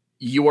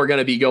 You are going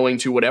to be going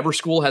to whatever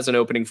school has an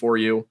opening for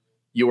you.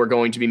 You are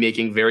going to be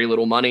making very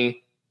little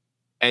money,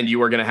 and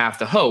you are going to have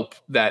to hope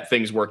that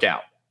things work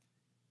out.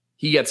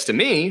 He gets to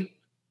me,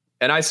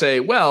 and I say,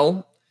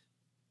 well,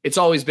 it's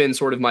always been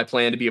sort of my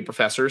plan to be a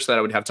professor so that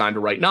I would have time to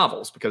write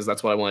novels, because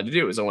that's what I wanted to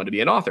do, is I wanted to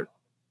be an author.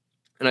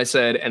 And I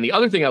said, and the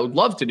other thing I would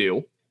love to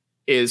do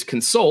is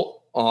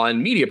consult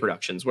on media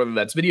productions, whether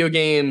that's video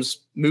games,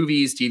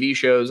 movies, TV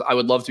shows. I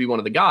would love to be one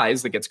of the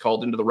guys that gets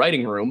called into the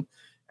writing room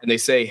and they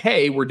say,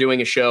 hey, we're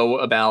doing a show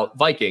about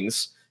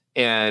Vikings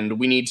and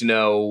we need to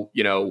know,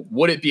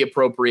 would it be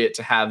appropriate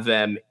to have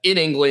them in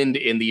England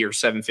in the year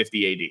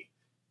 750 AD?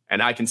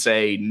 And I can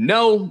say,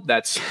 no,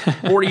 that's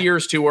 40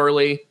 years too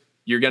early.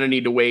 You're going to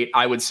need to wait.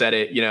 I would set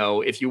it,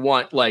 if you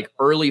want like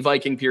early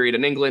Viking period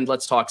in England,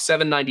 let's talk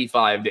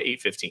 795 to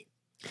 815.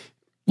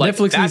 Like,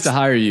 Netflix needs to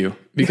hire you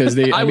because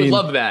they. I would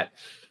love that.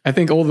 I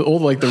think all the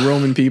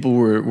Roman people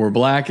were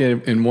black,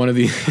 and one of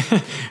the.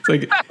 It's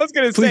like, I was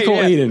going to say, call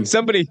Aiden.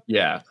 Somebody,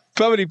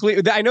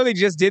 please. I know they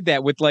just did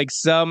that with like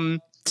some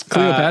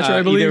Cleopatra,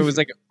 I believe. It was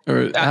like,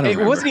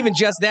 it wasn't even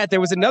just that. There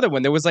was another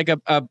one. There was like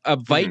a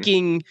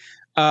Viking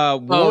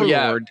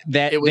warlord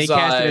that they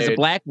casted as a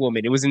black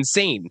woman. It was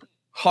insane.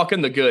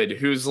 Haakon the Good,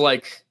 who's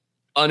like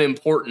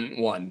unimportant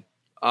one.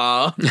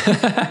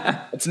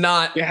 That's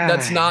not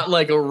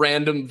like a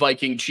random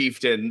Viking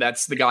chieftain.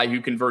 That's the guy who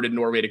converted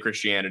Norway to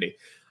Christianity.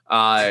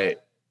 No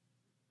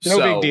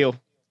big deal.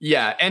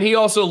 Yeah, and he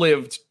also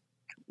lived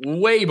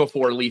way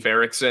before Leif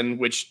Erikson,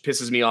 which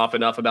pisses me off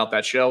enough about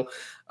that show.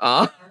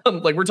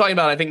 Like we're talking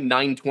about, I think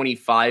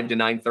 925 to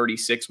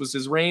 936 was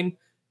his reign.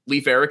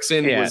 Leif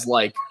Erikson was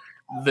like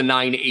the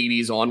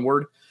 980s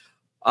onward.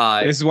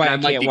 This is why I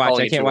can't watch.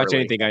 I can't watch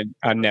anything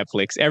on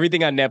Netflix.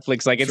 Everything on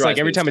Netflix, like it's like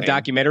every time a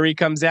documentary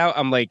comes out,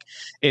 I'm like,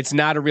 it's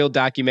not a real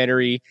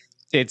documentary.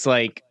 It's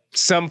like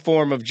some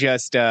form of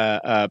just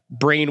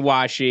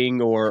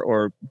brainwashing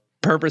or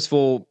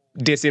purposeful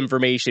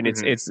disinformation.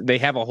 It's they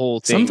have a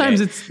whole thing.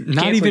 Sometimes it's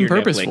not even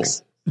purposeful.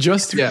 Netflix.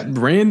 Just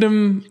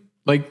random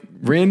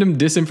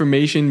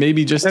disinformation,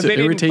 maybe just to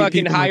irritate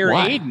people. Hire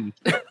Aiden.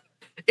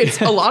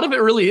 It's a lot of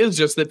it really is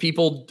just that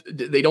people,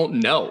 they don't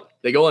know.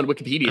 They go on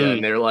Wikipedia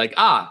and they're like,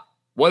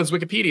 what does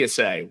Wikipedia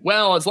say?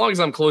 Well, as long as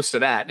I'm close to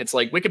that. It's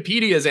like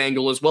Wikipedia's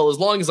angle as well, as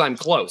long as I'm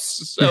close.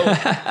 So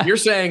you're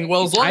saying,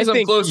 well, as long as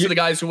I'm close to the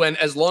guys who went,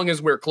 as long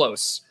as we're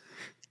close.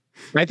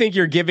 I think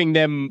you're giving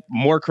them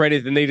more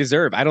credit than they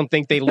deserve. I don't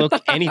think they look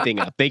anything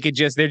up. They're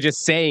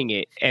just saying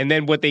it. And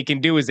then what they can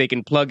do is they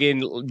can plug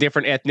in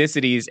different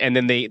ethnicities, and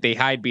then they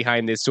hide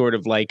behind this sort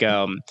of like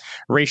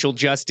racial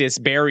justice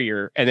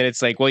barrier. And then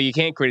it's like, well, you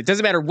can't create. It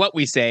doesn't matter what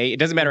we say. It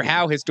doesn't matter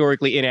how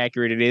historically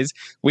inaccurate it is.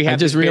 We have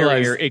this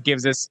barrier. It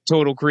gives us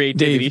total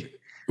creativity. Dave,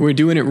 we're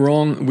doing it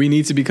wrong. We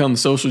need to become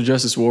social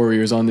justice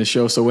warriors on this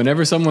show. So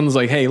whenever someone's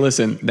like, hey,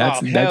 listen,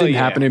 that didn't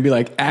happen, it'd be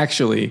like,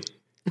 actually,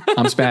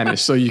 I'm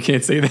Spanish, so you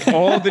can't say that.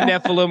 All the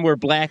Nephilim were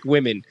black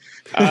women.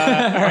 All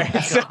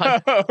right,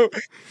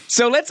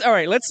 so let's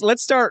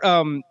start.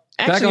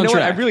 Actually, you know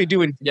what? I really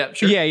do. Yeah,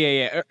 sure.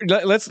 Yeah.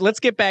 Let's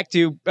get back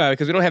to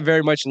because we don't have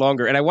very much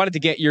longer, and I wanted to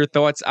get your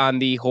thoughts on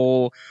the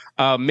whole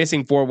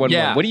missing 411.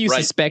 Yeah, what do you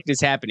suspect is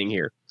happening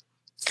here?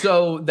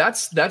 So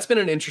that's been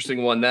an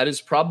interesting one. That has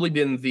probably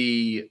been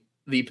the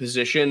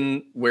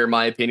position where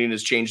my opinion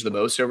has changed the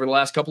most over the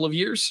last couple of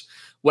years.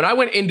 When I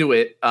went into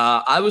it,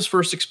 I was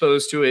first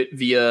exposed to it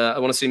via, I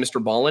want to say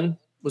Mr. Ballin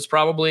was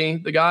probably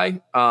the guy.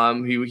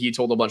 He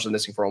told a bunch of the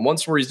missing 411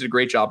 stories, did a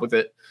great job with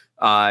it.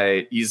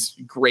 He's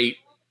great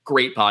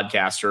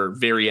podcaster,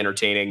 very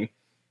entertaining,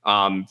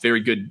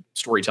 very good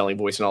storytelling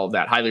voice and all of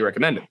that. Highly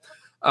recommend it.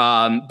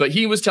 But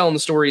he was telling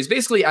the stories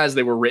basically as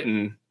they were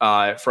written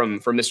from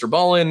Mr.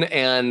 Ballin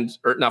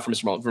or not from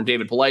Mr. Ballin, from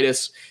David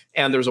Politis.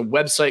 And there's a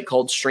website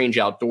called Strange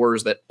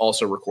Outdoors that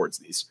also records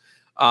these.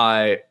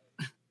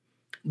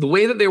 The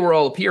way that they were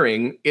all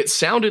appearing, it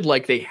sounded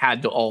like they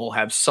had to all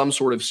have some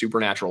sort of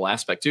supernatural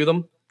aspect to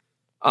them.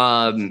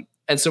 And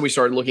so we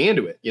started looking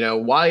into it. You know,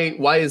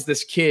 why is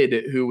this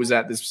kid who was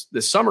at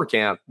this summer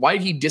camp, why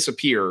did he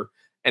disappear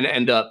and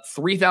end up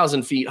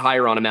 3,000 feet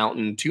higher on a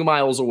mountain 2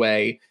 miles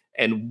away?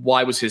 And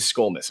why was his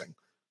skull missing?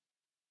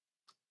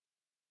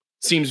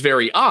 Seems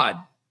very odd.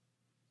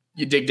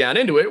 You dig down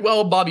into it.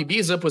 Well, Bobby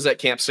Beezup was at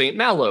Camp St.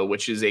 Malo,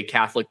 which is a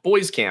Catholic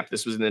boys camp.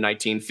 This was in the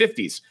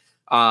 1950s.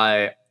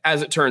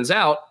 As it turns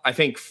out, I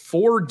think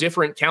 4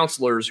 different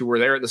counselors who were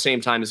there at the same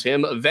time as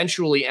him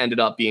eventually ended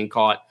up being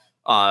caught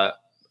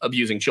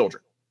abusing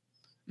children.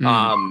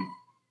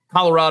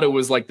 Colorado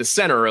was like the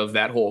center of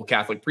that whole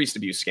Catholic priest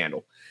abuse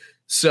scandal.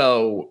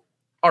 So,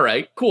 all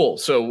right, cool.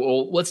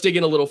 So let's dig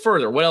in a little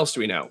further. What else do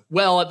we know?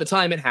 Well, at the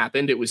time it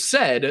happened, it was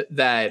said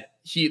that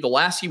the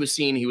last he was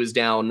seen, he was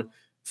down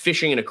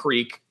fishing in a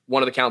creek.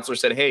 One of the counselors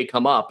said, hey,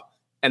 come up.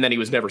 And then he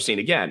was never seen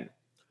again.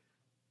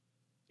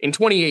 In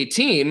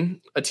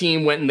 2018, a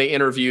team went and they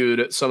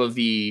interviewed some of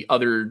the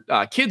other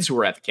kids who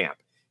were at the camp.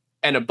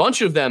 And a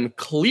bunch of them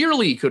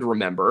clearly could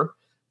remember,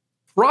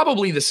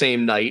 probably the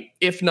same night,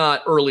 if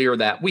not earlier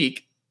that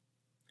week,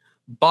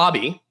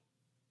 Bobby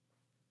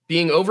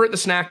being over at the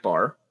snack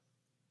bar,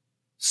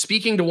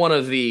 speaking to one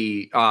of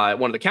the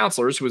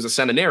counselors who was a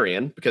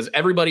seminarian, because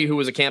everybody who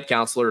was a camp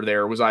counselor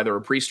there was either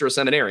a priest or a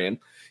seminarian.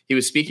 He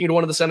was speaking to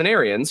one of the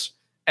seminarians,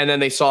 and then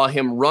they saw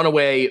him run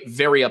away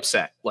very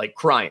upset, like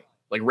crying.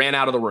 Like ran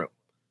out of the room,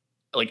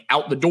 like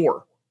out the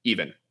door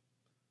even.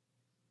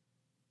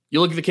 You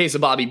look at the case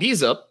of Bobby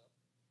Beezup.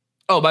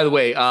 Oh, by the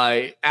way,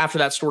 after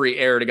that story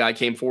aired, a guy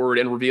came forward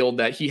and revealed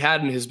that he had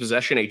in his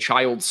possession a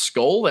child's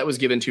skull that was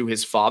given to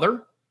his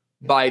father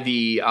by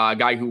the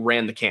guy who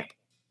ran the camp.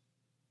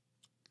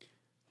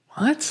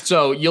 What?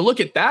 So you look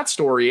at that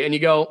story and you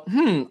go,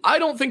 I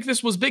don't think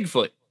this was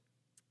Bigfoot.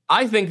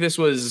 I think this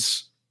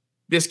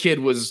kid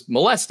was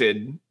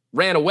molested,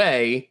 ran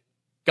away,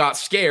 got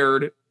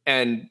scared,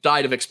 and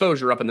died of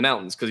exposure up in the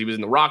mountains because he was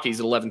in the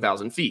Rockies at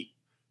 11,000 feet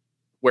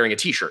wearing a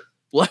t-shirt.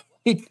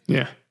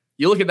 Yeah.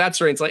 You look at that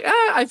story and it's like,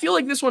 I feel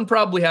like this one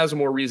probably has a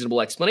more reasonable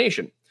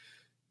explanation.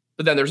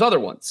 But then there's other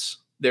ones.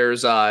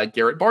 There's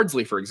Garrett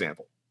Bardsley, for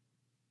example.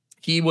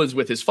 He was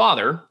with his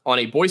father on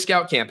a Boy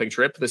Scout camping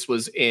trip. This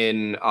was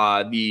in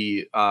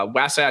the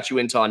Wasatch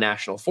Uintah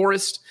National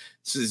Forest.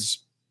 This is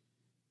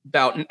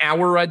about an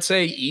hour, I'd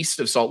say, east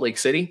of Salt Lake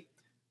City.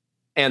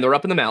 And they're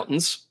up in the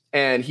mountains.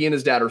 And he and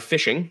his dad are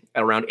fishing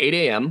at around 8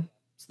 a.m.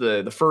 It's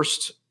the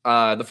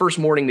first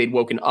morning they'd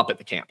woken up at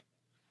the camp.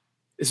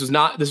 This was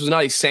not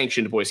a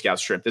sanctioned Boy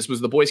Scouts trip. This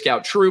was the Boy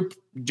Scout troop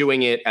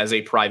doing it as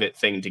a private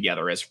thing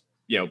together, as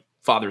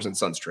fathers and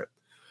sons trip.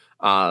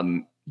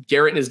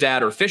 Garrett and his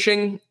dad are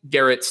fishing.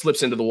 Garrett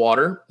slips into the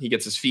water. He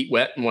gets his feet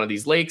wet in one of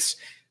these lakes.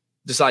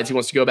 Decides he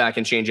wants to go back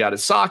and change out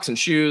his socks and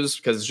shoes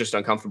because it's just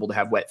uncomfortable to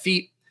have wet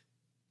feet.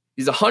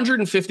 He's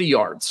 150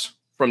 yards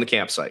from the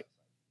campsite.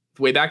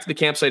 The way back to the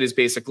campsite is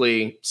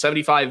basically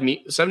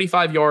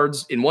 75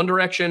 yards in one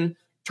direction,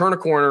 turn a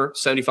corner,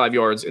 75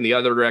 yards in the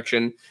other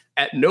direction.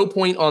 At no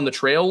point on the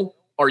trail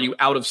are you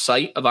out of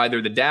sight of either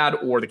the dad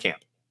or the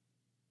camp.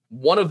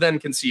 One of them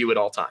can see you at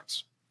all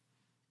times.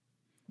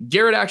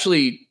 Garrett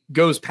actually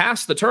goes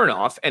past the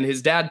turnoff, and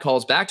his dad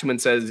calls back to him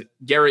and says,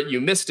 Garrett, you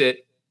missed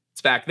it.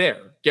 It's back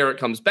there. Garrett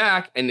comes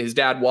back, and his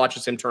dad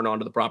watches him turn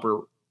onto the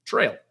proper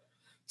trail.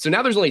 So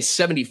now there's only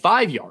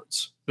 75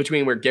 yards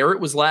between where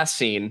Garrett was last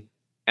seen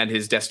and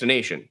his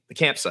destination, the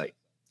campsite.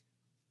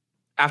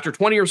 After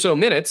 20 or so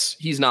minutes,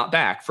 he's not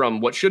back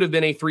from what should have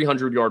been a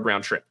 300-yard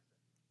round trip.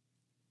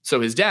 So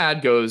his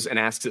dad goes and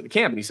asks at the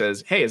camp, and he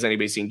says, hey, has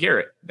anybody seen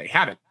Garrett? They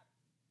haven't.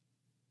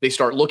 They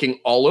start looking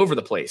all over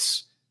the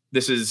place.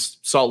 This is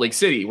Salt Lake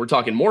City. We're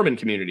talking Mormon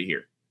community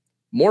here.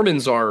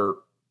 Mormons are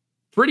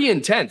pretty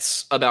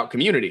intense about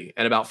community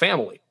and about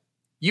family.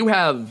 You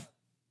have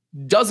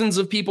dozens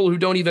of people who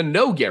don't even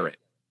know Garrett,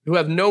 who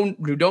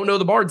don't know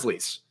the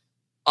Bardsleys,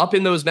 up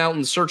in those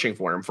mountains searching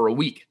for him for a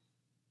week.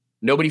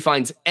 Nobody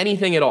finds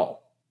anything at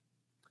all.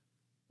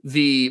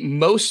 The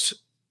most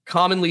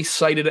commonly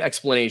cited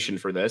explanation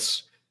for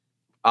this,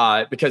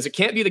 because it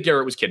can't be that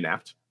Garrett was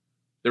kidnapped.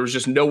 There was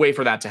just no way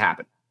for that to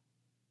happen.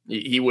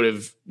 He would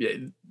have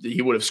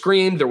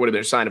screamed. There would have been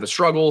a sign of a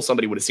struggle.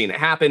 Somebody would have seen it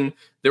happen.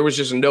 There was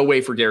just no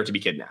way for Garrett to be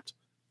kidnapped.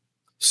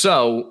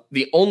 So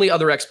the only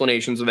other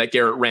explanations are that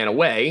Garrett ran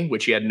away,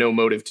 which he had no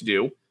motive to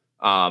do,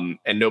 and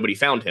nobody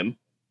found him.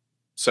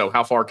 So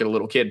how far could a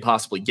little kid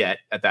possibly get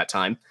at that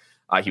time?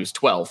 He was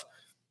 12.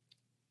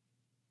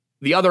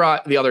 The other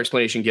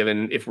explanation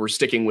given, if we're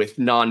sticking with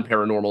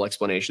non-paranormal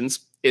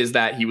explanations, is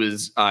that he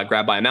was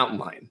grabbed by a mountain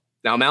lion.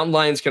 Now, mountain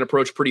lions can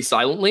approach pretty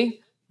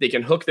silently. They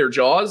can hook their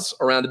jaws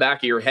around the back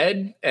of your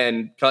head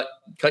and cut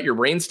your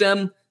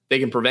brainstem. They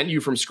can prevent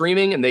you from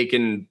screaming, and they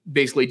can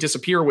basically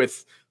disappear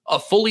with a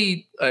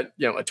fully, a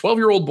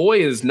 12-year-old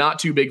boy is not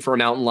too big for a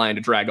mountain lion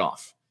to drag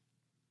off.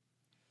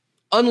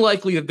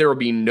 Unlikely that there will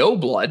be no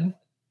blood,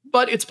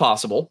 but it's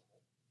possible.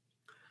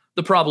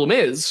 The problem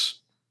is,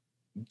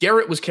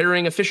 Garrett was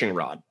carrying a fishing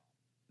rod.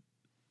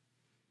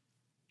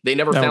 They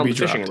never found the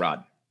fishing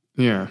rod.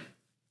 Yeah.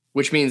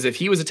 Which means if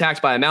he was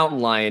attacked by a mountain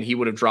lion, he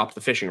would have dropped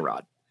the fishing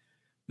rod.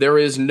 There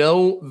is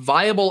no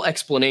viable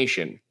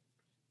explanation,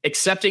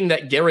 excepting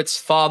that Garrett's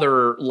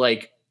father,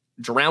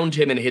 drowned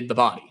him and hid the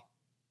body.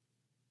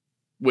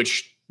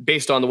 Which,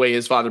 based on the way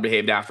his father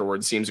behaved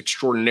afterwards, seems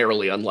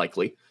extraordinarily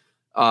unlikely.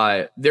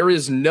 There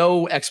is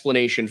no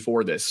explanation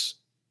for this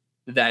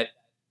that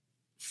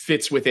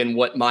fits within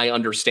what my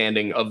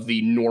understanding of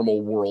the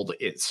normal world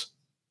is.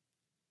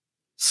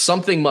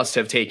 Something must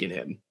have taken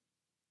him.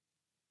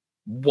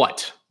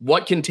 What?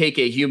 What can take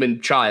a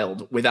human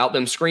child without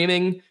them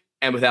screaming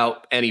and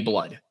without any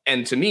blood?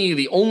 And to me,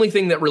 the only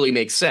thing that really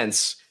makes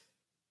sense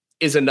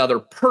is another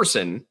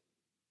person.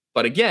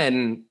 But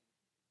again,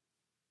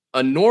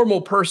 a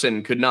normal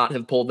person could not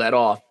have pulled that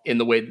off in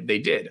the way that they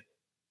did.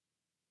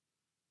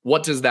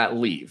 What does that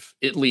leave?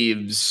 It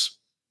leaves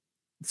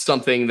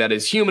something that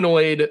is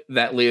humanoid,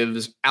 that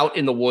lives out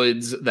in the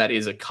woods, that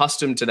is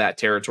accustomed to that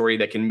territory,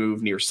 that can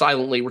move near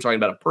silently. We're talking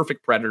about a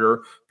perfect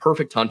predator,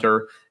 perfect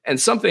hunter, and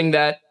something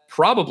that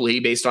probably,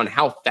 based on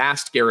how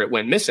fast Garrett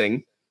went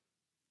missing,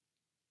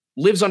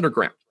 lives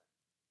underground.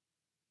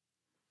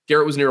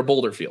 Garrett was near a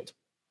boulder field.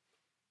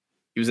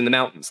 He was in the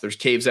mountains. There's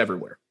caves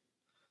everywhere.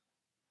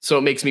 So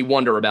it makes me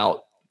wonder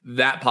about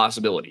that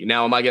possibility.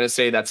 Now, am I going to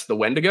say that's the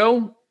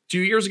Wendigo? 2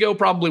 years ago,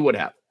 probably would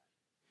have.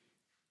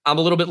 I'm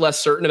a little bit less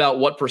certain about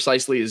what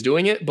precisely is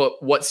doing it,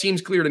 but what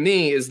seems clear to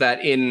me is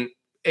that in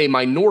a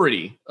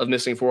minority of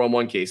missing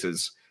 411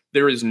 cases,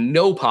 there is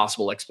no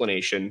possible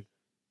explanation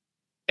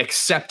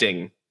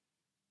excepting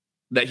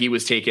that he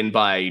was taken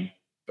by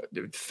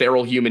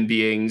feral human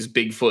beings,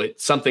 Bigfoot,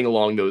 something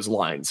along those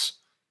lines.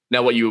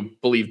 Now, what you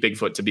believe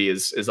Bigfoot to be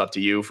is up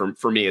to you.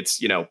 For me,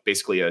 it's,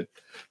 basically a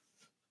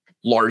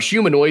large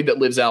humanoid that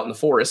lives out in the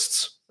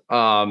forests.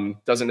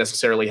 Doesn't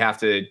necessarily have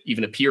to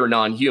even appear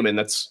non-human.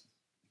 That's,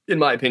 in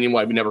my opinion,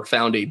 why we never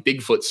found a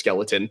Bigfoot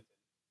skeleton,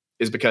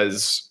 is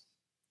because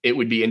it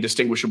would be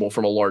indistinguishable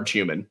from a large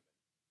human.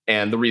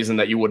 And the reason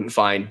that you wouldn't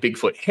find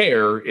Bigfoot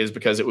hair is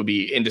because it would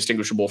be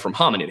indistinguishable from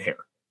hominid hair,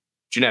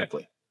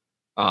 genetically.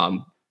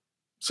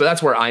 So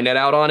that's where I net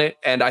out on it.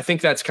 And I think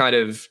that's kind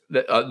of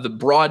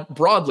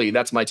broadly,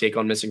 that's my take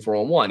on missing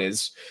 411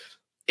 is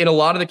in a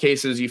lot of the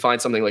cases, you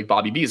find something like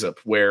Bobby Beezup,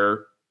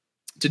 where,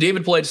 to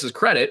David Paulides'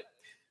 credit,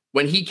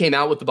 when he came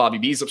out with the Bobby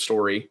Beezup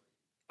story,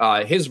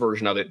 his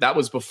version of it, that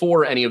was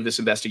before any of this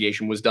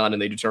investigation was done,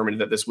 and they determined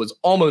that this was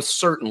almost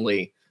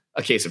certainly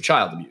a case of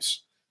child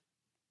abuse.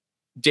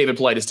 David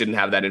Paulides didn't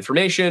have that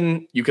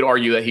information. You could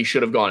argue that he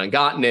should have gone and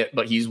gotten it,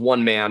 but he's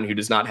one man who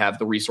does not have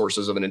the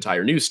resources of an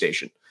entire news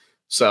station.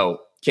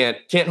 So can't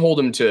hold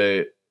him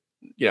to,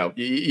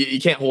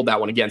 you can't hold that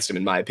one against him,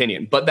 in my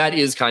opinion. But that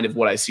is kind of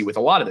what I see with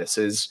a lot of this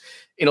is,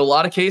 in a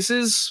lot of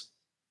cases,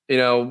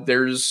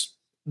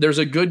 there's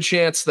a good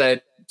chance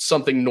that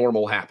something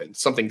normal happened,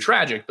 something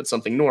tragic, but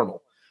something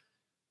normal.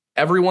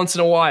 Every once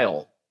in a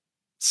while,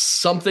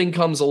 something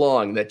comes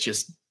along that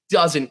just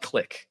doesn't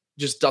click,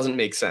 just doesn't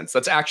make sense.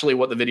 That's actually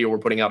what the video we're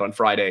putting out on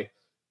Friday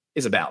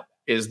is about,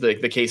 is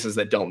the cases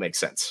that don't make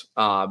sense.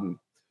 But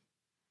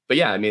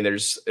yeah, I mean,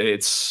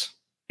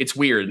 it's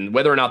weird. And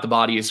whether or not the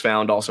body is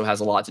found also has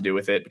a lot to do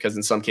with it, because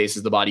in some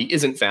cases the body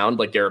isn't found,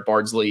 like Garrett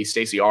Bardsley,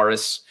 Stacey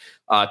Aris,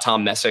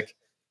 Tom Messick.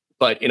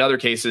 But in other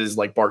cases,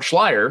 like Bart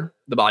Schleier,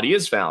 the body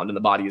is found, and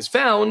the body is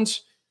found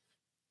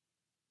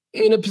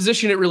in a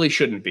position it really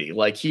shouldn't be.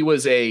 Like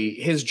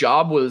his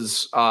job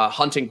was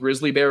hunting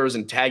grizzly bears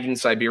and tagging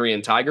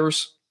Siberian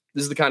tigers.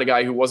 This is the kind of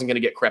guy who wasn't going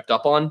to get crept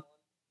up on.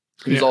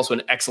 He was also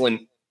in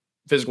excellent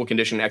physical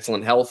condition,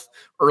 excellent health,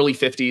 early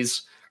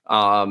 50s.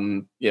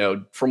 From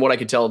what I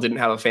could tell, didn't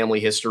have a family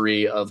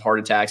history of heart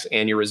attacks,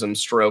 aneurysm,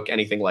 stroke,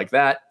 anything like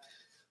that.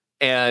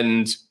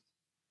 And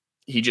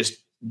he just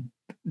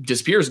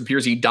disappears. It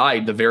appears he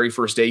died the very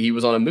first day he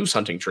was on a moose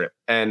hunting trip.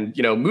 And,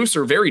 moose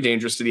are very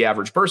dangerous to the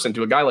average person.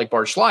 To a guy like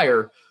Bart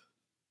Schleyer,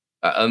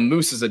 a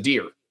moose is a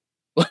deer.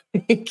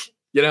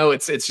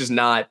 It's just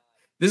not.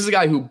 This is a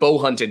guy who bow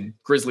hunted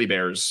grizzly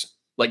bears,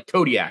 like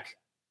Kodiak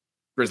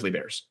grizzly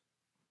bears.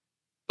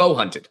 Bow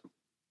hunted.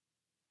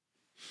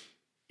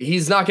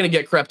 He's not going to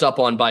get crept up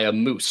on by a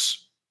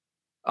moose.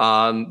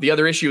 The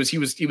other issue is he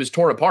was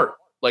torn apart.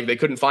 Like they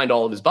couldn't find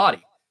all of his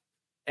body.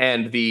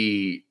 And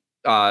the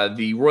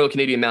Royal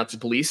Canadian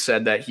Mounted Police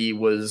said that he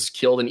was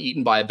killed and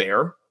eaten by a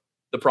bear.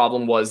 The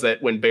problem was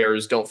that when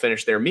bears don't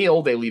finish their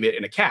meal, they leave it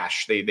in a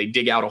cache. They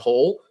dig out a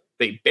hole,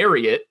 they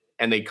bury it,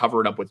 and they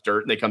cover it up with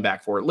dirt, and they come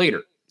back for it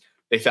later.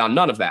 They found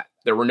none of that.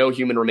 There were no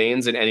human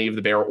remains in any of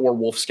the bear or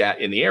wolf scat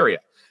in the area.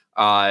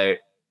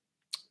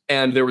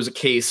 And there was a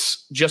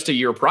case just a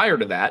year prior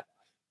to that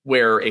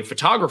where a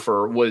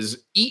photographer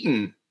was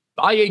eaten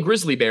by a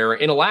grizzly bear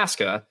in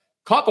Alaska,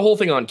 caught the whole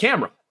thing on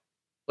camera.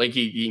 Like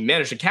he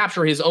managed to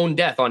capture his own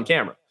death on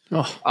camera.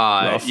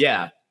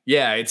 Yeah,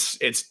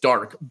 it's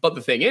dark. But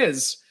the thing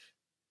is,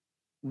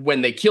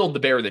 when they killed the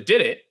bear that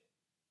did it,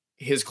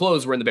 his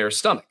clothes were in the bear's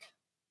stomach.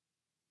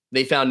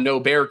 They found no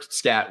bear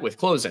scat with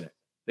clothes in it.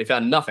 They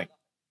found nothing.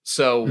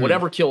 So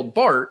whatever killed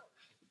Bart,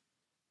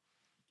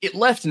 it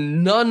left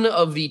none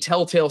of the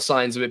telltale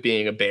signs of it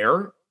being a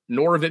bear,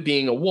 nor of it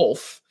being a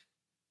wolf.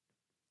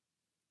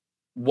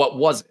 What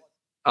was it?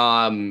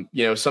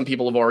 Some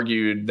people have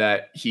argued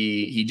that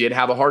he did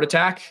have a heart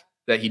attack,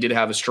 that he did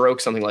have a stroke,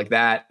 something like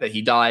that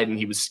he died and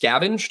he was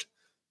scavenged,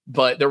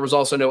 but there was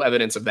also no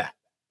evidence of that.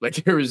 Like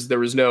there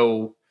was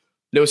no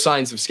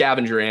signs of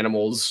scavenger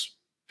animals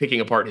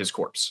picking apart his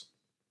corpse.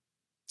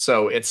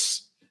 So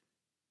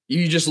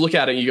you just look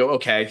at it and you go,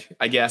 okay,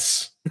 I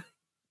guess.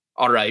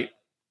 All right.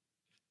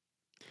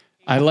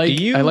 I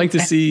like to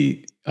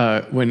see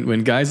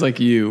when guys like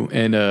you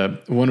and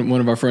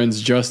one of our friends,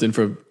 Justin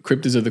from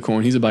Cryptids of the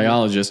Corn, he's a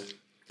biologist.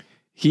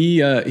 He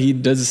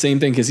does the same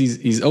thing because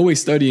he's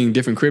always studying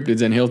different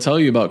cryptids, and he'll tell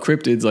you about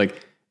cryptids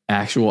like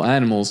actual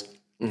animals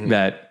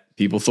that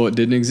people thought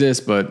didn't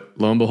exist, but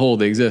lo and behold,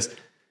 they exist.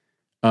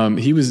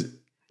 He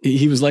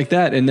was like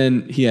that, and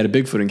then he had a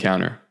Bigfoot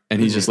encounter,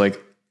 and he's just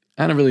like,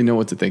 I don't really know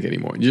what to think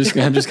anymore. I'm just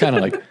kind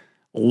of like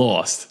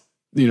lost.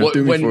 When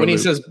he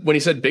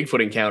said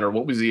Bigfoot encounter,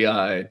 what was he?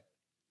 Did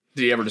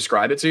he ever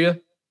describe it to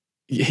you?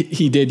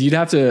 He did. You'd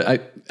have to.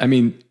 I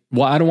mean,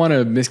 well, I don't want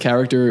to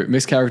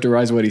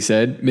mischaracterize what he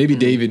said. Maybe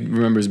David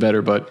remembers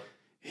better, but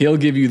he'll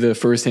give you the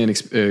firsthand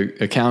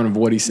account of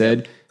what he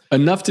said,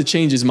 enough to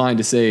change his mind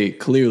to say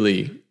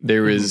clearly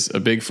there is a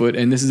Bigfoot,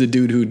 and this is a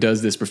dude who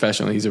does this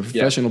professionally. He's a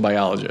professional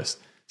biologist.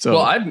 So,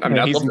 well, I'd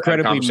love he's to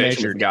incredibly have a conversation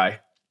measured with the guy.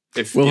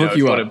 If we'll hook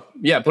you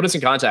up. Put us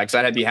in contact.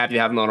 I'd be happy to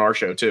have him on our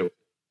show too.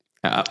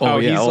 He's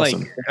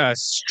awesome. like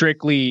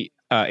Strictly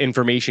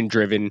information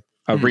driven,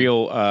 a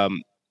real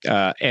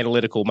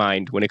analytical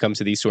mind when it comes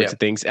to these sorts of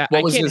things.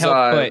 What was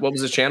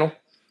his channel?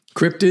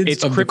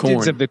 Cryptids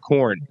of the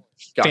Corn.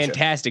 Gotcha.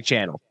 Fantastic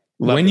channel.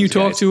 Love when you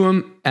talk to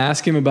him,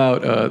 ask him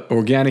about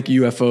organic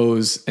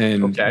UFOs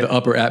and the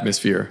upper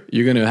atmosphere.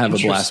 You're going to have a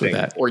blast with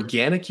that.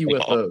 Organic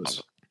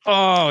UFOs.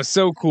 Oh,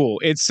 so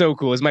cool. It's so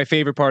cool. It's my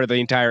favorite part of the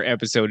entire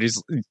episode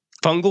is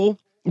fungal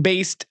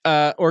based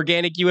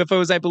organic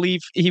UFOs, I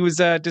believe he was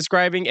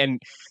describing.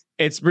 And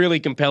it's really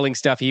compelling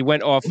stuff. He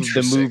went off of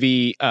the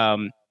movie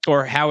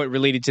or how it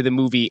related to the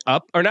movie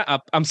Up or not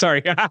Up. I'm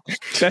sorry.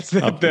 That's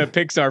the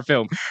Pixar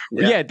film.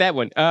 Yeah, that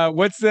one.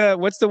 What's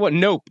the one?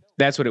 Nope.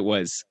 That's what it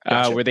was.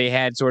 Gotcha. Where they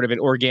had sort of an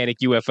organic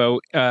UFO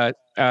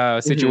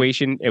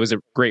situation. It was a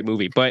great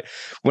movie. But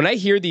when I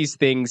hear these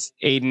things,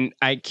 Aiden,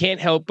 I can't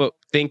help but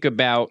think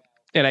about,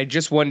 and I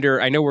just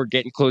wonder, I know we're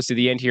getting close to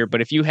the end here, but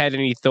if you had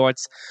any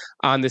thoughts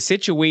on the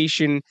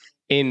situation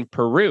in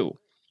Peru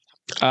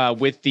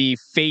with the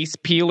face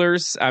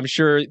peelers. I'm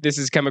sure this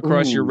has come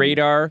across your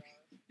radar.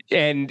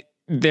 And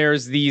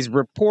there's these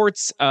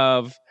reports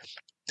of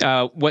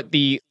what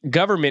the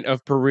government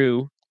of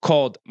Peru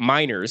called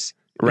miners,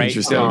 right?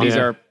 So these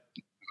are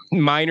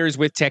miners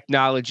with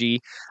technology.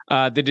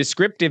 The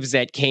descriptives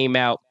that came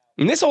out,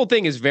 and this whole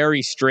thing is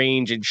very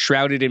strange and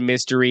shrouded in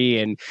mystery,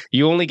 and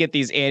you only get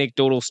these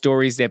anecdotal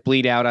stories that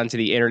bleed out onto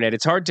the internet.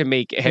 It's hard to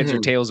make heads or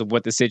tails of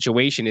what the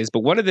situation is,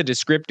 but one of the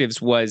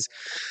descriptives was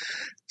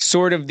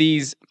sort of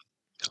these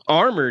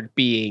armored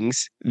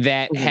beings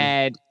that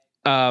had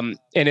an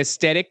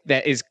aesthetic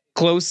that is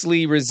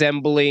closely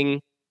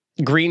resembling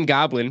Green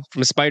Goblin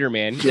from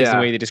Spider-Man is the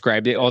way they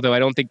described it, although I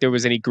don't think there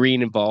was any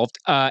green involved,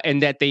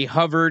 and that they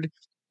hovered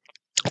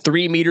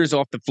 3 meters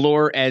off the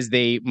floor as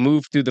they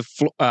moved through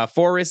the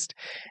forest,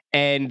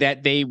 and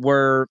that they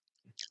were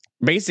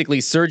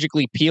basically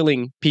surgically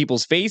peeling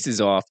people's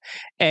faces off.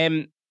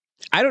 And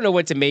I don't know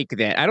what to make of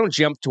that. I don't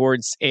jump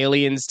towards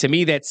aliens. To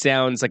me, that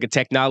sounds like a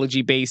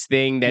technology-based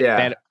thing.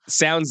 That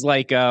sounds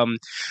like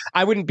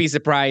I wouldn't be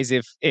surprised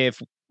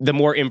if the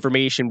more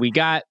information we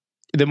got,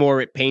 the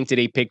more it painted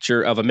a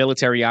picture of a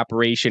military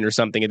operation or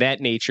something of that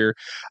nature.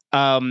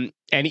 And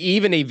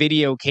even a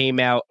video came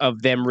out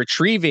of them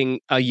retrieving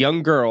a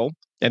young girl.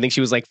 I think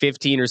she was like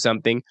 15 or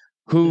something,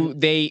 who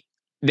they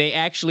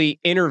actually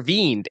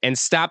intervened and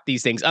stopped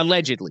these things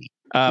allegedly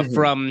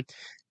from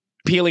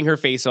peeling her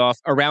face off.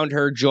 Around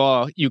her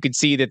jaw, you could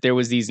see that there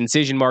was these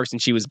incision marks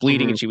and she was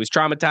bleeding and she was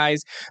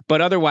traumatized.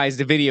 But otherwise,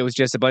 the video is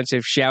just a bunch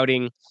of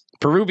shouting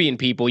Peruvian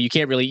people. You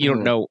can't really, you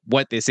don't know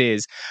what this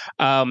is.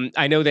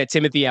 I know that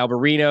Timothy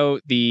Alberino,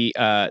 the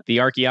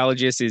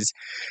archaeologist, is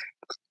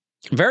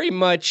very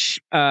much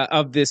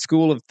of the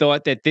school of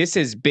thought that this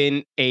has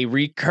been a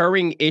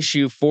recurring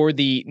issue for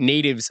the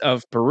natives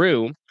of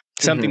Peru.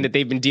 Something that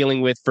they've been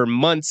dealing with for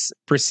months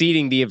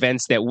preceding the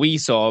events that we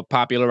saw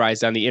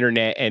popularized on the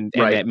internet and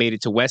that made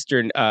it to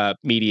Western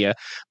media.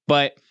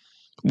 But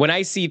when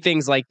I see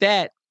things like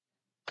that,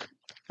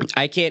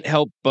 I can't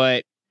help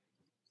but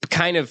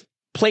kind of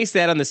place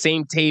that on the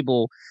same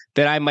table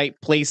that I might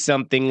place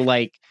something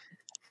like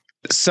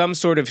some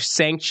sort of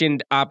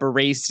sanctioned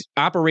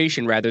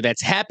operation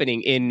that's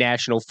happening in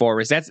national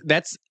forests.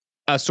 That's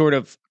a sort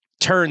of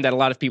turn that a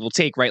lot of people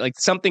take, right? Like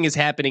something is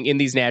happening in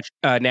these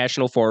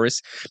national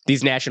forests,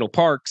 these national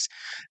parks,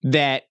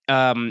 that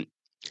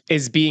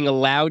is being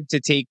allowed to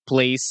take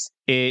place.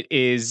 It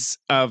is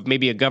of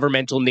maybe a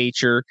governmental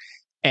nature,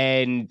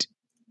 and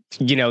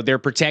they're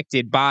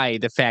protected by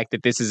the fact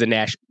that this is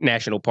a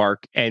national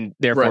park, and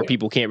therefore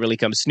people can't really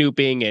come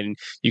snooping, and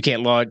you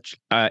can't launch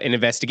an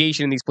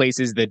investigation in these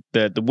places.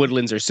 The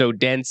woodlands are so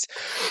dense.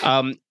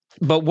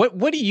 But what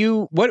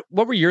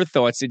were your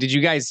thoughts? Did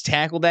you guys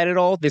tackle that at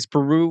all, this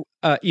Peru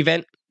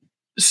event?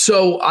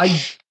 So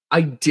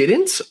I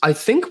didn't. I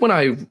think when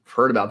I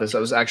heard about this, I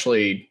was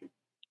actually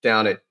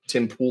down at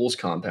Tim Pool's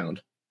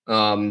compound, if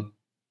I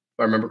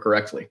remember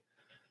correctly.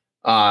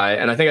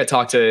 And I think I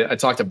talked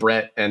to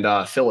Brett and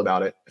Phil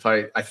about it.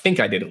 I think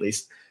I did, at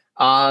least.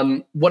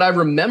 What I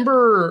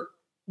remember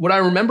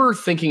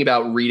thinking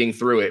about reading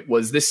through it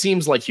was, this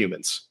seems like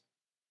humans.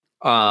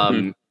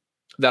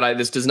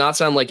 This does not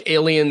sound like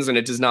aliens, and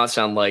it does not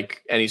sound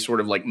like any sort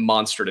of like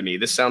monster to me.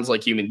 This sounds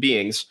like human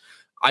beings.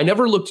 I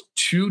never looked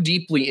too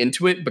deeply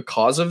into it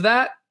because of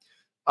that.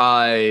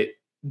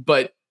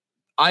 But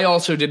I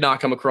also did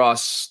not come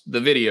across the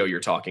video you're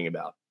talking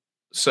about.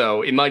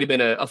 So it might have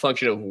been a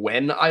function of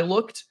when I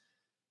looked.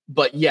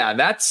 But yeah,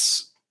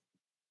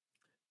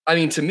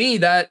 to me,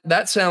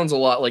 that sounds a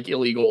lot like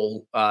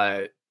illegal,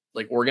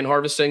 like organ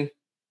harvesting.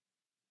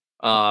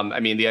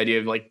 The idea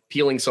of like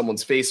peeling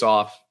someone's face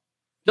off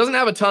doesn't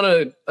have a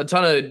ton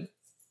of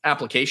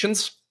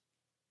applications.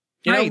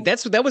 Right.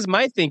 That was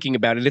my thinking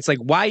about it. It's like,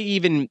 why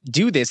even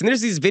do this? And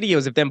there's these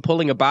videos of them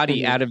pulling a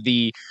body out of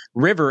the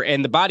river,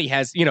 and the body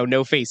has,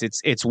 no face.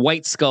 It's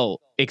white skull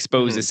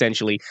exposed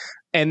essentially.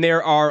 And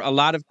there are a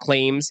lot of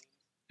claims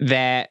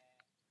that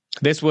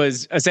this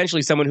was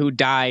essentially someone who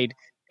died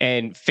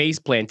and face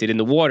planted in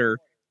the water,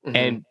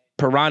 and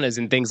piranhas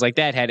and things like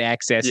that had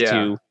access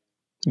to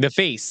the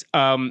face,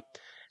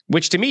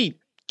 which to me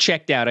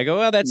checked out. I go,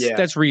 well,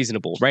 that's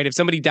reasonable, right? If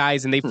somebody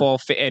dies and they fall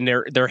and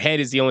their head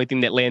is the only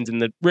thing that lands in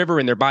the river,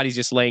 and their body's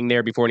just laying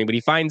there before anybody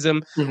finds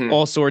them,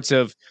 all sorts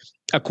of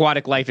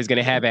aquatic life is going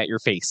to have at your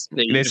face.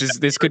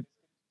 This could,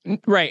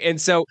 right? And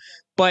so,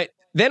 but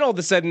then all of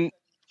a sudden,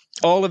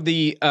 all of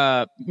the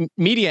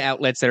media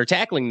outlets that are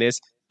tackling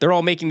this, they're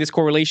all making this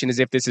correlation as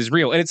if this is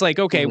real, and it's like,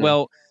 okay,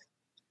 well.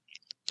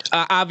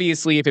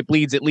 Obviously, if it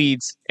bleeds, it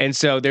leads, and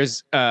so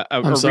there's a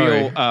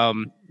real.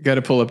 Got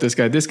to pull up this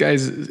guy.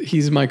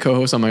 He's my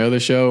co-host on my other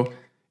show.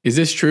 Is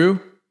this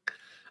true?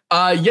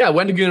 Yeah,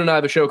 Wendigoon and I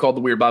have a show called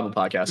the Weird Bible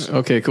Podcast.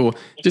 Okay, cool.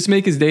 Just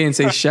make his day and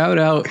say shout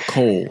out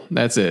Cole.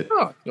 That's it.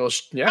 Oh, well,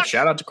 yeah,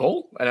 shout out to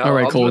Cole. All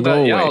right, Cole,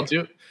 go away.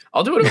 Yeah,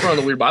 I'll do it over on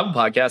the Weird Bible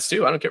Podcast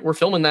too. I don't care. We're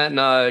filming that in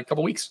a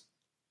couple weeks.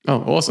 Oh,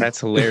 awesome! That's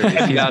hilarious.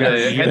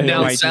 Heading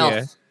down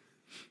south.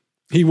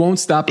 He won't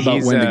stop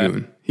about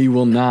Wendigoon. He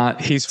will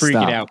not. He's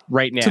freaking out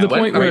right now. To the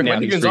point where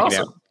Wendigoon's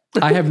awesome.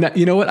 I have not.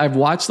 You know what? I've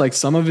watched like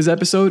some of his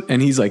episode,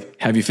 and he's like,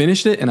 "Have you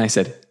finished it?" And I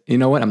said, "You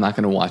know what? I'm not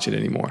going to watch it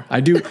anymore." I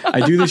do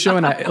the show,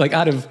 and I like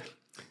out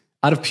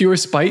of pure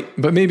spite,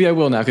 but maybe I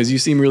will now because you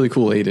seem really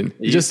cool, Aiden.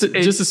 Just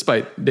a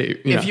spite,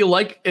 Dave. If you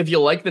like the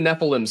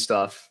Nephilim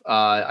stuff,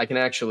 I can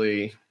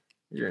actually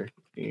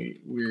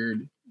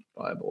Weird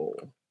Bible.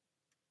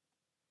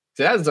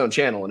 It has its own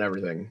channel and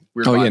everything.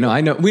 Yeah, no,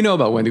 I know. We know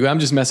about Wendigo. I'm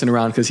just messing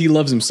around because he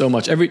loves him so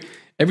much.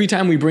 Every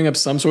time we bring up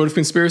some sort of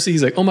conspiracy,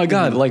 he's like, "Oh my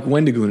god, like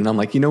Wendigo," and I'm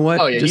like, you know what?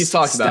 Oh yeah, he's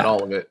talked about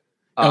all of it.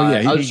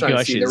 I was trying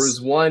to see. There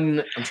was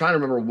one. I'm trying to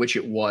remember which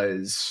it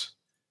was,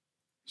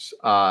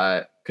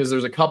 because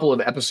there's a couple of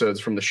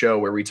episodes from the show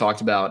where we talked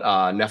about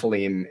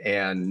Nephilim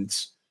and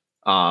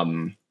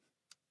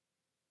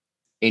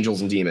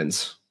angels and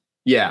demons.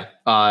 Yeah,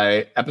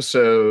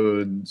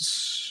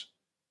 episodes.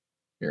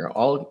 Here,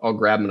 I'll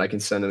grab them and I can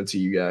send them to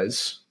you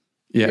guys.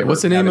 Yeah.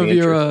 What's the name of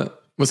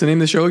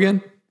the show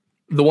again?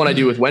 The one I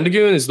do with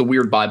Wendigoon is the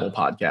Weird Bible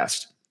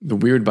podcast. The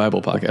Weird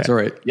Bible podcast. Okay. All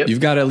right. Yep. You've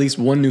got at least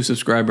one new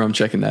subscriber. I'm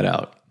checking that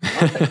out.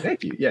 Okay,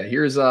 thank you. Yeah,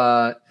 here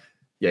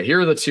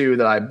are the two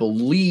that I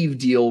believe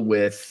deal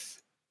with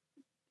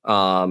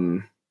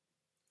Nephilim.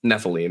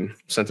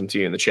 Sent them to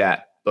you in the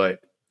chat, but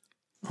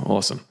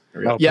Awesome.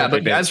 yeah,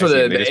 but as for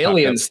the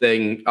aliens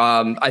thing,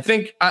 I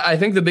think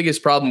the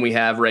biggest problem we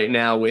have right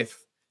now with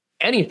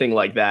anything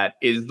like that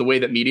is the way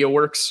that media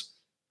works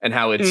and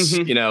how it's,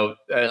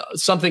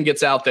 something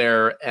gets out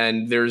there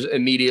and there's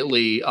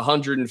immediately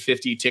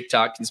 150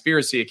 TikTok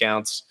conspiracy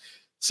accounts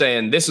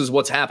saying this is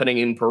what's happening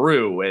in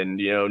Peru and,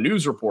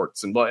 news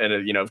reports and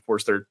of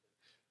course they're,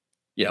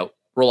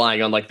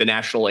 relying on like the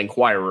National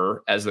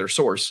Enquirer as their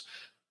source.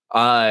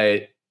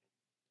 So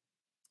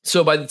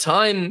by the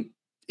time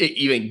it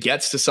even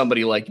gets to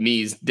somebody like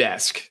me's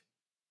desk,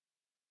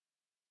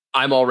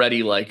 I'm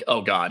already like,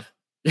 oh God,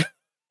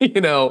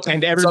 and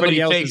everybody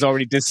else has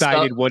already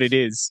decided what it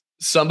is.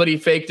 Somebody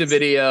faked a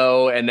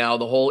video and now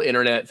the whole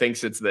internet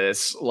thinks it's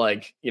this.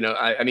 Like,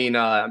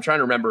 I'm trying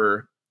to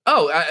remember.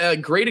 Oh, a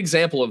great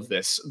example of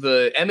this,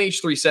 the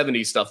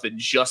MH370 stuff that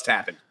just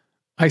happened.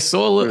 I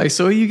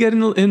saw you get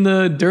in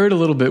the dirt a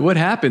little bit. What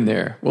happened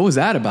there? What was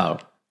that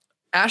about?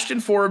 Ashton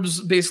Forbes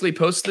basically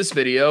posts this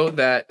video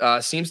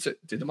that seems to...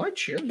 Did my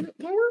chair get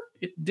lower?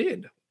 It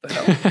did. The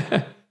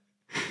hell?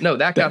 No,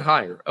 that got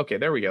higher. Okay,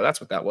 there we go. That's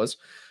what that was.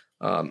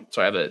 So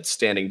I have a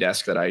standing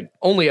desk that I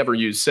only ever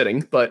use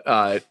sitting. But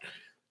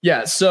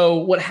so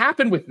what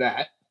happened with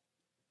that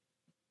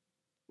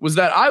was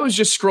that I was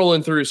just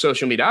scrolling through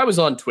social media. I was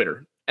on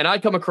Twitter, and I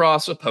come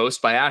across a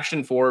post by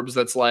Ashton Forbes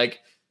that's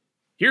like,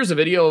 here's a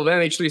video of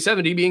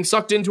MH370 being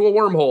sucked into a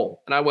wormhole.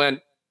 And I went,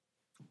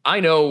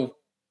 I know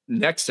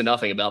next to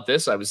nothing about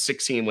this. I was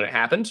 16 when it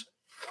happened.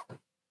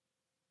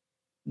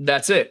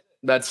 That's it.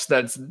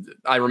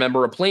 I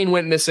remember a plane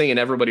went missing and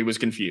everybody was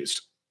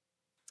confused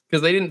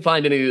because they didn't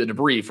find any of the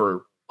debris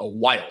for a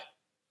while.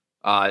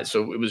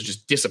 So it was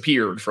just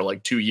disappeared for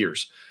like 2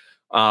 years.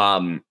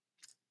 And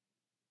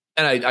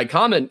I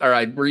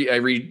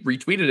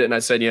retweeted it and I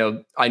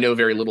said, I know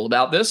very little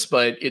about this,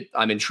 but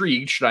I'm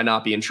intrigued. Should I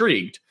not be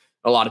intrigued?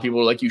 A lot of people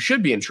were like, you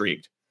should be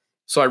intrigued.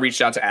 So I reached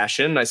out to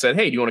Ashton and I said,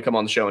 hey, do you want to come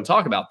on the show and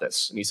talk about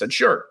this? And he said,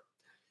 sure.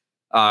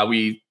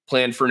 We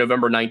planned for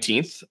November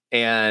 19th,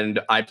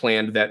 and I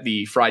planned that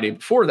the Friday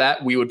before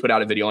that, we would put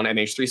out a video on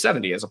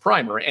MH370 as a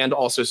primer, and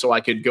also so I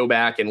could go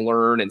back and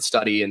learn and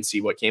study and see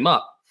what came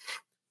up.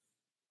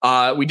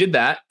 We did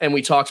that, and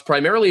we talked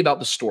primarily about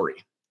the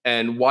story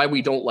and why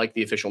we don't like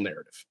the official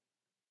narrative.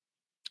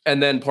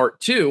 And then part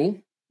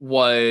two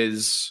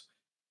was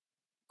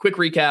quick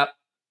recap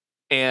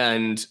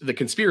and the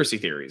conspiracy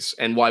theories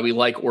and why we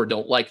like or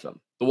don't like them.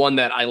 The one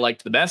that I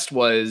liked the best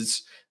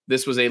was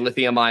this was a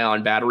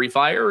lithium-ion battery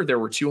fire. There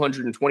were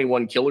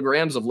 221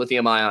 kilograms of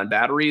lithium-ion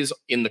batteries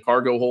in the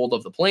cargo hold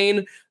of the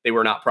plane. They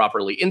were not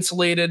properly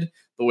insulated.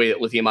 The way that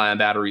lithium-ion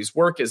batteries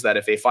work is that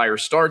if a fire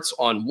starts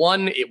on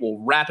one, it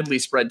will rapidly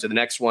spread to the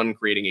next one,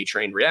 creating a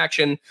chain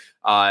reaction.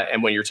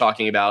 And when you're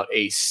talking about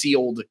a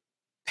sealed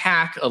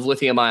pack of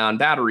lithium-ion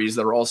batteries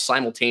that are all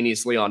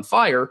simultaneously on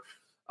fire,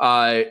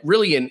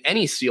 really in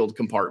any sealed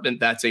compartment,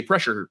 that's a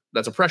pressure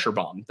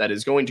bomb that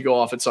is going to go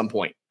off at some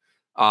point.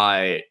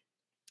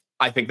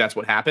 I think that's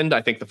what happened.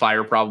 I think the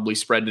fire probably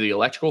spread to the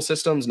electrical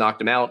systems, knocked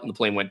them out, and the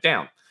plane went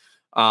down.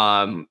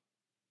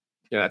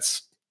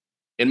 That's,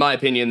 in my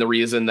opinion, the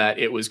reason that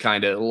it was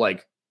kind of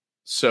like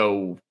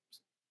so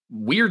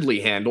weirdly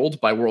handled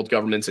by world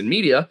governments and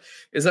media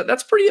is that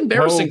that's pretty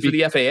embarrassing for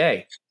the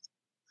FAA.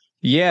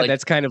 Yeah,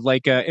 that's kind of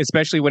like,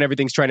 especially when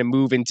everything's trying to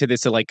move into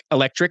this like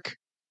electric.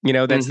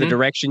 That's the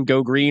direction,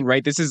 go green,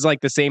 right? This is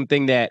like the same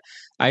thing that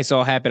I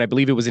saw happen. I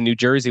believe it was in New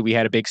Jersey. We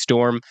had a big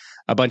storm.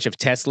 A bunch of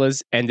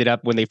Teslas ended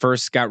up, when they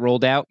first got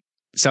rolled out,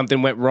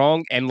 something went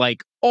wrong. And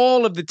like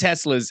all of the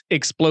Teslas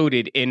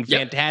exploded in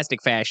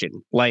fantastic fashion,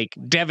 like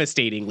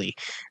devastatingly.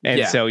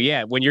 And so,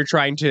 when you're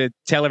trying to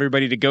tell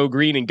everybody to go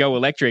green and go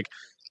electric,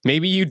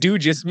 maybe you do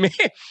just,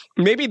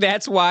 maybe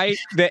that's why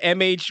the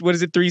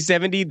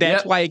 370,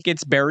 that's why it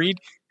gets buried.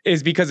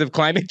 Is because of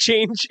climate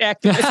change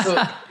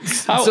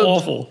activists. How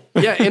awful.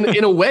 Yeah,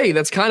 in a way,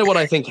 that's kind of what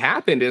I think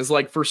happened is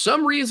like for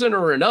some reason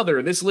or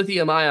another, this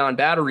lithium-ion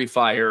battery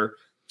fire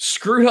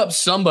screwed up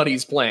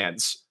somebody's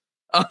plans.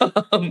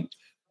 And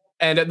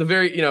at the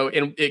very,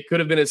 it could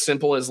have been as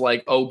simple as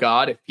like, oh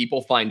God, if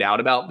people find out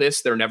about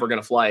this, they're never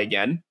going to fly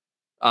again.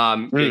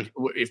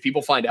 If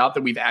people find out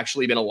that we've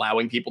actually been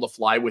allowing people to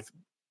fly with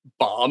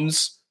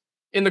bombs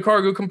in the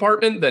cargo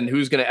compartment, then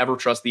who's going to ever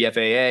trust the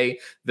FAA,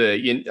 the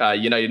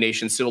United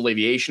Nations Civil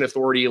Aviation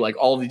Authority, like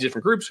all of these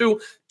different groups who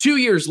 2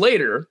 years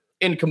later,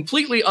 in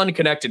completely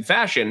unconnected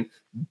fashion,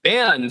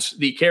 banned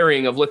the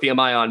carrying of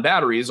lithium-ion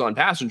batteries on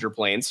passenger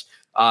planes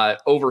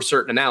over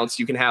certain amounts.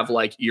 You can have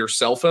like your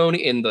cell phone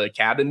in the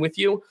cabin with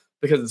you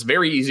because it's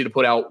very easy to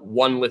put out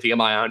one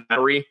lithium-ion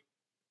battery.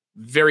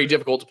 Very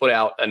difficult to put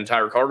out an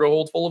entire cargo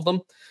hold full of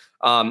them.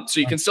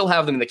 So you can still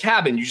have them in the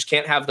cabin. You just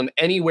can't have them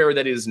anywhere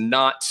that is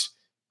not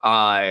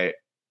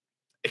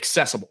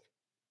accessible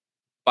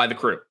by the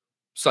crew,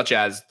 such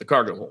as the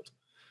cargo hold.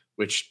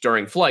 which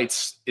during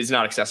flights is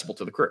not accessible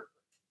to the crew.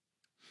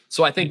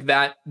 So I think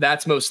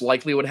that's most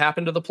likely what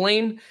happened to the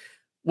plane.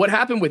 What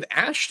happened with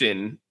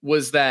Ashton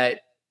was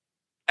that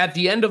at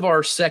the end of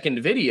our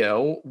second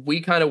video,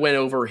 we kind of went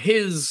over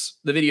the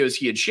videos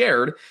he had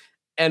shared,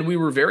 and we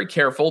were very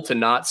careful to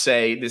not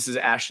say this is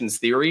Ashton's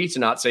theory, to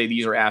not say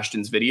these are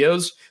Ashton's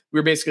videos. We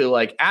were basically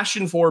like,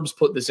 Ashton Forbes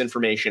put this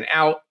information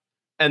out,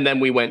 and then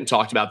we went and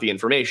talked about the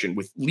information,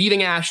 with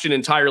leaving Ashton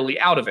entirely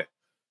out of it.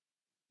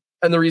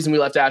 And the reason we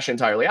left Ashton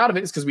entirely out of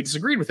it is because we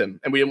disagreed with him,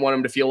 and we didn't want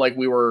him to feel like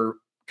we were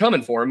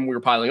coming for him. We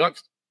were piling on.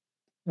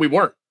 We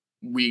weren't.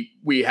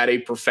 We had a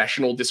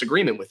professional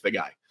disagreement with the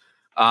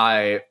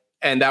guy.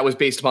 And that was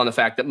based upon the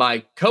fact that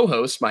my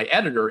co-host, my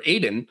editor,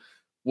 Aiden,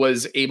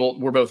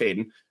 we're both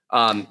Aiden.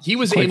 He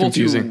was Quite able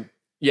confusing.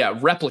 to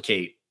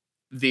replicate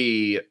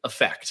the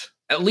effect.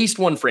 At least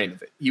one frame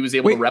of it. He was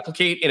able to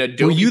replicate in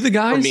Adobe Were you the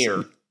guys?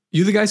 Premiere.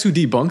 You the guys who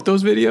debunked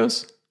those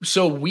videos?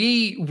 So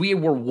we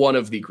were one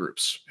of the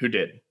groups who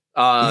did.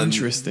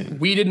 Interesting.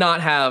 We did not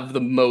have the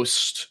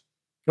most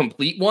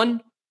complete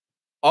one.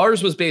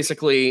 Ours was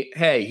basically,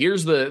 hey,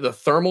 here's the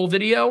thermal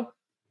video.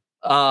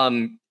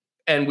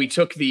 And we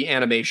took the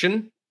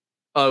animation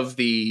of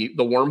the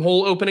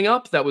wormhole opening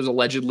up that was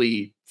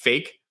allegedly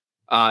fake.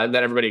 That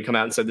everybody had come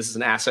out and said this is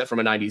an asset from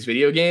a 90s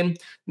video game.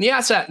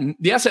 And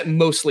the asset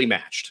mostly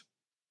matched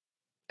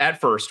at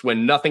first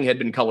when nothing had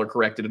been color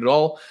corrected at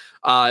all.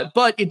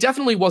 But it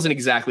definitely wasn't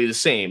exactly the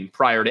same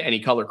prior to any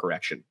color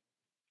correction,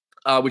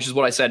 which is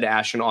what I said to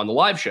Ashton on the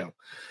live show.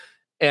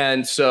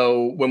 And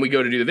so when we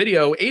go to do the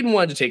video, Aiden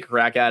wanted to take a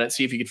crack at it,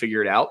 see if he could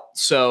figure it out.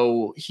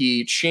 So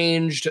he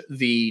changed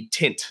the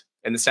tint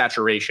and the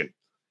saturation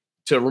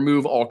to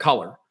remove all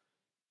color.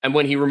 And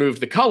when he removed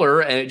the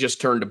color and it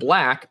just turned to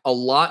black, a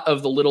lot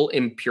of the little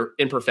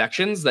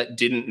imperfections that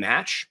didn't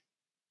match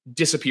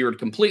disappeared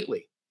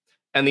completely.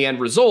 And the end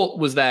result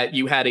was that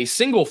you had a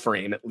single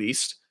frame, at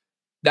least,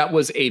 that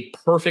was a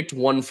perfect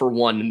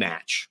 1-for-1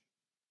 match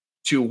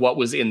to what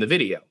was in the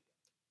video.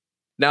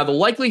 Now, the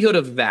likelihood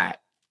of that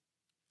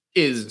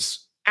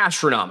is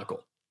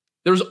astronomical.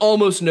 There's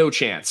almost no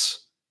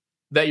chance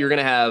that you're going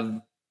to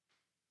have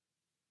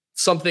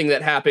something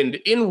that happened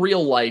in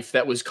real life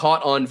that was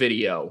caught on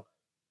video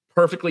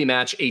perfectly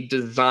match a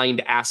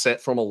designed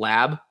asset from a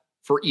lab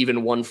for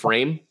even one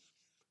frame.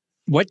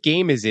 What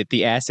game is it?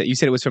 The asset you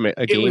said it was from a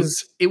game.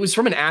 It was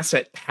from an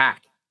asset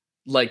pack,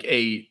 like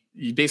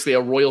basically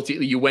a royalty.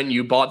 You went and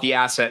you bought the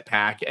asset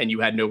pack and you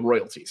had no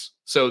royalties.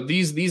 So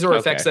these are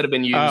effects that have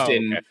been used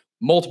in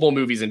multiple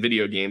movies and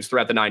video games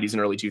throughout the 90s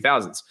and early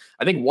 2000s.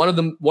 I think one of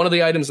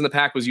the items in the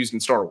pack was used in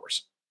Star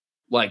Wars.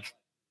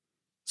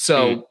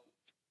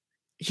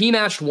 He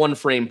matched one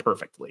frame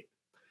perfectly.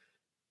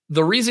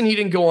 The reason he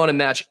didn't go on and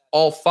match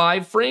all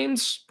 5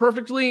 frames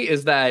perfectly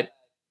is that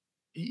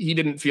he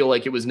didn't feel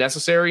like it was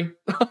necessary.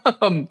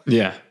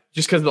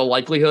 Just because of the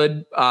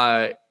likelihood,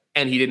 and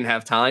he didn't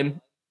have time.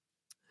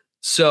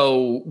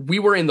 So we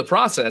were in the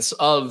process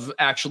of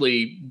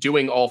actually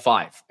doing all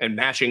 5 and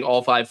matching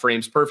all 5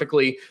 frames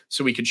perfectly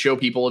so we could show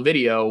people a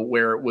video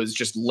where it was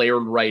just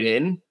layered right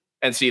in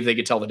and see if they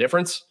could tell the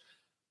difference.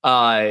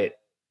 Then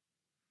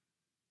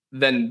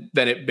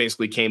it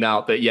basically came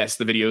out that, yes,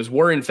 the videos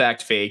were in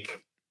fact fake.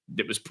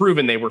 It was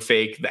proven they were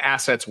fake. The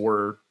assets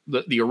were,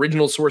 the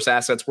original source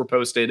assets were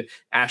posted.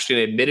 Ashton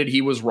admitted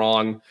he was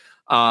wrong.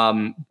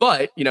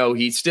 But,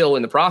 he's still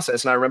in the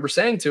process. And I remember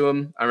saying to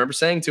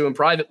him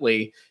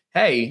privately,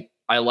 hey,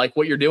 I like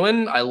what you're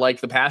doing. I like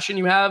the passion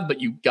you have,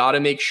 but you got to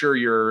make sure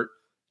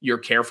you're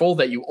careful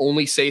that you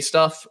only say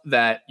stuff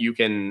that you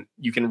can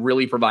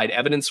really provide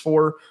evidence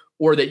for,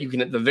 or that you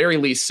can at the very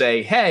least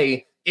say,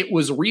 hey, it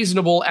was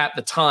reasonable at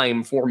the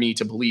time for me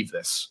to believe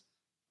this,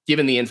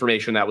 given the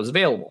information that was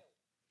available.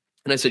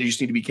 And I said, you just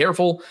need to be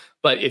careful.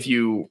 But if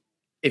you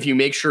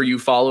make sure you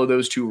follow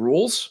those 2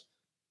 rules,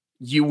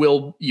 you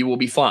will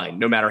be fine,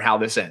 no matter how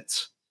this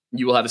ends.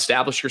 You will have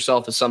established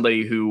yourself as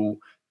somebody who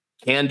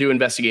can do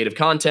investigative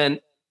content,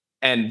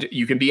 and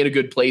you can be in a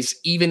good place,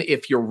 even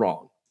if you're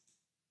wrong.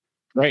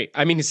 Right.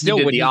 I mean,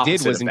 still what he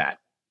did was that.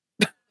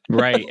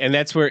 Right. And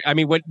that's where,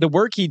 what the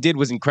work he did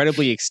was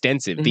incredibly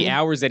extensive, the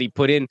hours that he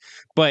put in.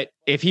 But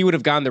if he would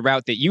have gone the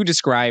route that you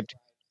described,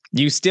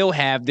 you still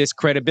have this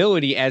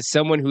credibility as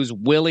someone who's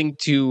willing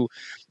to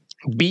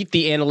beat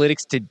the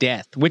analytics to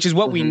death, which is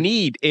what we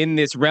need in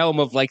this realm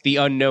of the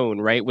unknown,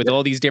 right? With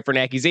all these different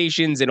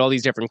accusations and all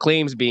these different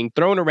claims being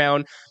thrown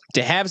around,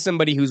 to have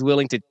somebody who's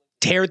willing to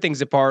tear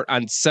things apart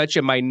on such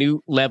a minute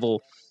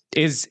level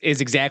is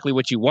exactly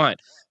what you want.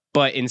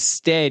 But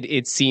instead,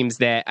 it seems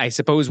that, I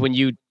suppose, when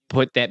you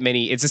put that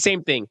many, it's the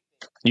same thing.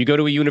 You go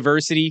to a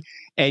university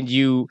and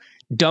you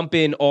dump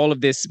in all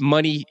of this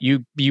money,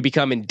 you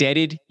become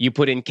indebted, you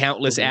put in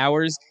countless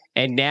hours,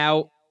 and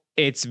now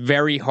it's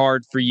very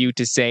hard for you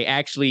to say,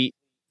 actually,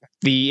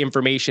 the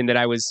information that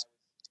I was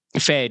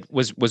fed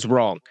was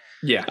wrong.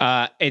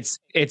 Yeah.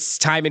 It's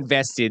time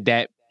invested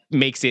that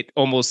makes it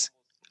almost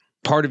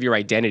part of your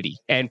identity.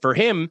 And for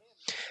him,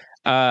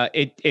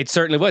 it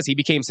certainly was. He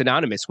became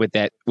synonymous with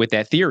that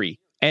theory.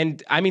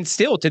 And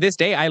still to this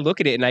day, I look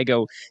at it and I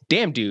go,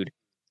 damn, dude,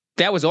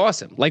 that was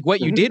awesome. Like what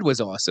you did was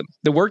awesome.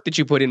 The work that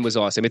you put in was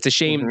awesome. It's a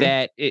shame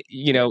that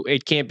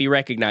it can't be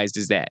recognized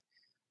as that.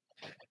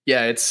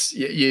 Yeah, it's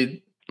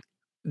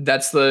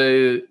that's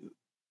the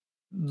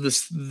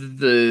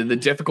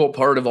difficult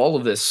part of all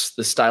of this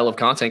style of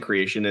content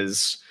creation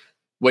is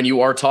when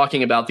you are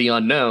talking about the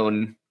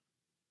unknown,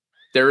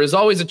 there is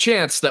always a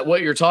chance that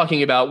what you're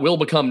talking about will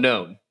become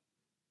known.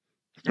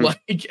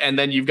 And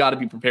then you've got to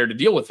be prepared to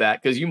deal with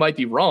that because you might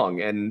be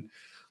wrong. And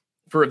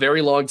for a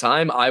very long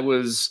time, I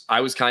was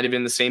kind of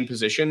in the same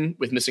position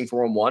with Missing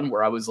 411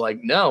 where I was like,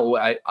 no,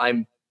 I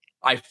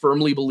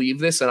firmly believe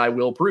this and I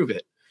will prove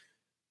it.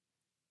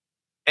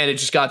 And it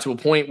just got to a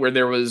point where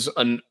there was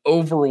an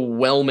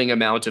overwhelming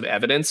amount of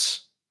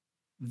evidence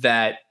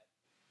that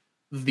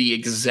the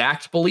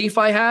exact belief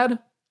I had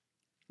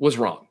was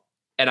wrong.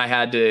 And I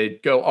had to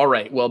go, all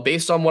right, well,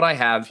 based on what I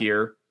have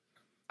here,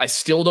 I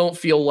still don't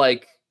feel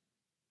like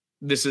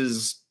this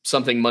is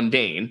something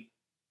mundane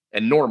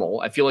and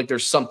normal. I feel like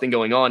there's something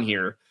going on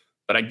here,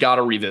 but I got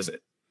to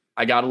revisit.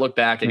 I got to look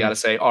back. I got to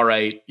say, all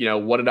right,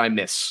 what did I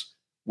miss?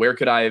 Where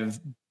could I have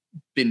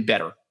been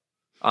better?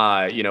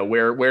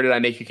 Where did I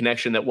make a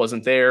connection that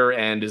wasn't there?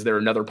 And is there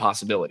another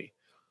possibility?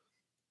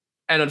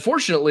 And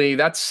unfortunately,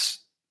 that's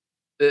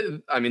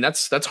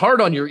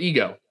hard on your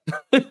ego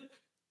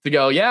to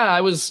go, yeah,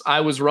 I was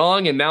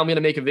wrong. And now I'm going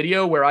to make a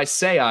video where I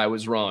say I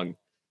was wrong.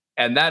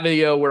 And that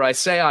video where I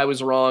say I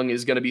was wrong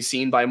is going to be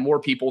seen by more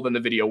people than the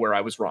video where I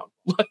was wrong.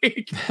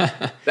 Like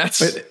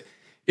but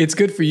it's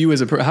good for you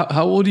as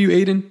how old are you,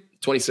 Aiden?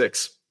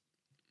 26.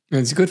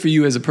 It's good for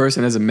you as a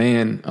person, as a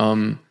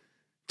man,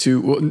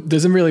 it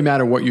doesn't really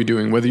matter what you're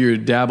doing, whether you're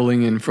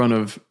dabbling in front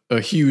of a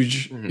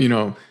huge,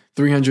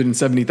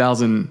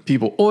 370,000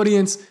 people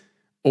audience,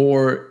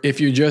 or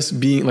if you're just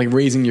being like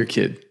raising your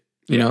kid,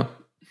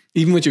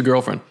 even with your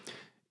girlfriend.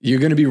 You're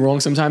going to be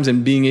wrong sometimes,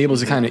 and being able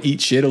to kind of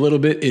eat shit a little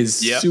bit is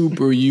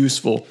super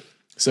useful.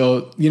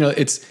 So,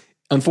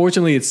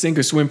 unfortunately it's sink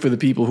or swim for the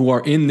people who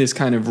are in this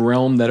kind of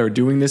realm that are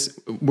doing this.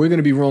 We're going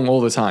to be wrong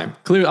all the time.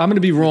 Clearly, I'm going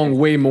to be wrong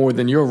way more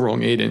than you're wrong,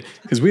 Aiden,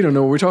 because we don't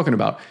know what we're talking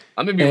about.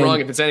 I'm going to be wrong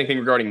if it's anything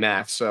regarding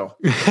math. So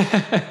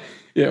yeah.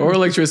 Or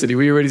electricity.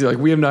 We already like,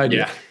 we have no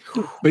idea,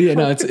 but yeah,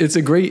 no, it's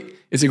a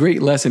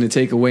great lesson to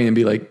take away and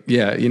be like,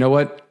 yeah, you know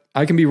what?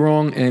 I can be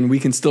wrong, and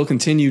we can still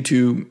continue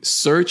to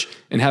search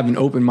and have an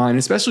open mind,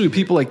 especially with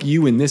people like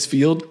you in this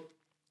field.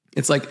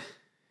 It's like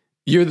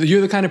you're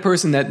the kind of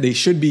person that the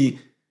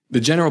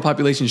general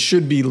population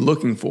should be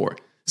looking for.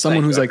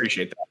 Someone who's like,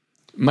 appreciate that.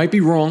 Might be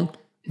wrong,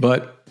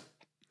 but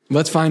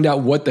let's find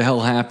out what the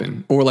hell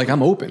happened. Or like,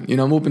 I'm open,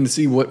 I'm open to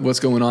see what's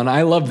going on.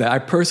 I love that. I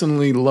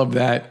personally love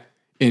that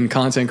in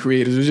content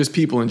creators or just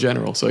people in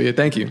general. So yeah,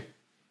 thank you.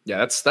 Yeah,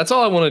 that's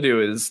all I want to do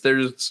is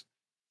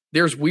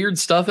there's weird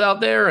stuff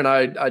out there, and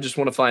I just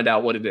want to find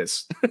out what it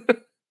is.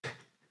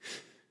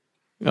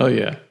 Oh,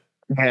 yeah.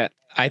 Yeah,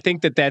 I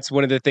think that's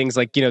one of the things,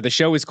 like, the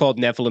show is called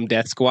Nephilim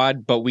Death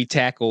Squad, but we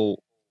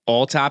tackle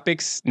all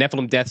topics.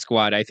 Nephilim Death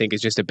Squad, I think,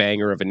 is just a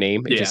banger of a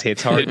name. It just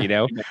hits hard,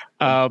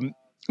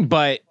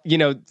 But,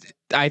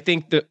 I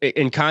think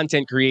in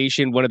content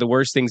creation, one of the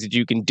worst things that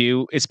you can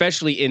do,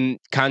 especially in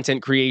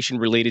content creation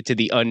related to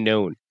the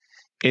unknown,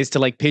 is to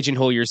like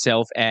pigeonhole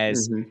yourself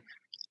as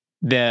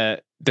the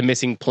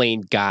missing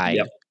plane guy,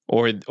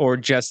 or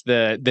just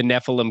the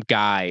Nephilim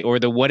guy, or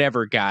the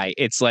whatever guy.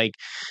 It's like,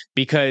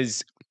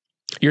 because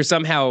you're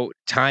somehow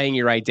tying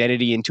your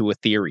identity into a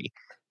theory,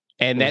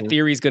 and that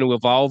theory is going to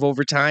evolve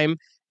over time.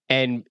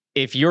 And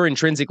if you're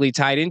intrinsically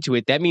tied into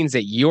it, that means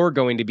that you're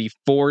going to be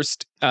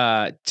forced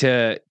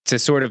to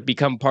sort of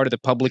become part of the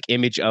public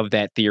image of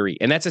that theory.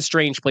 And that's a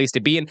strange place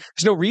to be in.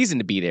 There's no reason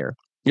to be there.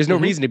 There's no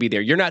reason to be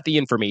there. You're not the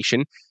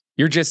information.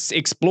 You're just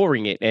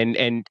exploring it.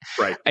 And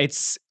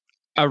it's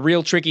a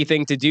real tricky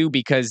thing to do,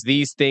 because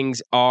these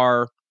things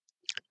were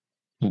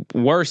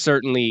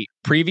certainly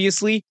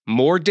previously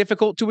more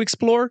difficult to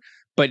explore,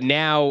 but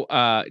now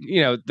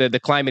the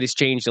climate has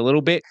changed a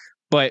little bit.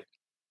 But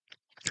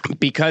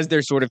because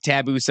they're sort of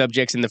taboo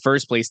subjects in the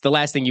first place, the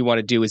last thing you want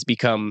to do is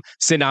become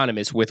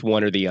synonymous with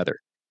one or the other.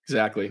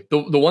 Exactly.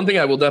 The one thing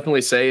I will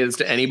definitely say is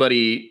to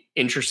anybody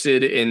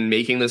interested in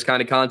making this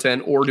kind of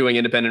content or doing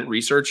independent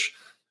research,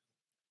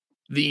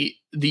 the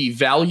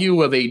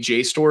value of a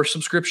JSTOR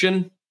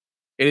subscription,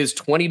 it is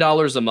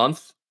 $20 a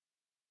month.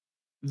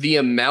 The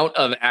amount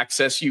of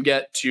access you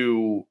get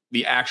to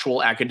the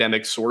actual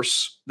academic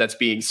source that's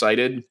being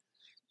cited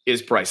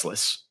is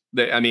priceless.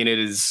 It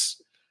is.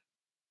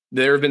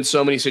 There have been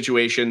so many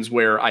situations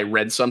where I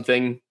read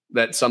something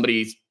that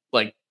somebody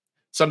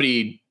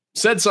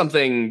said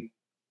something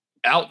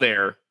out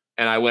there,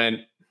 and I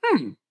went,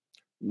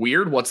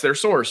 weird. What's their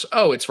source?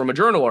 Oh, it's from a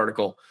journal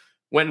article.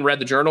 Went and read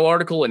the journal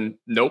article, and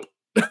nope,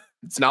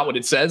 it's not what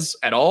it says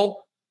at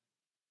all.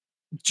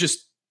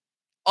 Just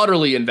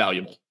utterly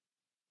invaluable.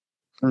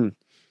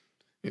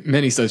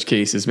 Many such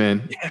cases,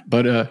 man. Yeah.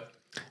 But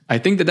I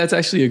think that's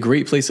actually a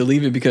great place to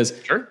leave it, because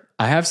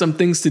I have some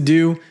things to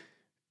do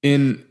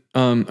in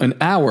an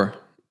hour.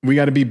 We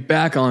got to be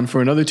back on for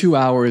another 2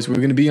 hours. We're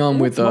going to be on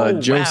with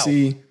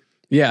Josie. Wow.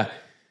 Yeah.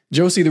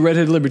 Josie, the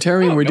redheaded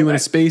libertarian. We're doing a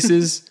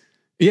Spaces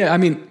Yeah, I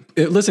mean,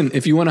 listen,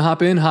 if you want to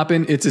hop in.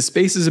 It's a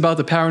Spaces about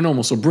the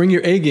paranormal, so bring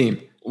your A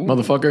game,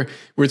 motherfucker.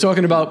 We're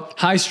talking about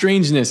high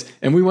strangeness,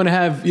 and we want to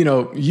have,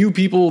 you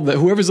people, that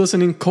whoever's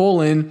listening,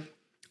 call in.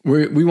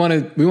 We want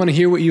to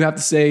hear what you have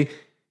to say.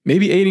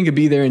 Maybe Aiden could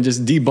be there and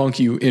just debunk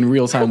you in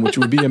real time, which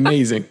would be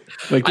amazing.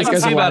 Like, this I can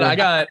guy's see a about it.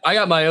 liar. I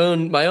got my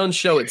own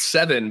show at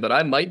 7, but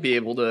I might be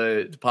able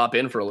to pop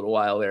in for a little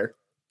while there.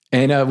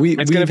 And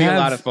it's going to be a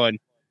lot of fun.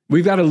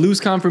 We've got a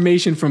loose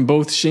confirmation from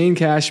both Shane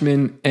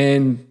Cashman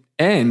and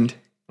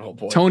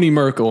Tony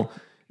Merkel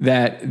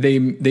that they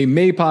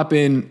may pop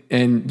in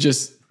and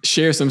just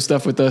share some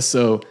stuff with us.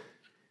 So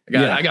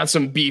I got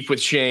some beef with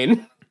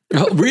Shane.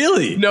 Oh,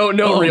 really? No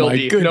real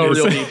beef. Goodness. No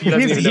real beef. He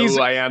doesn't even know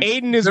who I am.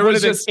 Aiden's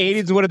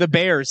one of the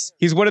bears.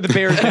 He's one of the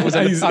bears that was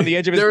on the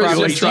edge of his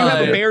property. Do you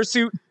have a bear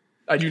suit?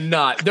 I do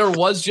not. There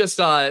was just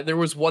there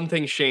was one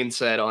thing Shane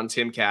said on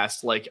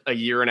Timcast like a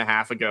year and a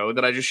half ago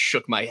that I just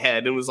shook my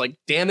head and was like,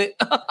 damn it.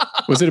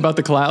 Was it about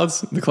the clouds?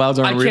 The clouds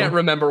aren't real? I can't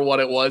remember what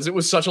it was. It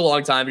was such a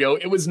long time ago.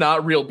 It was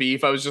not real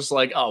beef. I was just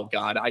like, oh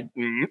God, I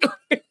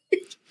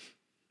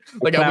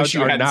wish you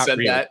hadn't said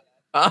real.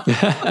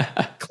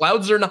 That.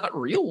 Clouds are not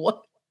real.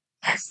 What?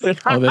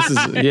 Oh, this is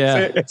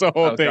it's a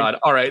whole thing. God.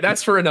 All right,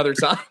 that's for another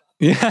time.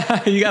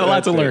 Yeah, you got a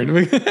lot to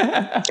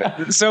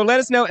learn. So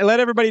let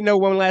everybody know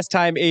one last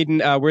time,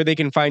 Aiden, where they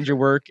can find your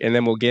work, and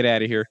then we'll get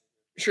out of here.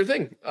 Sure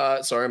thing.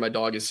 Sorry, my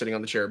dog is sitting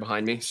on the chair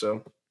behind me,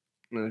 so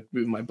I'm gonna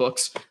move my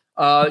books.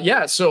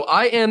 So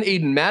I am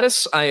Aiden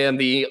Mattis. I am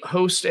the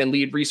host and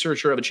lead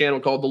researcher of a channel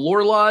called The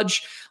Lore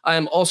Lodge. I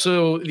am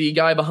also the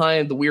guy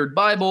behind The Weird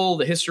Bible,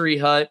 The History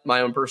Hut,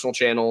 my own personal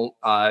channel,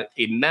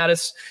 Aiden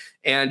Mattis.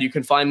 And you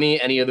can find me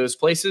any of those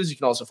places. You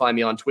can also find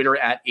me on Twitter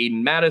at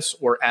Aiden Mattis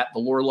or at The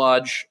Lore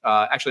Lodge.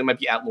 Actually, it might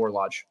be at Lore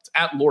Lodge. It's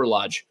at Lore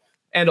Lodge.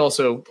 And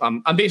also,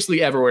 I'm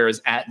basically everywhere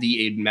as at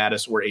the Aiden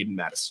Mattis or Aiden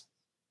Mattis.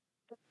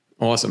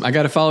 Awesome. I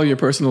got to follow your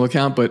personal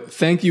account, but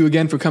thank you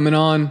again for coming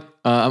on.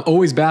 I'm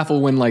always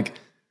baffled when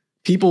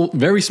people,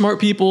 very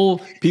smart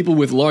people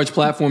with large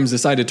platforms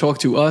decide to talk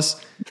to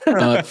us.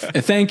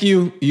 Thank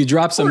you. You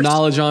dropped some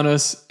knowledge on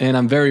us, and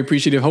I'm very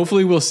appreciative.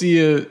 Hopefully we'll see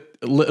you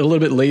a little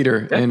bit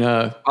later. Yeah. And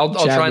I'll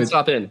try and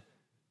stop in.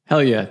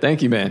 Hell yeah.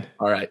 Thank you, man.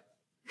 All right,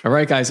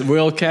 guys.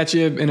 We'll catch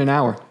you in an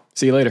hour.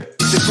 See you later.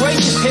 The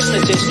greatest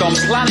hypnotist on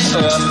planet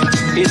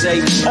Earth is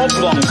a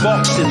oblong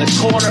box in the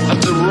corner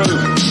of the room.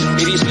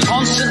 It is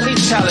constantly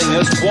telling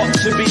us what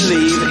to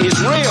believe is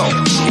real.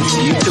 If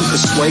you can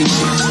persuade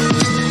people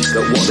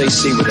that what they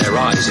see with their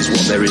eyes is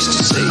what there is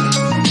to see,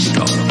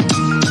 go.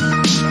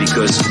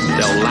 Because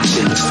they'll laugh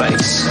in the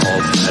face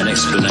of an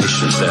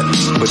explanation that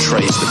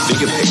portrays the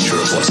bigger picture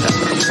of what's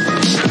happening.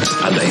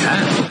 And they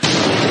have.